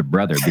Sheldon's older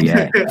brother,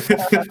 BA. That's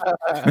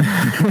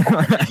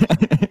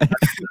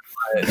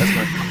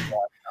my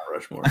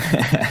Rushmore.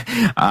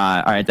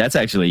 All right, that's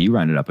actually, you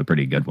rounded up a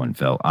pretty good one,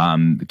 Phil.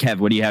 Kev,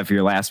 what do you have for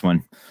your last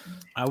one?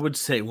 I would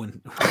say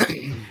when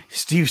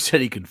Steve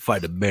said he could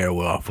fight a bear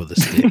off with a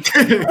stick.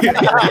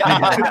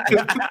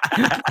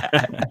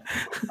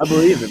 I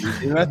believe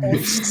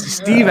him.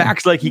 Steve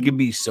acts like he can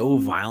be so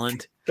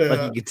violent, like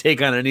he could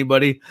take on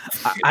anybody.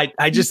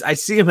 I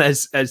see him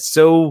as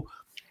so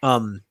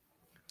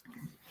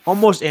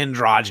almost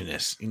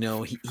androgynous.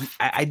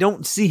 I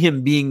don't see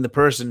him being the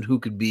person who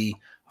could be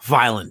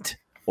violent,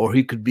 or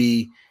he could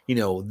be,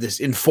 this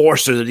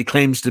enforcer that he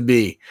claims to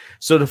be.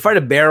 So to fight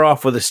a bear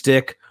off with a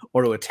stick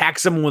or to attack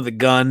someone with a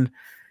gun,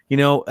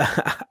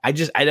 I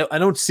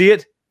don't see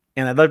it,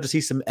 and I'd love to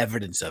see some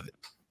evidence of it.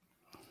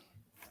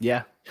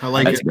 Yeah, I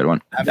like That's it. a good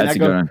one. That's a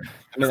good one.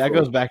 I mean, that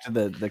goes back to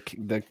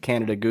the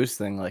Canada Goose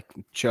thing, like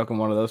choking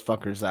one of those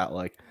fuckers out.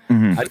 Like,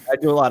 I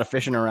do a lot of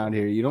fishing around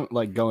here. You don't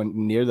like going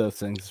near those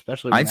things,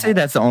 especially. I'd say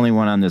that's the only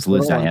one on this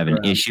list I have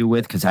an issue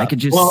with, because I could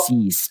just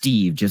see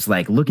Steve just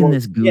like looking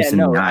this goose in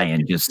the eye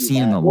and just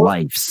seeing the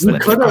life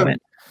slip.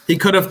 He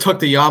could have took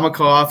the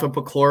yarmulke off and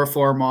put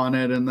chloroform on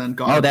it, and then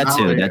got. Oh, that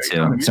too. That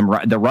too.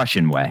 The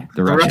Russian way.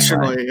 The Russian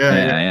way.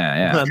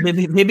 Yeah.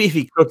 Maybe if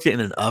he cooked it in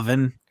an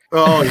oven.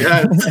 Oh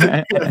yeah.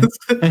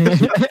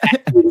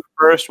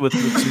 First with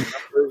some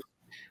peppers,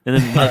 and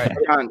then All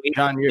right,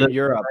 John,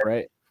 you're up,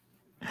 right?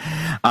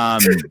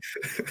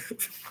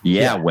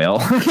 Yeah, Will.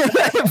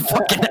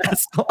 Fucking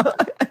asshole.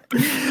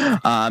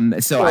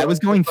 So I was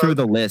going through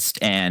the list,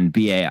 and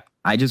BA,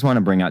 I just want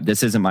to bring up,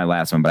 this isn't my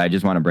last one, but I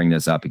just want to bring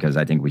this up because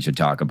I think we should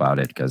talk about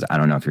it, because I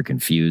don't know if you're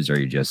confused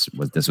or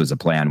this was a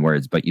play on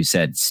words, but you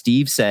said,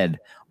 Steve said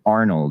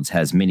Arnold's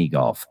has mini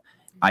golf.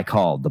 I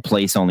called, the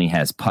place only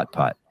has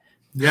putt-putt.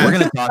 Yeah. We're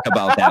going to talk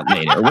about that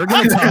later. We're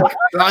going to talk.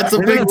 That's a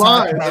big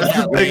lie.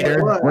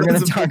 We're going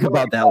to talk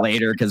about that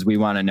later because we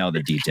want to know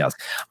the details.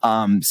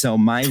 So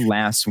my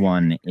last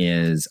one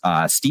is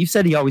Steve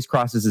said he always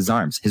crosses his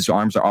arms. His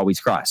arms are always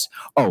crossed.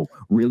 Oh,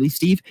 really,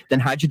 Steve? Then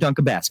how'd you dunk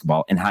a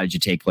basketball, and how did you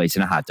take place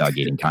in a hot dog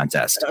eating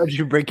contest? How did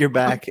you break your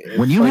back?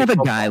 When you have a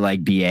guy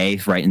like BA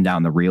writing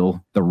down the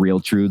real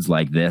truths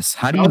like this,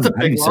 how do you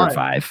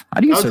survive? How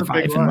do you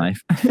survive in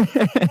life?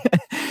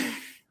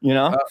 You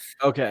know?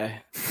 Okay.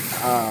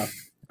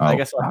 I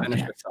guess I'll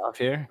finish this off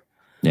here.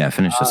 Yeah,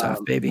 finish this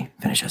off, baby.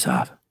 Finish us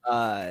off.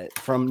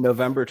 From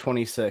November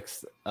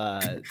 26th,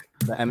 the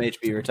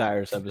MHB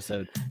Retires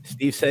episode,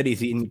 Steve said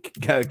he's eating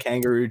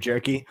kangaroo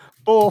jerky.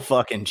 Bull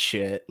fucking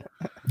shit.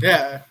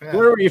 Yeah.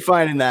 Where were you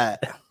finding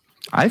that?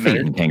 I've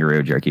eaten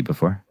kangaroo jerky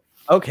before.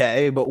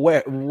 Okay, but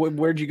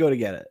where'd you go to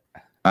get it?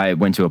 I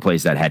went to a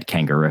place that had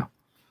kangaroo.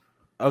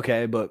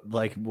 Okay, but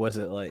like, was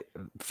it like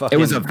fucking?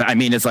 It was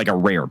it's like a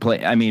rare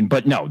place.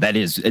 But no,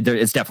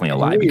 it's definitely a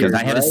lie because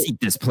I had to seek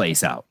this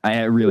place out.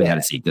 I really had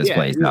to seek this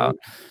place out.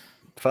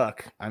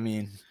 Fuck.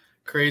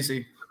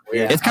 Crazy.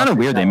 Yeah, it's kind of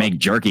weird they make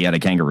jerky out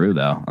of kangaroo,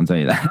 though. I'll tell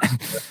you that.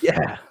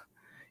 Yeah.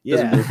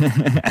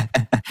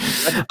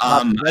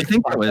 I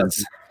think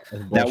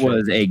that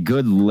was a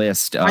good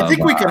list. I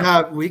think we could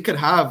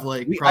have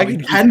like probably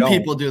 10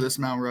 people do this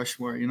Mount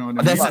Rushmore. You know what I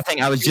mean? That's the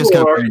thing. I was just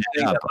going to bring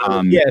it up.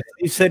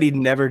 He said he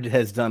never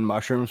has done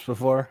mushrooms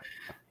before.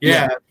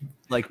 Yeah.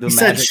 Like he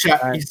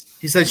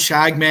said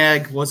Shag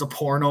Mag was a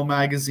porno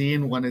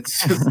magazine when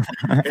it's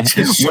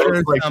just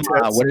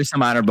what are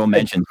some honorable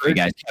mentions for you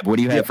guys? What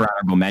do you have for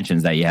honorable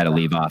mentions that you had to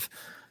leave off?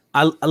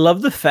 I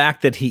love the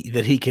fact that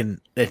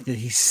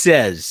he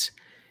says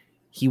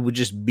he would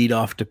just beat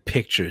off to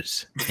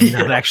pictures and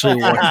not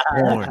actually watch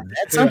porn.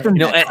 That's something,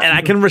 and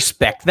I can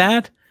respect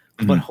that.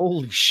 But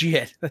holy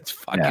shit, that's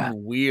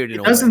fucking weird. He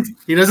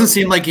doesn't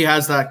seem like he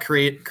has that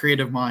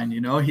creative mind.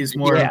 He's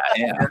more. Yeah.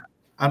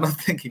 I don't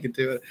think he could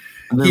do it.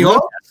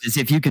 Is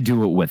if you could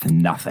do it with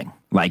nothing,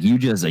 like you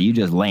just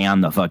lay on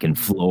the fucking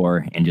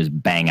floor and just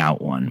bang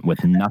out one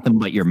with nothing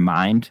but your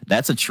mind.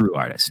 That's a true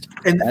artist.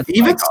 And that's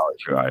even a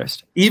true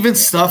artist. Even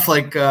stuff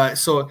like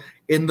so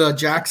in the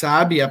Jack's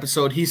Abbey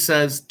episode, he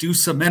says do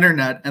some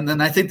internet, and then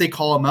I think they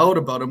call him out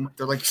about him.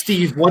 They're like,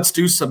 Steve, what's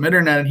do some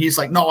internet? And he's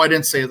like, no, I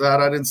didn't say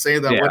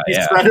that. He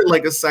said it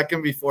like a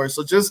second before.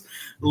 So just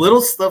little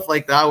stuff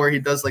like that where he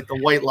does like the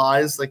white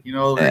lies,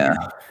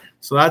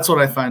 So that's what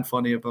I find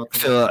funny about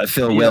that.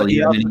 Phil, Will,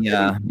 you have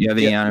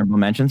any honorable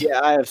mentions? Yeah,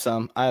 I have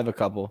some. I have a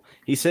couple.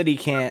 He said he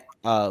can't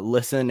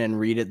listen and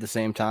read at the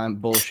same time.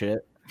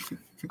 Bullshit.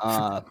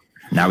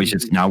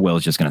 Now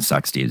Will's just gonna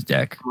suck Steve's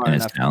dick and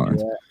his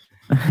talent.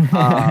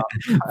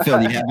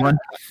 Phil, you have one?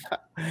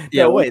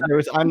 Yeah. Wait,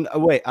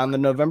 on the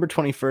November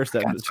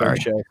 21st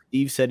episode show,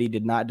 Steve said he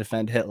did not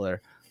defend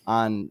Hitler.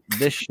 On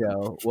this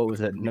show, what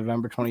was it?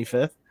 November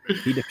 25th,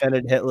 he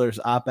defended Hitler's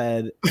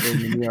op-ed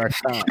in the New York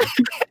Times.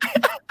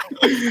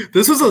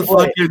 This was a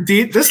fucking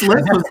deep. This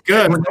list was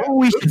good.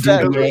 We should do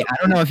I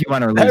don't know if you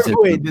want to release it.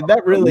 Wait, did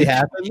that really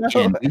happen?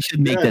 We should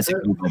make this a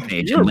Google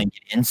page and link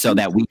it in so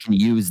that we can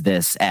use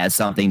this as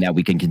something that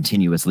we can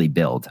continuously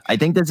build. I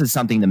think this is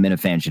something the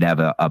Minifan should have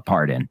a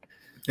part in.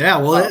 Yeah,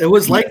 well, it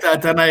was like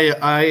that. Then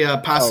I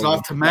passed it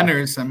off to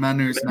Menners, and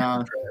Menners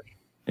now.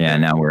 Yeah,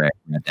 now we're at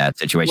that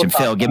situation.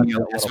 Phil, give me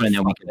your last one, and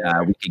then we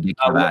can get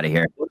out of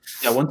here.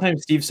 Yeah, one time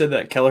Steve said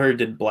that Kelleher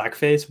did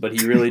blackface, but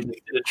he really just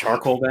did a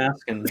charcoal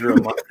mask and drew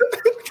a mustache.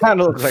 Kind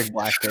of looks like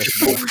blackface.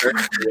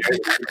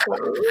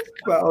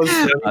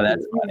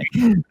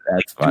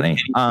 That's funny.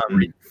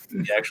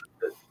 That's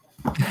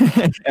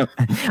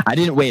funny. I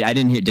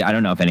didn't hear. I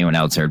don't know if anyone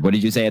else heard. What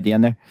did you say at the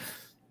end there?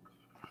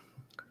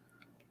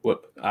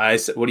 What I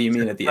said? What do you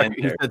mean at the end?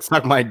 You said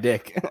suck my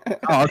dick.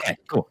 Oh, okay,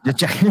 cool. Just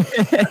checking.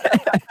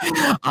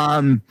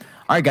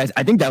 All right, guys.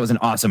 I think that was an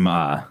awesome.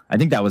 I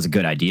think that was a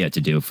good idea to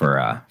do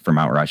for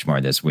Mount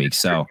Rushmore this week.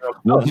 So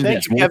we'll do thank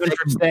this. you, Kevin,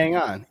 for staying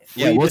on.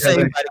 Yeah, we'll say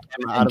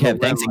Kev,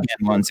 thanks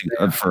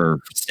again for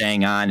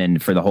staying on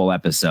and for the whole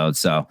episode.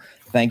 So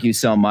thank you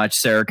so much,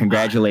 sir.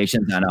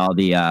 Congratulations on all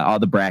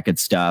the bracket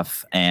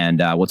stuff, and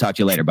we'll talk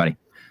to you later, buddy.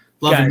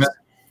 Love you, man.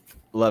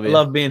 Love you.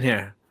 Love being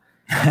here.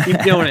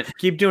 Keep doing it.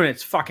 Keep doing it.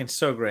 It's fucking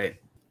so great.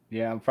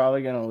 Yeah, I'm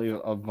probably gonna leave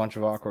a bunch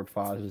of awkward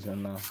pauses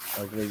in though.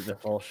 Like leave the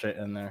whole shit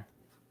in there.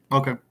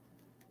 Okay.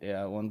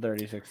 Yeah,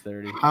 1:30,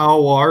 6:30.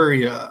 How are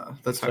ya?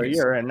 That's how so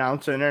you're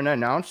announcing an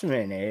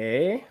announcement,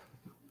 eh?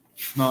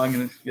 No, I'm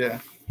gonna. Yeah,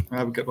 I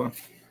have a good one.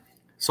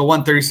 So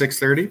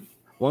 136.30.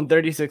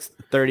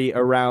 136.30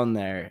 around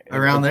there.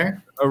 Around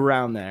there.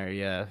 Around there.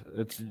 Yeah.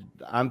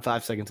 I'm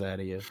 5 seconds ahead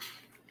of you.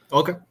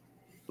 Okay.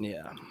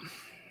 Yeah.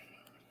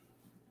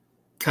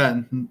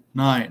 10,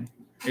 9,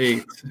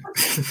 8,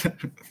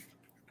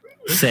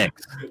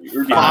 6,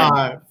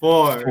 5, 4,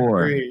 4,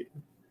 3,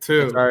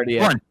 2. Already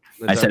 1.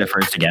 I said it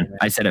first again.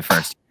 I said it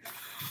first.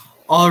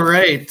 All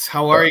right.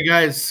 How are you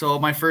guys? So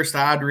my first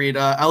ad read,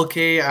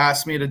 LK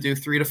asked me to do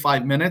 3 to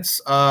 5 minutes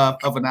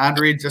of an ad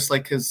read, just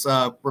like his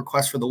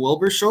request for the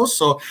Wilbur show.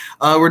 So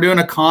we're doing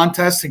a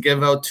contest to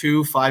give out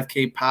 2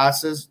 5K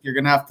passes. You're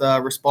going to have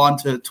to respond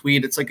to a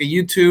tweet. It's like a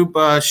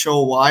YouTube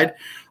show wide.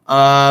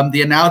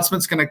 The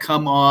announcement's going to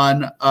come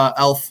on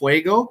El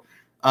Fuego.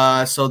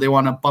 So they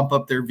want to bump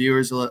up their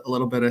viewers a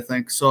little bit, I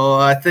think. So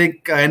I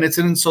think, and it's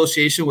in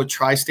association with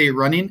Tri-State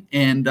Running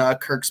and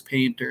Kirk's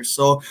Painters.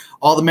 So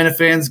all the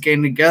Minifans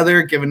getting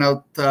together, giving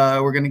out.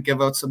 We're going to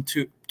give out some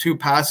two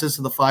passes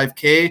to the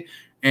 5K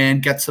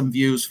and get some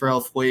views for El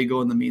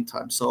Fuego in the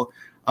meantime. So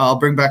I'll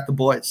bring back the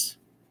boys.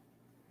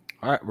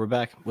 All right, we're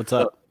back. What's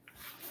up?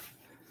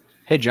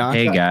 Hey, John.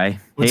 Hey, guy.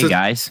 Hey,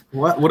 guys.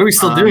 What are we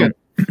still doing?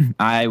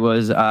 I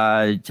was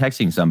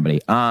texting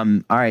somebody. All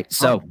right,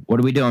 so what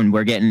are we doing?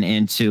 We're getting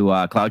into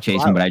cloud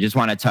chasing, but I just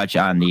want to touch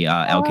on the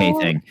LK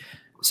thing.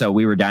 So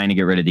we were dying to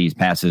get rid of these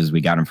passes.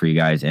 We got them for you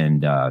guys,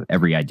 and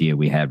every idea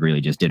we had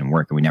really just didn't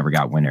work, and we never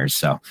got winners.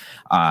 So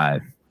I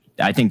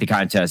think the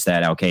contest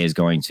that LK is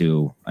going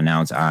to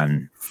announce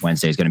on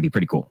Wednesday is going to be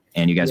pretty cool,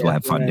 and you guys will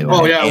have fun doing it.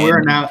 Oh yeah, And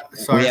we're now.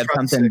 Sorry, we have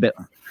something.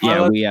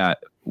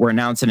 We're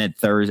announcing it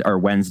Thursday or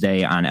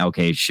Wednesday on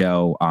LK's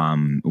show.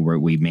 Where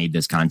we made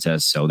this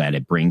contest so that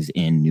it brings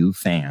in new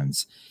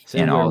fans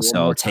and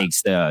also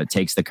takes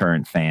the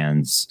current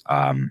fans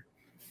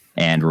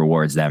and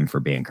rewards them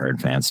for being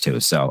current fans too.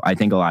 So I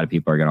think a lot of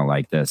people are gonna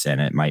like this, and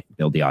it might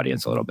build the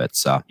audience a little bit.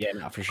 So yeah,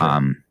 no, for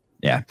sure.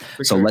 Yeah.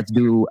 So let's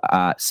do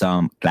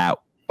some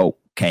clout.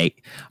 Okay,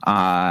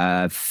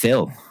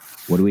 Phil,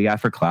 what do we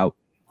got for clout?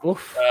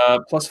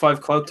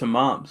 +5 clout to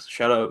moms.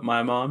 Shout out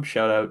my mom.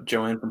 Shout out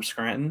Joanne from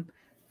Scranton.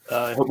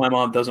 I hope my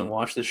mom doesn't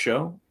watch this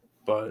show,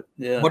 but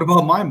yeah. What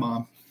about my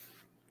mom?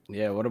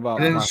 Yeah, what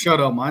about? I didn't shout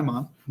out my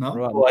mom. No.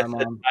 Well,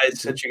 I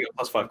said she got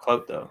 +5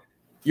 clout though.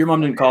 Your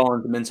mom didn't call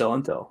on the Mincel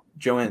Intel.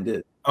 Joanne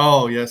did.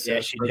 Oh yes,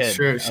 yeah, she that's did.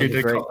 true. She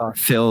did call.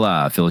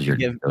 Phil's your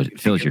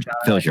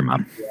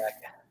mom.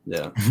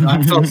 Yeah.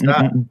 I'm so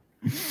sad.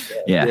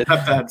 Yeah.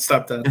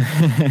 Stop that.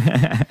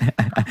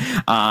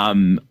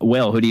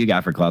 Will, who do you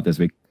got for clout this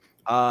week?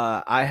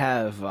 I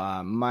have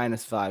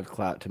 -5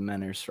 clout to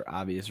Menners for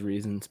obvious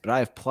reasons, but I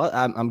have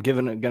I'm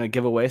gonna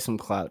give away some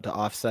clout to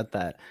offset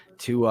that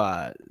to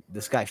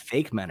this guy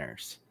Fake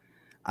Menners.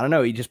 I don't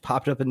know. He just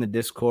popped up in the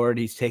Discord.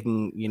 He's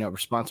taking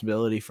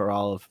responsibility for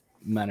all of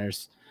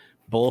Menners'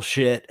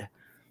 bullshit.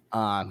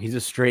 He's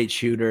a straight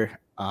shooter.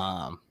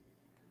 No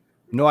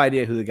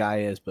idea who the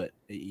guy is, but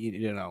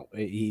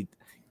he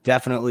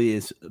definitely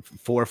is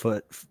 4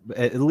 foot,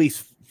 at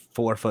least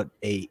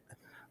 4'8",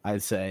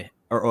 I'd say.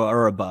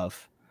 Or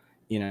above,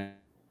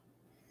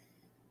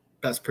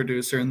 Best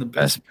producer in the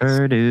best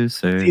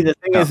producer. See, the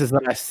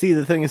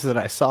thing is that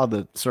I saw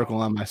the circle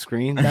on my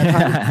screen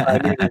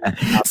that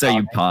time. So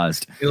you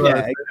paused.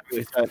 Yeah,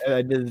 exactly.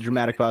 I did the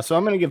dramatic pause. So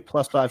I'm going to give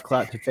 +5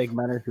 clout to Fake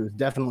Menor, who is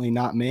definitely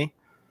not me.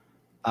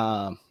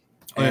 All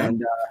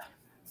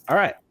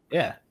right,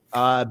 yeah.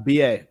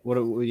 BA,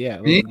 we'll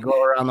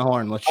go around the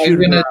horn. Let's shoot.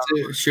 I'm gonna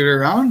shoot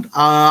around.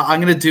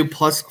 I'm gonna do not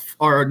plus.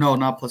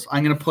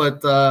 I'm gonna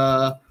put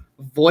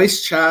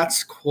voice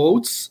chats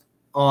quotes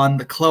on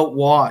the Clout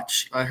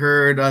Watch. I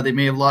heard they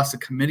may have lost a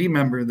committee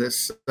member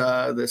this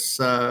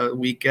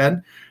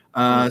weekend.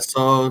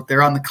 So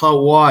they're on the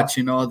Clout Watch.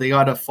 They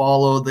got to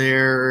follow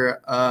their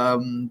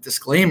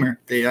disclaimer.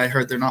 I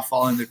heard they're not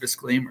following their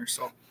disclaimer.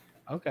 So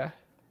okay,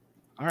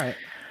 all right.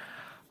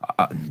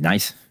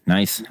 Nice.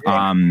 So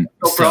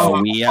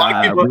we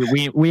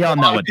all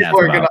know what that's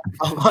about.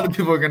 A lot of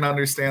people are gonna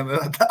understand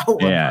that one.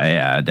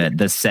 Yeah.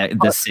 The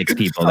 6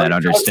 people that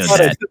understood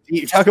that.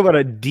 Talk about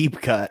a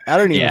deep cut. I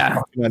don't even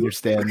fucking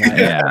understand that.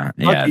 Yeah.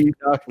 What are you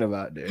talking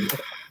about, dude?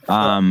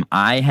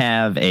 I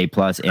have a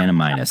plus and a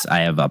minus. I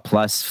have a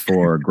plus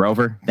for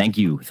Grover. Thank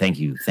you,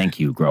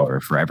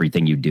 Grover, for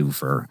everything you do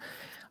for,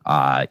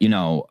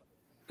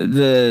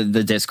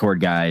 the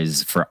Discord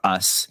guys, for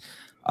us.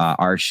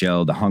 Our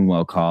show, the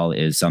Hungwell Call,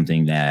 is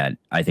something that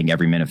I think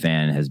every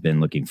Minifan has been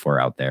looking for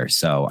out there.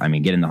 So, I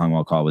mean, getting the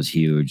Hungwell Call was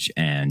huge.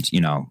 And,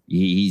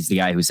 he's the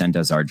guy who sent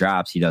us our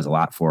drops. He does a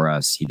lot for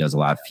us. He does a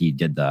lot. He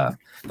did the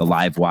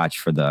live watch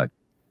for the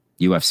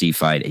UFC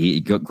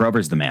fight.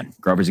 Grover's the man.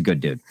 Grover's a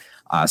good dude.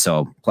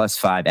 So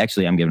 +5.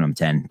 Actually, I'm giving him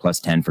 10.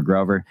 +10 for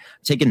Grover. I'm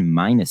taking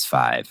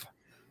 -5.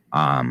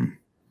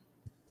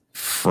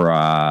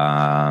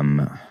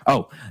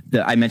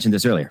 I mentioned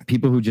this earlier.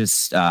 People who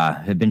just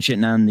have been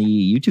shitting on the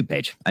YouTube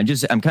page.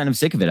 I'm kind of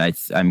sick of it.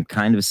 I'm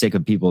kind of sick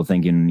of people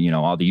thinking,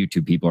 all the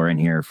YouTube people are in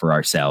here for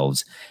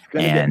ourselves,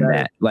 and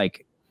that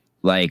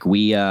Like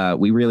we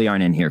really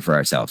aren't in here for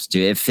ourselves.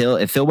 If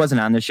Phil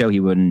wasn't on the show, he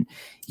wouldn't.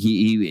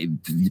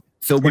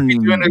 Phil wouldn't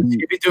even.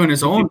 He'd be doing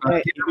his own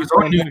YouTube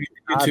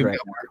network,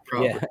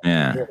 probably.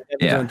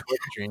 Yeah.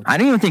 I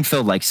don't even think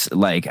Phil likes.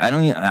 Like I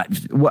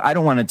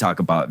don't want to talk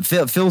about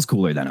Phil. Phil's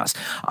cooler than us.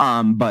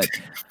 But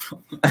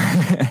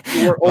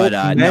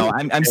no,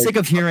 I'm sick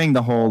of hearing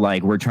the whole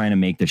like we're trying to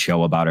make the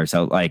show about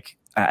ourselves. Like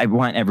I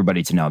want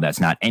everybody to know that's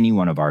not any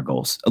one of our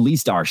goals. At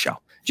least our show.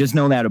 Just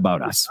know that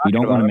about us. We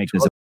don't want to make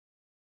this